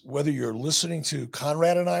is whether you're listening to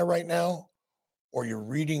Conrad and I right now, or you're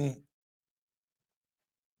reading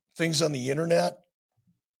things on the internet,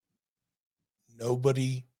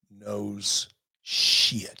 nobody knows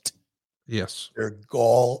shit. Yes. They're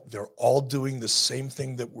all doing the same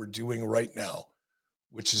thing that we're doing right now,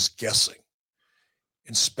 which is guessing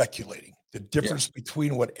and speculating. The difference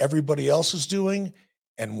between what everybody else is doing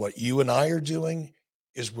and what you and I are doing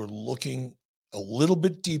is we're looking a little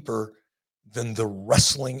bit deeper than the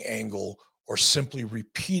wrestling angle or simply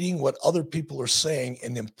repeating what other people are saying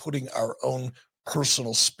and then putting our own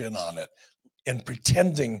personal spin on it and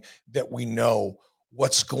pretending that we know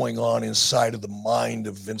what's going on inside of the mind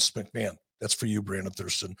of Vince McMahon. That's for you, Brandon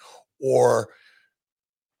Thurston, or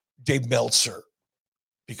Dave Meltzer,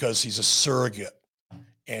 because he's a surrogate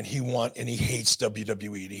and he hates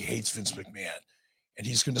WWE and he hates Vince McMahon, and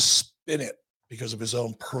he's going to spin it because of his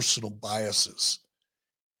own personal biases.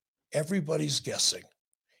 Everybody's guessing,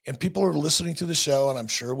 and people are listening to the show. And I'm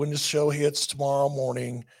sure when this show hits tomorrow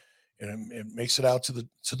morning and it makes it out to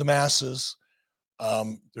the masses,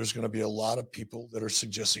 there's going to be a lot of people that are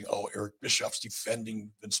suggesting, oh, Eric Bischoff's defending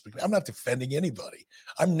Vince McMahon. I'm not defending anybody.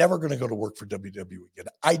 I'm never going to go to work for WWE again.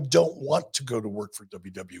 I don't want to go to work for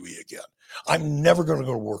WWE again. I'm never going to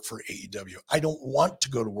go to work for AEW. I don't want to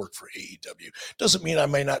go to work for AEW. Doesn't mean I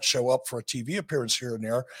may not show up for a TV appearance here and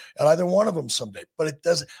there at either one of them someday, but it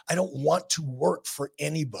doesn't. I don't want to work for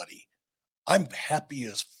anybody. I'm happy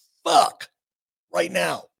as fuck right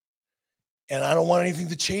now. And I don't want anything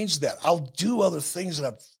to change that. I'll do other things that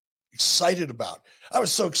I'm excited about. I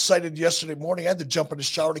was so excited yesterday morning, I had to jump in the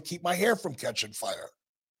shower to keep my hair from catching fire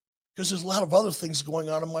because there's a lot of other things going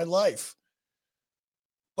on in my life.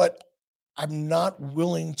 But I'm not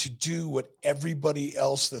willing to do what everybody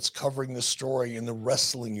else that's covering the story in the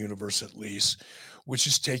wrestling universe, at least, which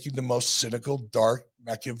is taking the most cynical, dark,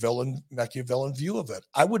 Machiavellian view of it.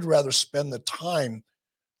 I would rather spend the time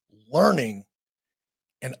learning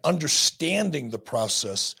and understanding the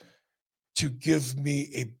process to give me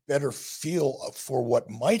a better feel for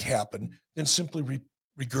what might happen than simply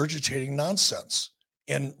regurgitating nonsense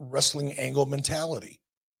and wrestling angle mentality.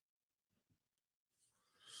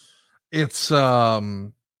 It's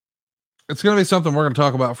going to be something we're going to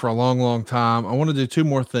talk about for a long, long time. I want to do two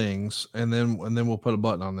more things, and then we'll put a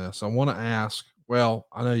button on this. I want to ask, well,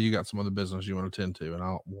 I know you got some other business you want to tend to,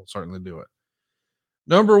 and we'll certainly do it.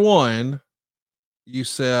 Number one, you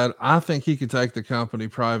said, I think he could take the company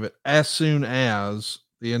private as soon as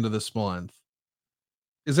the end of this month.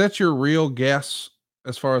 Is that your real guess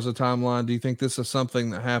as far as the timeline? Do you think this is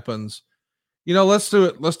something that happens? You know, let's do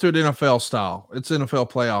it NFL style. It's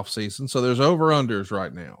NFL playoff season, so there's over-unders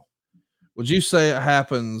right now. Would you say it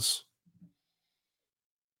happens?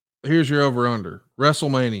 Here's your over-under.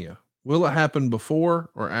 WrestleMania. Will it happen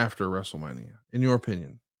before or after WrestleMania, in your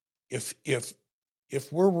opinion? If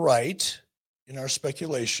we're right in our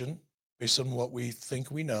speculation, based on what we think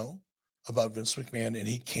we know about Vince McMahon, and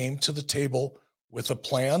he came to the table with a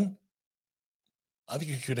plan, I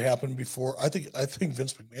think it could happen before. I think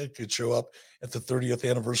Vince McMahon could show up at the 30th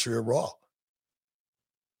anniversary of Raw.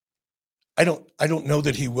 I don't know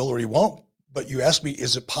that he will or he won't, but you asked me,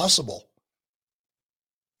 is it possible?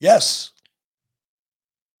 Yes,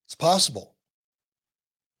 it's possible.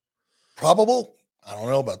 Probable? I don't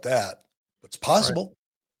know about that, but it's possible. Right.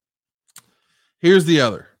 Here's the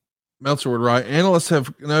other. Meltzer would write, analysts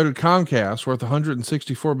have noted Comcast, worth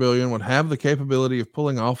 $164 billion, would have the capability of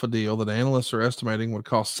pulling off a deal that analysts are estimating would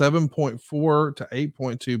cost $7.4 to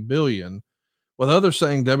 $8.2 billion, with others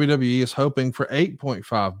saying WWE is hoping for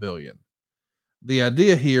 $8.5 billion. The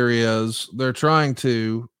idea here is they're trying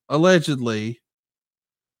to, allegedly,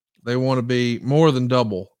 they want to be more than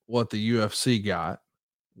double what the UFC got,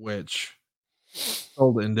 which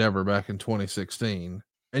sold to Endeavor back in 2016.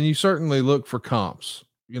 And you certainly look for comps,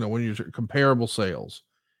 you know, when you're comparable sales,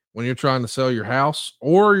 when you're trying to sell your house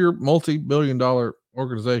or your multi-billion-dollar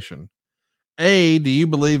organization. Do you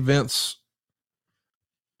believe Vince?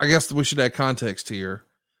 I guess we should add context here.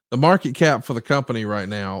 The market cap for the company right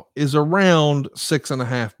now is around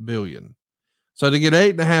 $6.5 billion. So to get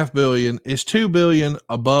 $8.5 billion is $2 billion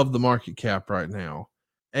above the market cap right now.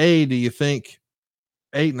 Do you think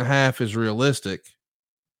 8.5 is realistic?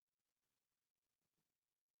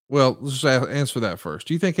 Well, let's just answer that first.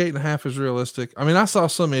 Do you think 8.5 is realistic? I mean, I saw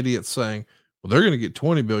some idiots saying, well, they're going to get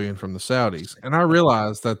 20 billion from the Saudis. And I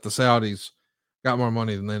realized that the Saudis got more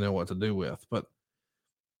money than they know what to do with, but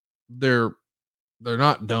they're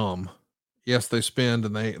not dumb. Yes, they spend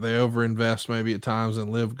and they overinvest maybe at times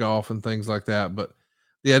in live golf and things like that. But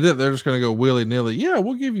the idea that they're just going to go willy nilly. Yeah,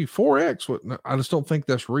 we'll give you 4X. I just don't think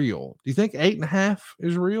that's real. Do you think 8.5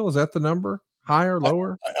 is real? Is that the number? Higher,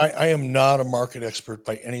 lower? I am not a market expert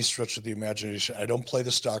by any stretch of the imagination. I don't play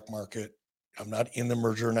the stock market. I'm not in the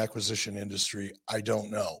merger and acquisition industry. I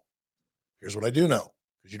don't know. Here's what I do know,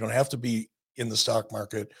 because you don't have to be in the stock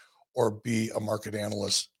market or be a market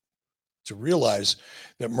analyst to realize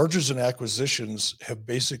that mergers and acquisitions have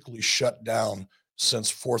basically shut down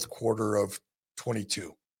since fourth quarter of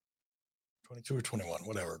 22 or 21,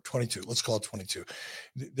 whatever, 22. Let's call it 22.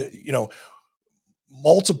 You know,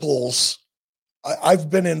 multiples I've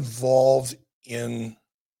been involved in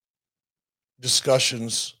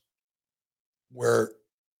discussions where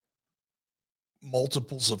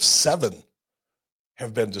multiples of 7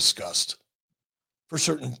 have been discussed for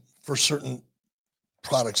certain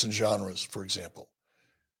products and genres, for example.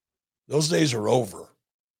 Those days are over.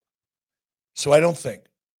 So I don't think,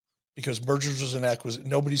 because mergers and acquisitions,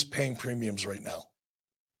 nobody's paying premiums right now.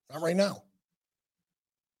 Not right now.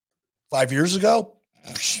 5 years ago,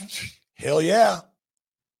 hell yeah.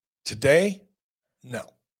 Today, no.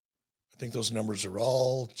 I think those numbers are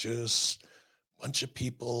all just a bunch of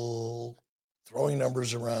people throwing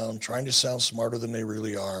numbers around, trying to sound smarter than they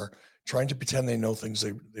really are, trying to pretend they know things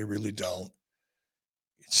they really don't.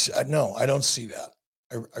 No, I don't see that.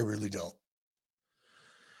 I really don't.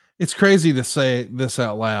 It's crazy to say this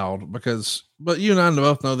out loud but you and I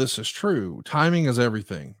both know this is true. Timing is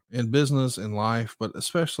everything in business, in life, but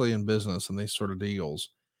especially in business and these sort of deals.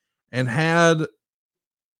 And had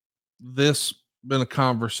this been a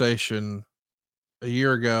conversation a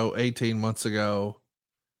year ago, 18 months ago,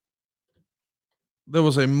 it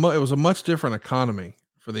was a much different economy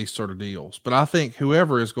for these sort of deals. But I think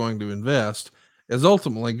whoever is going to invest is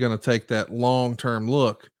ultimately going to take that long-term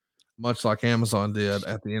look, much like Amazon did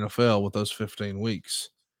at the NFL with those 15 weeks.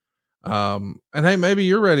 And hey, maybe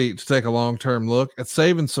you're ready to take a long-term look at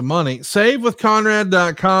saving some money.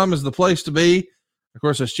 SaveWithConrad.com is the place to be. Of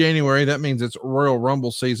course, it's January. That means it's Royal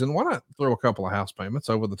Rumble season. Why not throw a couple of house payments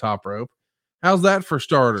over the top rope? How's that for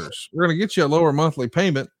starters? We're going to get you a lower monthly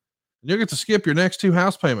payment, and you'll get to skip your next 2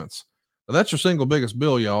 house payments. Now, that's your single biggest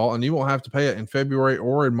bill, y'all, and you won't have to pay it in February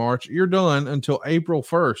or in March. You're done until April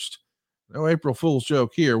 1st. No April Fool's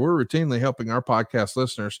joke here. We're routinely helping our podcast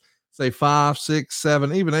listeners save $500, $600,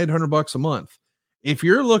 $700, even $800 a month. If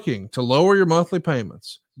you're looking to lower your monthly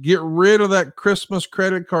payments, get rid of that Christmas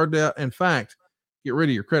credit card debt. In fact, get rid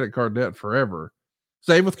of your credit card debt forever.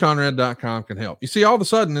 SaveWithConrad.com can help. You see, all of a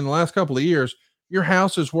sudden in the last couple of years, your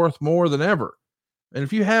house is worth more than ever. And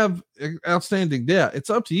if you have outstanding debt, it's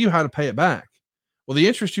up to you how to pay it back. Well, the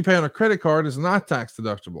interest you pay on a credit card is not tax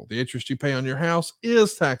deductible. The interest you pay on your house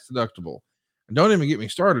is tax deductible. And don't even get me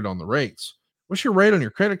started on the rates. What's your rate on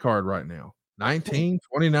your credit card right now? 19,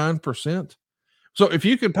 29%. So if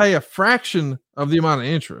you could pay a fraction of the amount of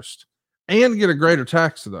interest and get a greater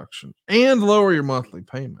tax deduction and lower your monthly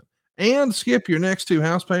payment and skip your next 2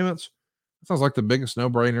 house payments, that sounds like the biggest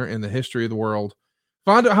no-brainer in the history of the world.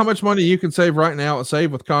 Find out how much money you can save right now at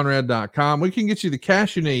SaveWithConrad.com. We can get you the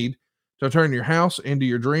cash you need to turn your house into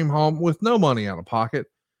your dream home with no money out of pocket.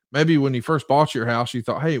 Maybe when you first bought your house, you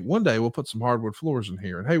thought, hey, one day we'll put some hardwood floors in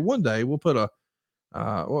here. And hey, one day we'll put a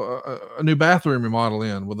new bathroom remodel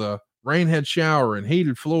in with a rain head shower and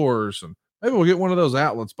heated floors. And maybe we'll get one of those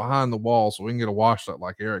outlets behind the wall so we can get a washlet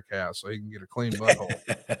like Eric has so he can get a clean butthole.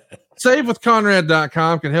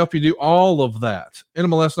 SaveWithConrad.com can help you do all of that.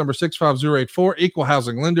 NMLS number 65084, equal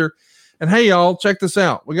housing lender. And hey, y'all, check this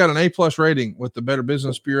out. We got an A+ rating with the Better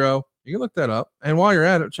Business Bureau. You can look that up. And while you're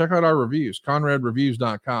at it, check out our reviews,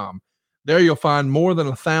 ConradReviews.com. There you'll find more than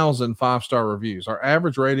 1,000 5-star reviews. Our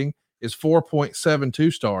average rating is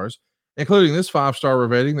 4.72 stars, including this 5-star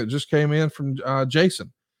rating that just came in from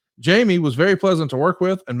Jason. Jamie was very pleasant to work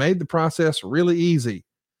with and made the process really easy.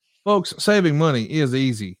 Folks, saving money is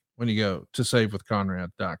easy when you go to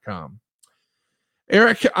SaveWithConrad.com.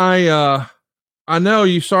 Eric, I know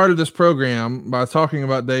you started this program by talking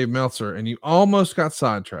about Dave Meltzer and you almost got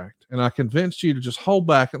sidetracked, and I convinced you to just hold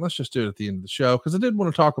back and let's just do it at the end of the show because I did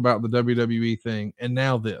want to talk about the WWE thing and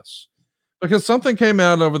now this. Because something came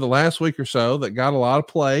out over the last week or so that got a lot of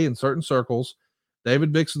play in certain circles.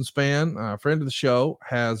 David Bixenspan, a friend of the show,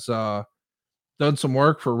 has done some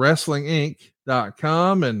work for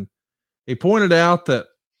WrestlingInc.com, and he pointed out that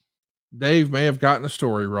Dave may have gotten a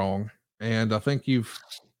story wrong. And I think you've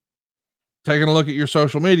taken a look at your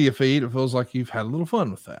social media feed. It feels like you've had a little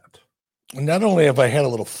fun with that. Not only have I had a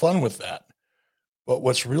little fun with that, but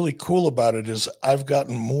what's really cool about it is I've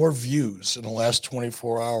gotten more views in the last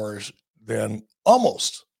 24 hours than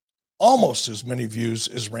almost as many views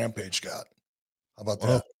as Rampage got. How about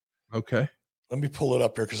that? Oh, okay. Let me pull it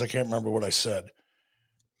up here because I can't remember what I said.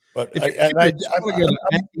 But at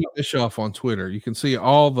E. Bischoff on Twitter, you can see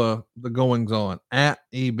all the goings on at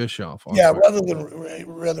E. Bischoff on Twitter.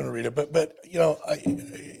 rather than read it, but you know,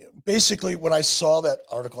 basically when I saw that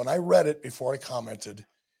article and I read it before I commented,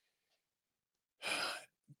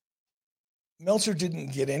 Meltzer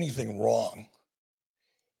didn't get anything wrong.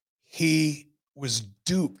 He was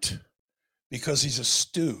duped because he's a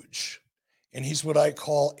stooge and he's what I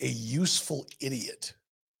call a useful idiot.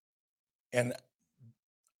 And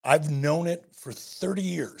I've known it for 30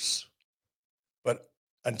 years, but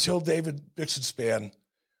until David Bixenspan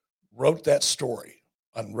wrote that story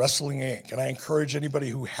on Wrestling Inc. And I encourage anybody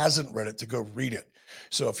who hasn't read it to go read it.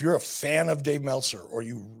 So if you're a fan of Dave Meltzer or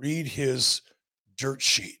you read his dirt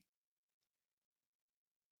sheet,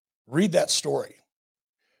 read that story,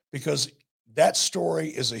 because that story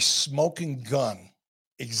is a smoking gun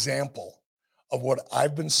example of what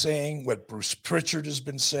I've been saying, what Bruce Pritchard has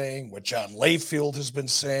been saying, what John Layfield has been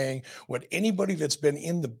saying, what anybody that's been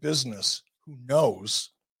in the business who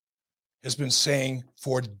knows has been saying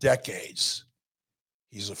for decades.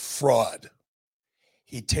 He's a fraud.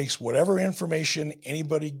 He takes whatever information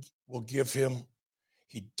anybody will give him.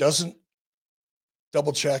 He doesn't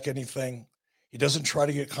double check anything. He doesn't try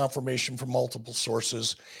to get confirmation from multiple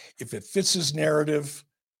sources. If it fits his narrative,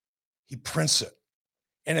 he prints it.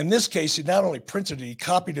 And in this case, he not only printed it, he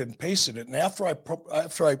copied it and pasted it. And after I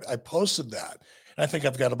posted that, and I think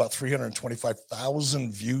I've got about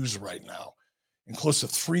 325,000 views right now and close to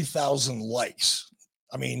 3,000 likes.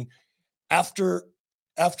 I mean, after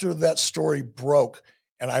that story broke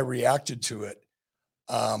and I reacted to it,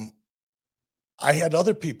 I had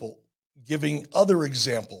other people giving other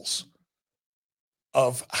examples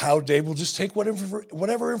of how Dave will just take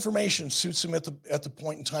whatever information suits him at the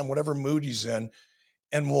point in time, whatever mood he's in,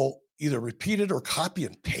 and will either repeat it or copy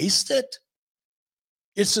and paste it.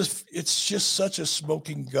 It's just such a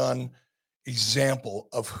smoking gun example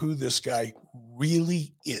of who this guy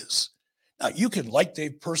really is. Now, you can like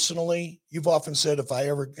Dave personally. You've often said if I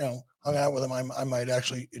ever hung out with him, I might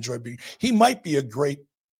actually enjoy being. He might be a great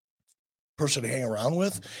person to hang around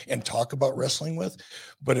with and talk about wrestling with.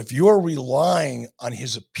 But if you're relying on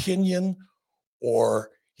his opinion or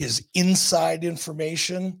his inside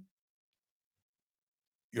information,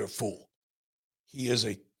 you're a fool. He is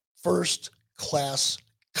a first-class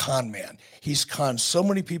con man. He's conned so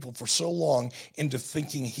many people for so long into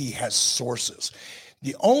thinking he has sources.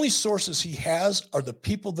 The only sources he has are the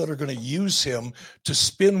people that are going to use him to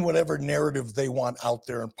spin whatever narrative they want out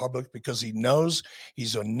there in public, because he knows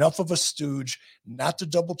he's enough of a stooge not to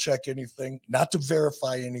double check anything, not to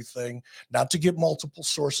verify anything, not to get multiple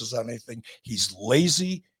sources on anything. He's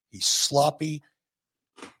lazy, he's sloppy,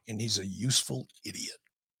 and he's a useful idiot.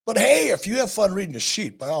 But hey, if you have fun reading the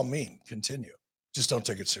sheet, by all means, continue. Just don't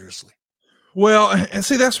take it seriously. Well, and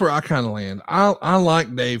see, that's where I kind of land. I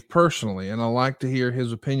like Dave personally, and I like to hear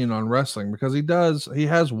his opinion on wrestling because he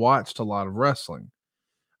has watched a lot of wrestling.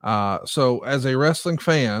 So as a wrestling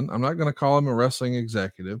fan, I'm not going to call him a wrestling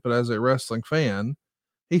executive, but as a wrestling fan,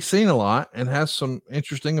 he's seen a lot and has some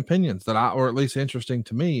interesting opinions or at least interesting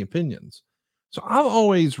to me opinions. So I've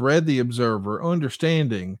always read the Observer,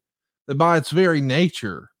 understanding that by its very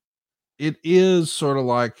nature, it is sort of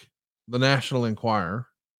like the National Enquirer,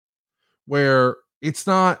 where it's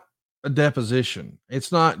not a deposition.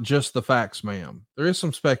 It's not just the facts, ma'am. There is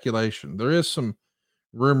some speculation. There is some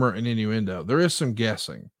rumor and innuendo. There is some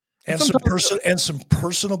guessing. And some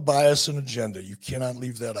personal bias and agenda. You cannot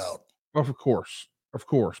leave that out. Of course.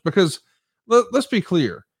 Because let's be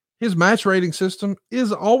clear. His match rating system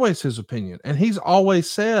is always his opinion. And he's always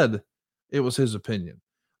said it was his opinion.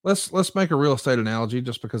 Let's make a real estate analogy,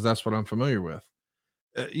 just because that's what I'm familiar with.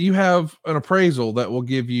 You have an appraisal that will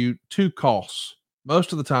give you two costs.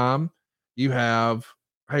 Most of the time you have,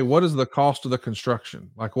 hey, what is the cost of the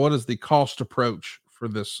construction? Like, what is the cost approach for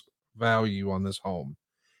this value on this home?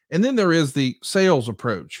 And then there is the sales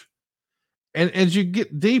approach. And as you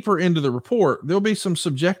get deeper into the report, there'll be some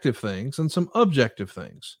subjective things and some objective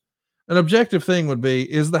things. An objective thing would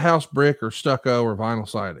be, is the house brick or stucco or vinyl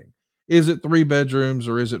siding? Is it 3 bedrooms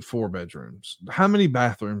or is it 4 bedrooms? How many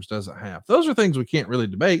bathrooms does it have? Those are things we can't really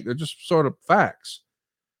debate. They're just sort of facts.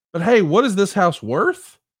 But hey, what is this house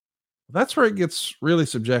worth? That's where it gets really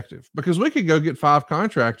subjective, because we could go get 5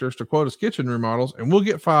 contractors to quote us kitchen remodels and we'll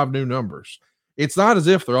get 5 new numbers. It's not as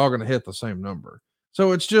if they're all going to hit the same number.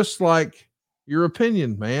 So it's just like your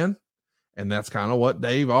opinion, man. And that's kind of what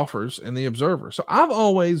Dave offers in the Observer. So I've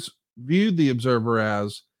always viewed the Observer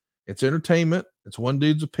as it's entertainment. It's one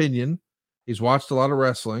dude's opinion. He's watched a lot of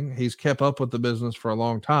wrestling. He's kept up with the business for a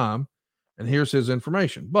long time. And here's his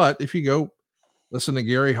information. But if you go listen to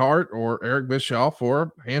Gary Hart or Eric Bischoff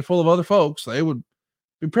or a handful of other folks, they would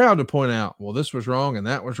be proud to point out, well, this was wrong and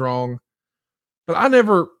that was wrong. But I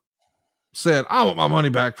never said, I want my money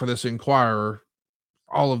back for this Enquirer.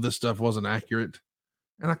 All of this stuff wasn't accurate.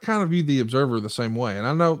 And I kind of view the Observer the same way. And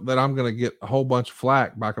I know that I'm going to get a whole bunch of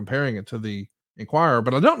flack by comparing it to the Enquirer,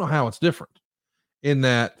 but I don't know how it's different, in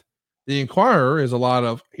that the Enquirer is a lot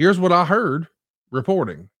of, here's what I heard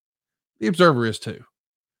reporting. The Observer is too.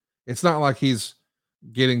 It's not like he's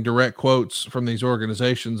getting direct quotes from these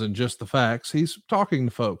organizations and just the facts. He's talking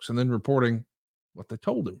to folks and then reporting what they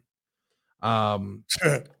told him. And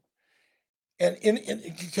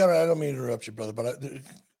Kevin, I don't mean to interrupt you, brother, but an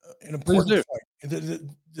important point,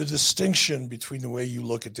 the distinction between the way you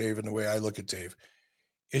look at Dave and the way I look at Dave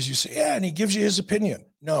is you say, yeah, and he gives you his opinion.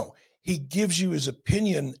 No, he gives you his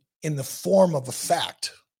opinion in the form of a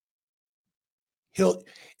fact.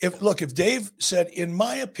 If Dave said, in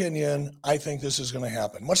my opinion, I think this is going to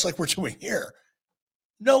happen, much like we're doing here,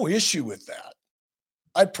 no issue with that.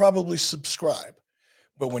 I'd probably subscribe.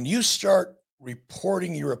 But when you start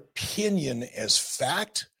reporting your opinion as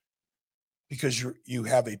fact because you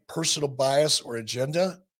have a personal bias or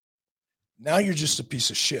agenda, now you're just a piece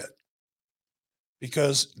of shit,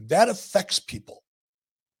 because that affects people.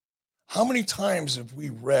 How many times have we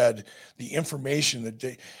read the information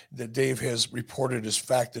that Dave has reported as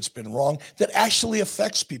fact that's been wrong that actually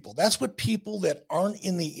affects people? That's what people that aren't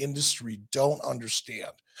in the industry don't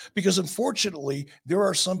understand, because unfortunately there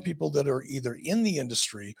are some people that are either in the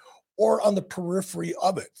industry or on the periphery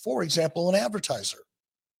of it. For example, an advertiser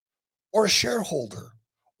or a shareholder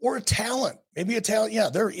or a talent, maybe a talent. Yeah,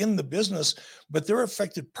 they're in the business, but they're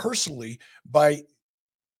affected personally by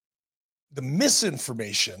the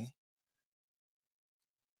misinformation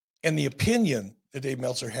and the opinion that Dave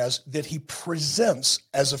Meltzer has that he presents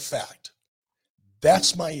as a fact.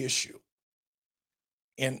 That's my issue.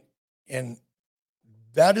 And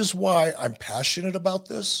that is why I'm passionate about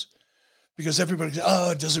this. Because everybody goes,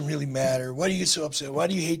 oh, it doesn't really matter. Why do you get so upset? Why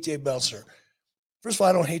do you hate Dave Meltzer? First of all,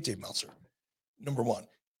 I don't hate Dave Meltzer, number one.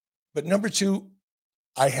 But number two,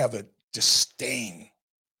 I have a disdain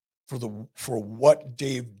for what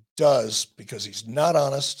Dave does, because he's not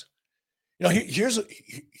honest. You know,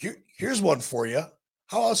 here's one for you.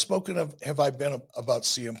 How outspoken have I been about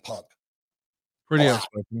CM Punk? Pretty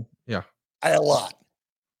outspoken. Yeah. A lot.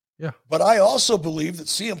 Yeah. But I also believe that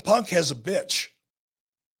CM Punk has a bitch.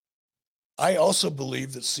 I also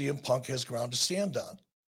believe that CM Punk has ground to stand on.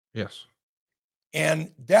 Yes.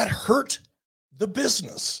 And that hurt the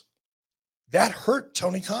business. That hurt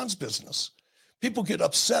Tony Khan's business. People get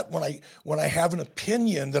upset when I have an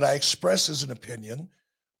opinion that I express as an opinion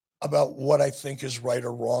about what I think is right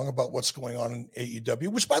or wrong about what's going on in AEW,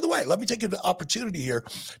 which, by the way, let me take an opportunity here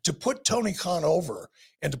to put Tony Khan over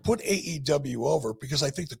and to put AEW over, because I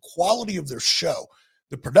think the quality of their show,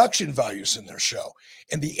 the production values in their show,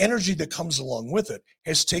 and the energy that comes along with it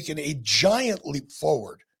has taken a giant leap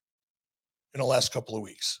forward in the last couple of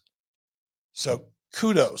weeks. So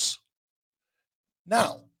kudos.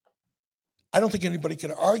 Now, I don't think anybody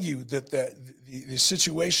can argue that the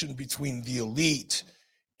situation between the elite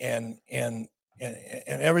and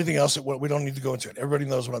everything else, that we don't need to go into it. Everybody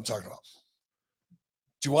knows what I'm talking about.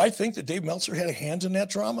 Do I think that Dave Meltzer had a hand in that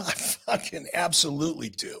drama? I fucking absolutely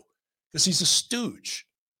do. Because he's a stooge,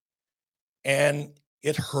 and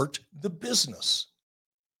it hurt the business.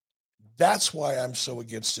 That's why I'm so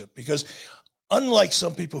against it, because unlike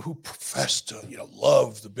some people who profess to,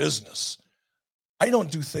 love the business, I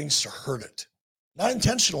don't do things to hurt it. Not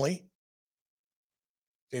intentionally.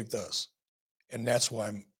 Dave does. And that's why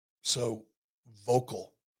I'm so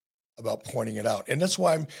vocal about pointing it out. And that's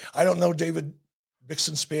why I don't know David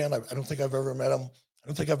Bixenspan. I don't think I've ever met him. I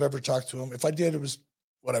don't think I've ever talked to him. If I did, it was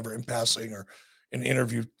whatever, in passing or in an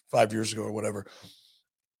interview 5 years ago or whatever.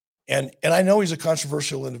 And I know he's a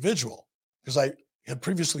controversial individual because I had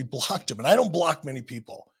previously blocked him, and I don't block many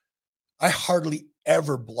people. I hardly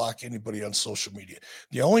ever block anybody on social media.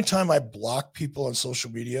 The only time I block people on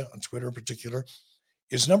social media, on Twitter in particular,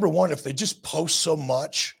 is number one, if they just post so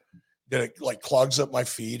much that it like clogs up my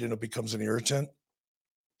feed and it becomes an irritant.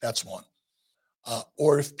 That's one.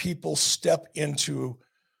 Or if people step into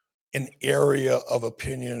an area of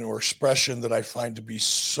opinion or expression that I find to be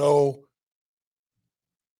so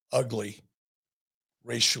ugly,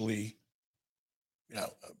 racially,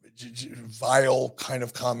 vile kind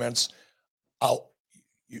of comments,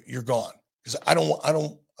 you're gone. Because I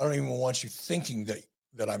don't even want you thinking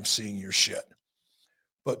that I'm seeing your shit.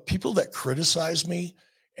 But people that criticize me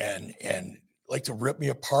and like to rip me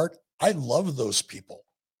apart, I love those people.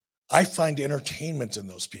 I find entertainment in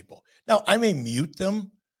those people. Now, I may mute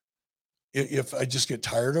them if I just get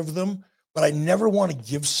tired of them, but I never want to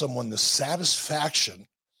give someone the satisfaction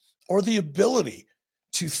or the ability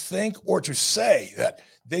to think or to say that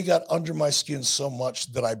they got under my skin so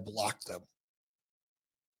much that I blocked them.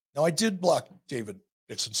 Now, I did block David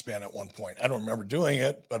Bixenspan at one point. I don't remember doing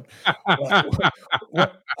it, but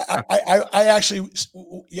I actually,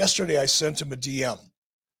 yesterday I sent him a DM.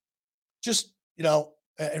 Just,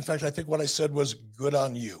 in fact, I think what I said was good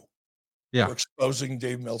on you. Yeah. For exposing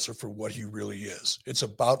Dave Meltzer for what he really is. It's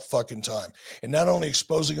about fucking time. And not only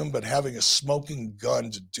exposing him, but having a smoking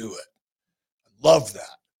gun to do it. I Love that.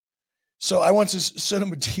 So I went to send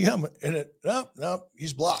him a DM, and no,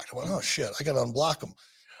 he's blocked. I went, oh shit, I got to unblock him,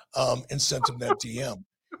 and sent him that DM.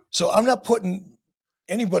 So I'm not putting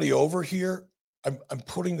anybody over here. I'm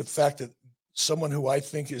putting the fact that someone who I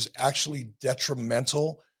think is actually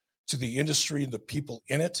detrimental to the industry and the people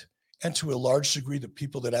in it, and to a large degree, the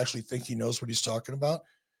people that actually think he knows what he's talking about.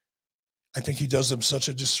 I think he does them such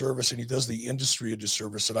a disservice, and he does the industry a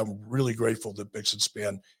disservice. And I'm really grateful that Bix and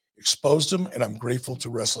Span exposed him, and I'm grateful to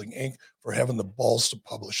Wrestling Inc. for having the balls to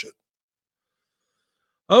publish it.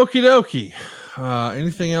 Okie dokie.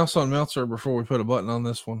 Anything else on Meltzer before we put a button on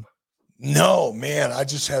this one? No, man.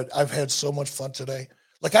 I've had so much fun today.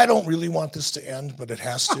 Like, I don't really want this to end, but it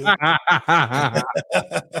has to.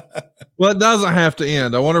 Well, it doesn't have to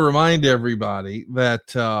end. I want to remind everybody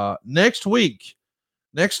that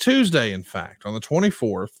next Tuesday, in fact, on the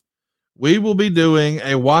 24th, we will be doing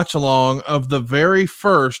a watch along of the very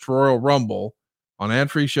first Royal Rumble on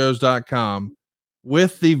adfreeshows.com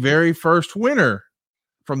with the very first winner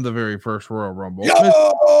from the very first Royal Rumble.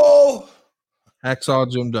 Yo!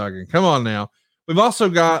 Hacksaw Jim Duggan. Come on now. We've also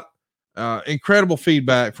got incredible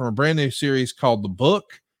feedback from a brand new series called The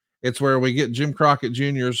Book. It's where we get Jim Crockett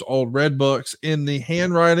Jr.'s old red books in the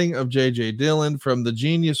handwriting of J.J. Dillon from the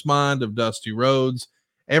genius mind of Dusty Rhodes.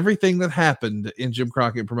 Everything that happened in Jim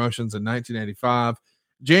Crockett Promotions in 1985.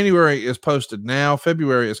 January is posted now.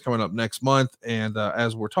 February is coming up next month. And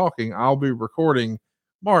as we're talking, I'll be recording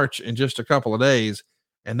March in just a couple of days.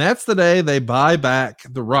 And that's the day they buy back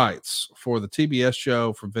the rights for the TBS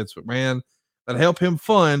show from Vince McMahon that help him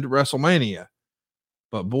fund WrestleMania.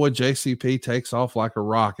 But boy, JCP takes off like a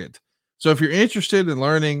rocket. So if you're interested in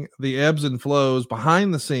learning the ebbs and flows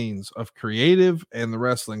behind the scenes of creative and the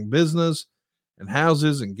wrestling business, and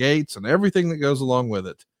houses and gates and everything that goes along with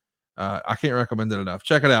it, I can't recommend it enough.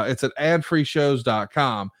 Check it out. It's at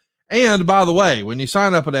adfreeshows.com. And by the way, when you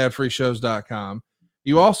sign up at adfreeshows.com,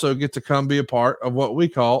 you also get to come be a part of what we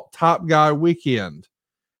call Top Guy Weekend.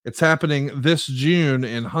 It's happening this June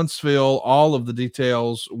in Huntsville. All of the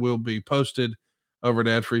details will be posted over at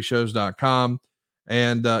adfreeshows.com.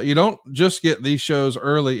 And you don't just get these shows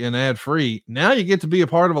early and ad free. Now you get to be a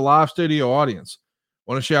part of a live studio audience.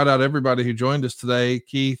 I want to shout out everybody who joined us today,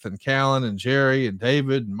 Keith and Callan and Jerry and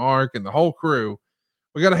David and Mark and the whole crew.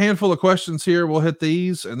 We got a handful of questions here. We'll hit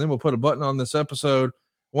these and then we'll put a button on this episode.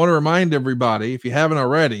 I want to remind everybody, if you haven't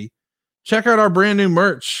already, check out our brand new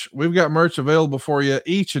merch. We've got merch available for you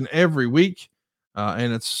each and every week.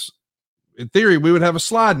 And it's, in theory, we would have a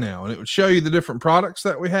slide now and it would show you the different products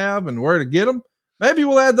that we have and where to get them. Maybe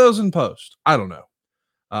we'll add those in post. I don't know.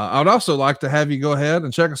 I would also like to have you go ahead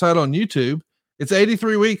and check us out on YouTube. It's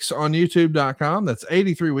 83 weeks on youtube.com. That's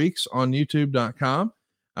 83 weeks on youtube.com.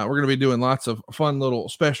 We're going to be doing lots of fun little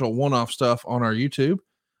special one-off stuff on our YouTube.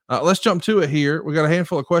 Let's jump to it here. We got a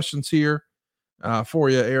handful of questions here for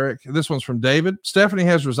you, Eric. This one's from David. Stephanie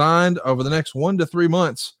has resigned over the next 1 to 3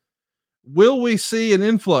 months. Will we see an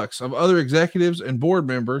influx of other executives and board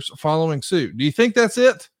members following suit? Do you think that's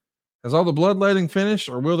it? Has all the bloodletting finished,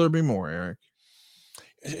 or will there be more, Eric?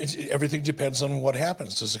 Everything depends on what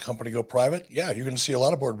happens. Does the company go private? Yeah, you're going to see a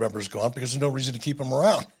lot of board members gone because there's no reason to keep them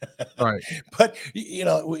around. Right. But,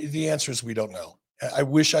 the answer is we don't know. I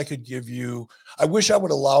wish I could I wish I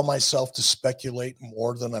would allow myself to speculate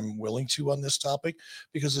more than I'm willing to on this topic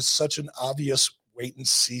because it's such an obvious wait and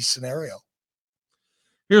see scenario.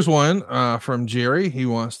 Here's one from Jerry. He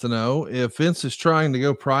wants to know if Vince is trying to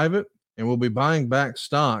go private and will be buying back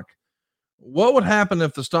stock. What would happen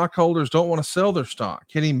if the stockholders don't want to sell their stock?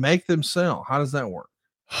 Can he make them sell? How does that work?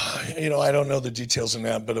 I don't know the details in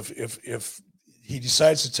that, but if he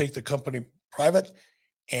decides to take the company private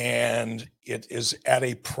and it is at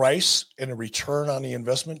a price and a return on the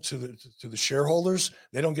investment to the shareholders,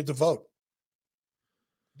 they don't get to vote.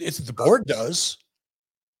 The board does,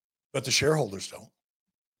 but the shareholders don't.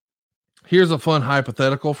 Here's a fun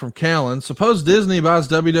hypothetical from Callan. Suppose Disney buys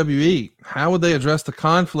WWE. How would they address the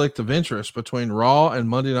conflict of interest between Raw and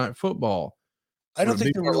Monday Night Football? I don't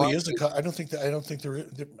think there really is I don't think there is.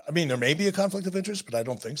 I mean, there may be a conflict of interest, but I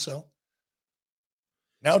don't think so.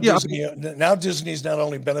 Now Disney's not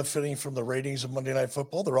only benefiting from the ratings of Monday Night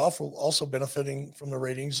Football, they're also benefiting from the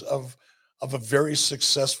ratings of a very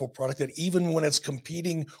successful product that even when it's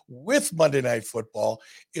competing with Monday Night Football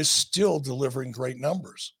is still delivering great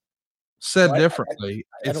numbers. Said differently,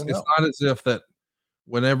 it's not as if that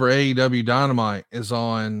whenever AEW Dynamite is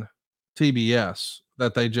on TBS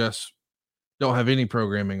that they just don't have any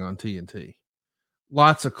programming on TNT.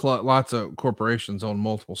 Lots of corporations own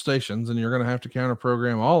multiple stations, and you're going to have to counter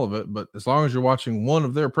program all of it. But as long as you're watching one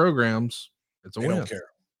of their programs, it's a win. They don't care.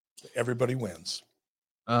 Everybody wins.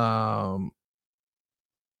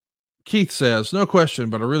 Keith says, no question,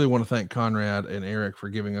 but I really want to thank Conrad and Eric for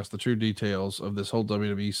giving us the true details of this whole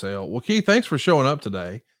WWE sale. Well, Keith, thanks for showing up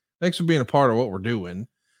today. Thanks for being a part of what we're doing.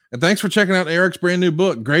 And thanks for checking out Eric's brand new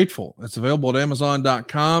book, Grateful. It's available at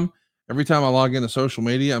Amazon.com. Every time I log into social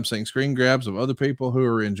media, I'm seeing screen grabs of other people who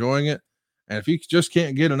are enjoying it. And if you just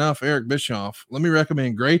can't get enough Eric Bischoff, let me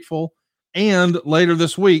recommend Grateful. And later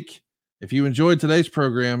this week, if you enjoyed today's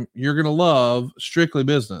program, you're going to love Strictly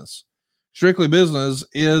Business. Strictly Business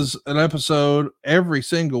is an episode every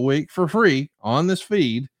single week for free on this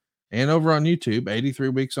feed and over on YouTube, 83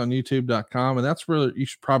 weeks on YouTube.com. And that's where you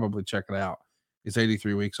should probably check it out. It's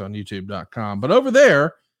 83 weeks on YouTube.com. But over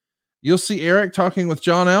there, you'll see Eric talking with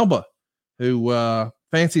John Alba, who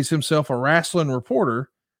fancies himself a wrestling reporter,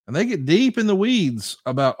 and they get deep in the weeds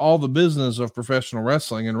about all the business of professional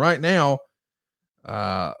wrestling. And right now,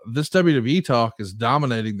 this WWE talk is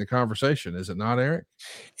dominating the conversation. Is it not, Eric?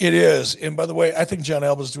 It is. And by the way, I think John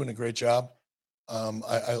Alba's doing a great job.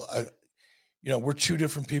 We're two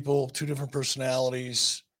different people, two different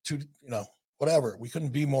personalities, whatever. We couldn't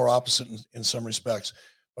be more opposite in some respects,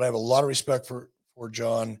 but I have a lot of respect for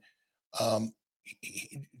John.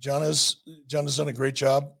 John has done a great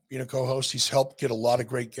job being a co-host. He's helped get a lot of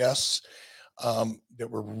great guests that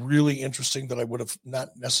were really interesting that I would have not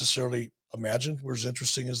necessarily imagined were as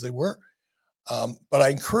interesting as they were. But I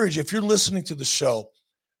encourage you, if you're listening to the show,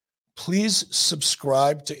 please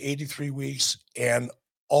subscribe to 83 Weeks and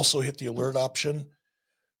also hit the alert option,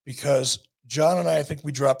 because John and I think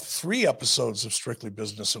we dropped 3 episodes of Strictly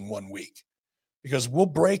Business in 1 week, because we'll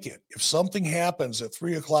break it. If something happens at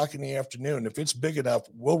 3:00 in the afternoon, if it's big enough,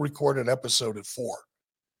 we'll record an episode at 4.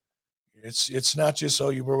 It's not just,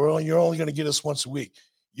 you're only going to get us once a week.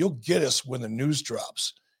 You'll get us when the news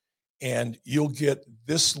drops, and you'll get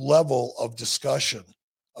this level of discussion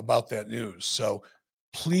about that news. So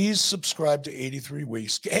please subscribe to 83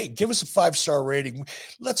 Weeks. Hey, give us a 5-star rating.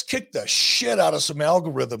 Let's kick the shit out of some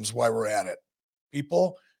algorithms while we're at it,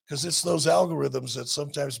 people, because it's those algorithms that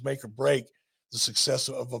sometimes make or break the success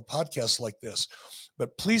of a podcast like this.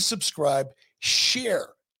 But please subscribe, share,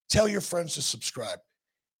 tell your friends to subscribe,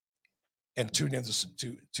 and tune in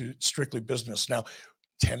to Strictly Business. Now,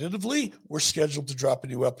 tentatively, we're scheduled to drop a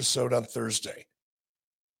new episode on Thursday.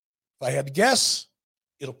 If I had to guess,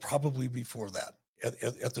 it'll probably be before that.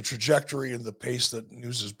 At the trajectory and the pace that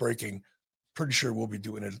news is breaking, pretty sure we'll be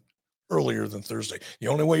doing it earlier than Thursday. The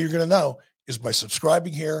only way you're going to know is by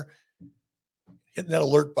subscribing here, hitting that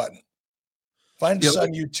alert button. Find us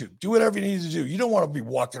on YouTube. Do whatever you need to do. You don't want to be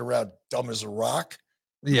walking around dumb as a rock.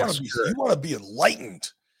 You want to be enlightened.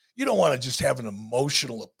 You don't want to just have an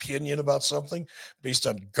emotional opinion about something based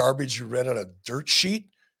on garbage you read on a dirt sheet.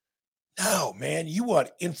 No, man, you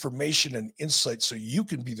want information and insight so you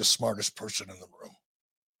can be the smartest person in the room.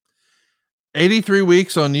 83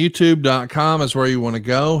 Weeks on YouTube.com is where you want to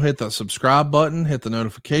go. Hit the subscribe button, hit the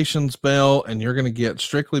notifications bell, and you're going to get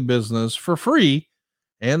Strictly Business for free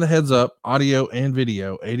and the heads up audio and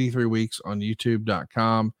video. 83 Weeks on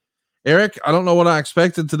YouTube.com. Eric, I don't know what I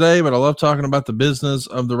expected today, but I love talking about the business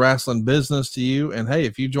of the wrestling business to you. And hey,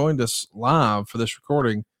 if you joined us live for this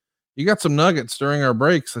recording, you got some nuggets during our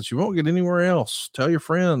breaks that you won't get anywhere else. Tell your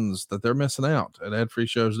friends that they're missing out at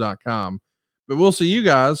adfreeshows.com. But we'll see you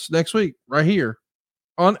guys next week right here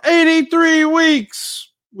on 83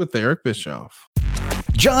 Weeks with Eric Bischoff.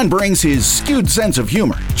 John brings his skewed sense of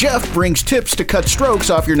humor. Jeff brings tips to cut strokes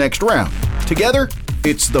off your next round. Together,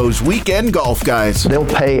 it's those weekend golf guys. They'll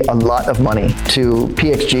pay a lot of money to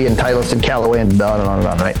PXG and Titleist and Callaway and on and on and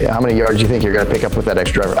on, right? How many yards do you think you're going to pick up with that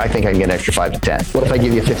extra driver? I think I can get an extra 5 to 10. What if I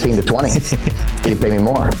give you 15 to 20? You pay me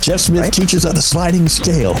more. Jeff Smith teaches on a sliding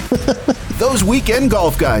scale. Those Weekend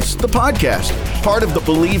Golf Guys, the podcast, part of the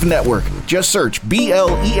Believe Network. Just search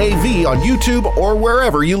BLEAV on YouTube or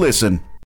wherever you listen.